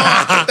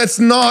 Yeah. That's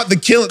not the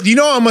kill. Do you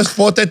know I almost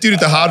fought that dude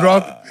at the Hard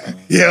Rock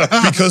yeah.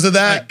 because of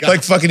that?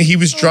 Like fucking, he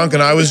was drunk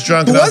and I was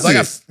drunk. And I was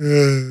was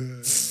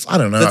like, I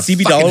don't know. Is that I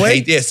CB fucking Dalloway?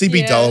 hate- Yeah,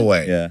 CB Yeah.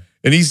 Dalloway. Yeah.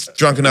 And he's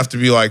drunk enough to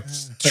be like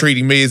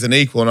treating me as an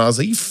equal. And I was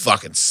like, you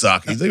fucking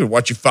suck. He's like,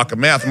 watch your fucking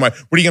mouth. I'm like,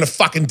 what are you going to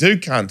fucking do,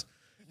 cunt?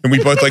 And we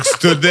both like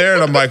stood there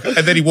and I'm like, and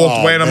then he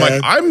walked away and I'm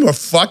man. like, I'm a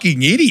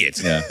fucking idiot.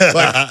 Yeah.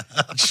 Like,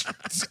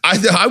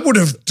 I would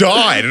have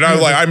died. And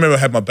I remember I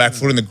had my back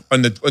foot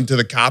into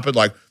the carpet,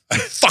 like,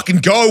 fucking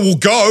go, we'll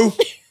go.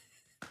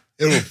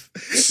 It would I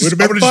have would been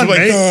have fun, just like,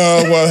 mate.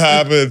 oh, what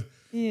happened?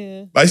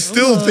 Yeah. I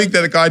still think that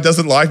the guy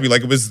doesn't like me.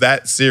 Like it was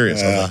that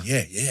serious. I was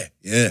like,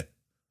 yeah.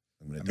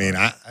 I mean,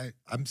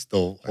 I'm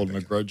still holding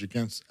a grudge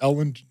against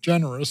Ellen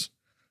DeGeneres.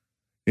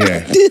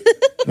 Yeah.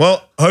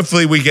 Well,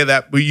 hopefully we get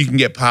that. You can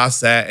get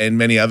past that and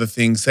many other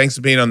things. Thanks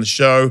for being on the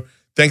show.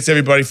 Thanks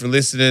everybody for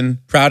listening.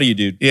 Proud of you,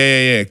 dude.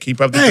 Yeah.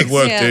 Keep up the Thanks. good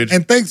work, Yeah. dude.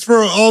 And thanks for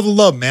all the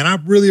love, man. I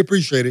really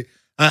appreciate it.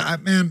 I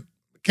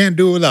can't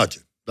do it without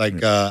you.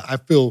 Like I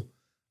feel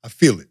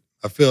it.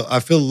 I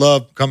feel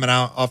love coming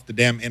out off the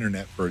damn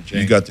internet for a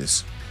change. You got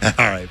this. All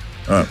right.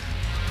 All right.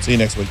 See you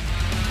next week.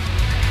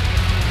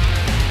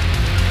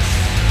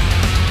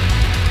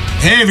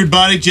 Hey,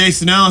 everybody.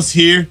 Jason Ellis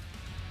here,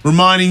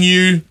 reminding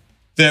you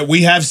that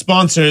we have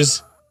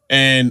sponsors.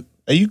 And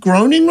are you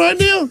groaning right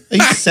now? Are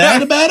you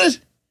sad about it?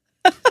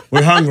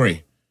 We're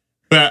hungry.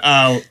 But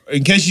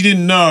in case you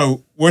didn't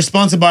know, we're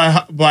sponsored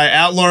by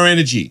Outlaw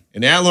Energy.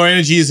 And Outlaw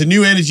Energy is a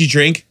new energy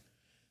drink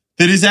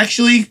that is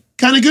actually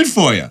kind of good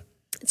for you.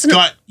 It's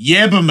got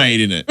yerba mate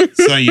in it,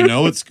 so you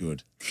know it's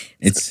good.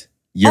 It's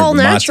All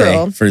yerba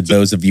natural. mate for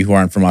those of you who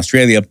aren't from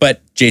Australia.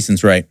 But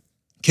Jason's right.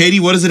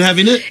 Katie, what does it have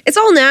in it? It's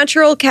all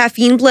natural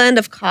caffeine blend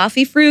of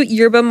coffee fruit,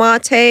 yerba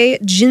mate,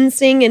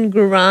 ginseng, and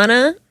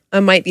guarana. I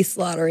might be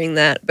slaughtering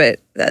that,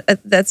 but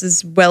that's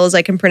as well as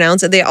I can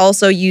pronounce it. They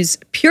also use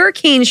pure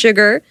cane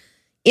sugar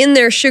in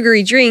their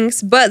sugary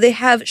drinks, but they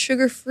have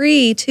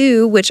sugar-free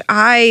too, which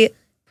I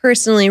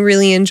personally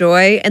really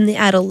enjoy. And they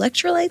add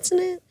electrolytes in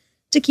it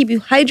to keep you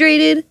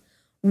hydrated.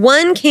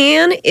 One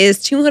can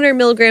is 200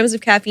 milligrams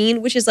of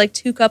caffeine, which is like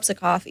 2 cups of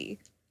coffee.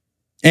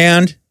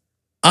 And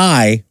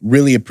I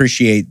really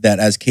appreciate that,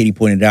 as Katie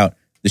pointed out,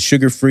 the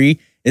sugar-free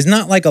is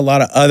not like a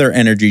lot of other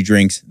energy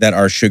drinks that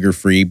are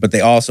sugar-free, but they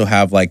also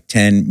have like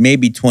 10,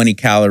 maybe 20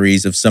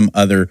 calories of some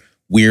other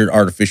weird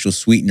artificial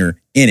sweetener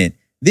in it.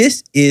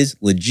 This is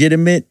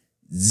legitimate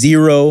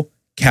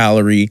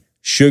 0-calorie,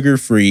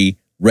 sugar-free,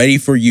 ready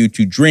for you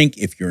to drink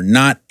if you're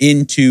not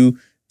into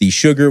the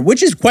sugar,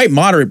 which is quite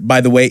moderate,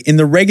 by the way. In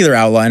the regular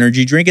Outlaw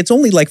Energy drink, it's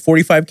only like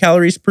 45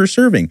 calories per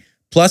serving,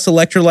 plus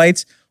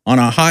electrolytes on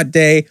a hot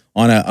day,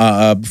 on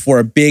a before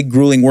a big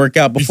grueling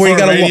workout, before you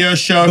got a radio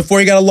show. before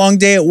you got a long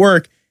day at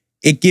work.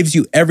 It gives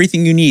you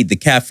everything you need. The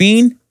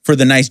caffeine for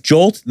the nice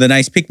jolt, the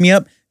nice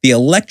pick-me-up, the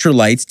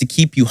electrolytes to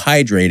keep you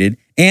hydrated,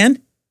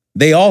 and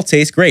they all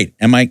taste great.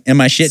 Am I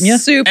shitting you?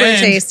 Super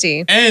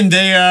tasty. And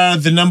they are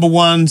the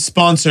 #1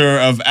 sponsor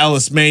of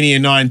Alice Mania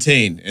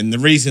 19. And the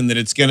reason that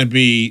it's going to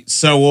be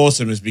so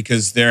awesome is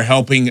because they're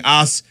helping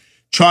us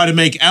try to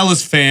make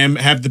Alice fam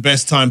have the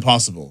best time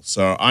possible.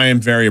 So I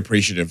am very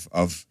appreciative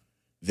of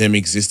them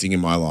existing in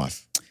my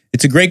life.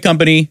 It's a great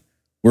company.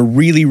 We're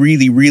really,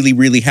 really, really,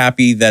 really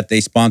happy that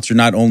they sponsor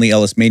not only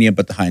Ellis Mania,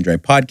 but the High and Dry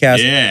podcast.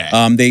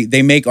 Yeah.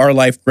 They make our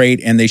life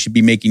great, and they should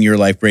be making your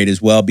life great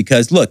as well.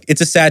 Because look, it's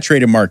a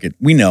saturated market.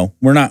 We know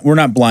we're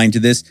not blind to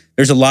this.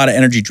 There's a lot of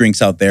energy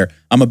drinks out there.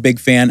 I'm a big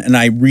fan, and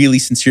I really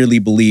sincerely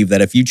believe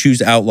that if you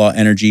choose Outlaw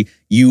Energy,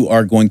 you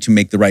are going to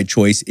make the right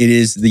choice. It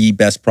is the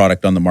best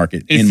product on the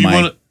market. If you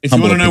want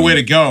to know where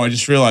to go, I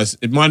just realized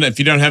if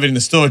you don't have it in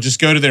the store, just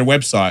go to their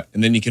website,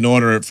 and then you can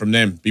order it from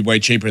them. Be way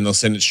cheaper, and they'll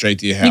send it straight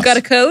to your house. You got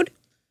a code?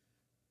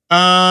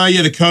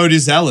 Yeah, the code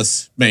is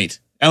Alice Mate.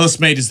 Alice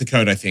Mate is the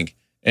code, I think.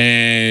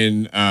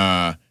 And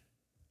the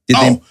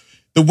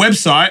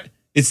website,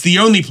 it's the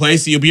only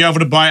place that you'll be able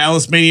to buy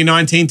Alice Mania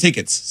 19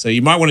 tickets. So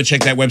you might want to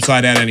check that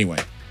website out anyway.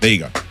 There you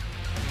go.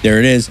 There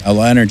it is,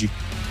 Outlaw Energy.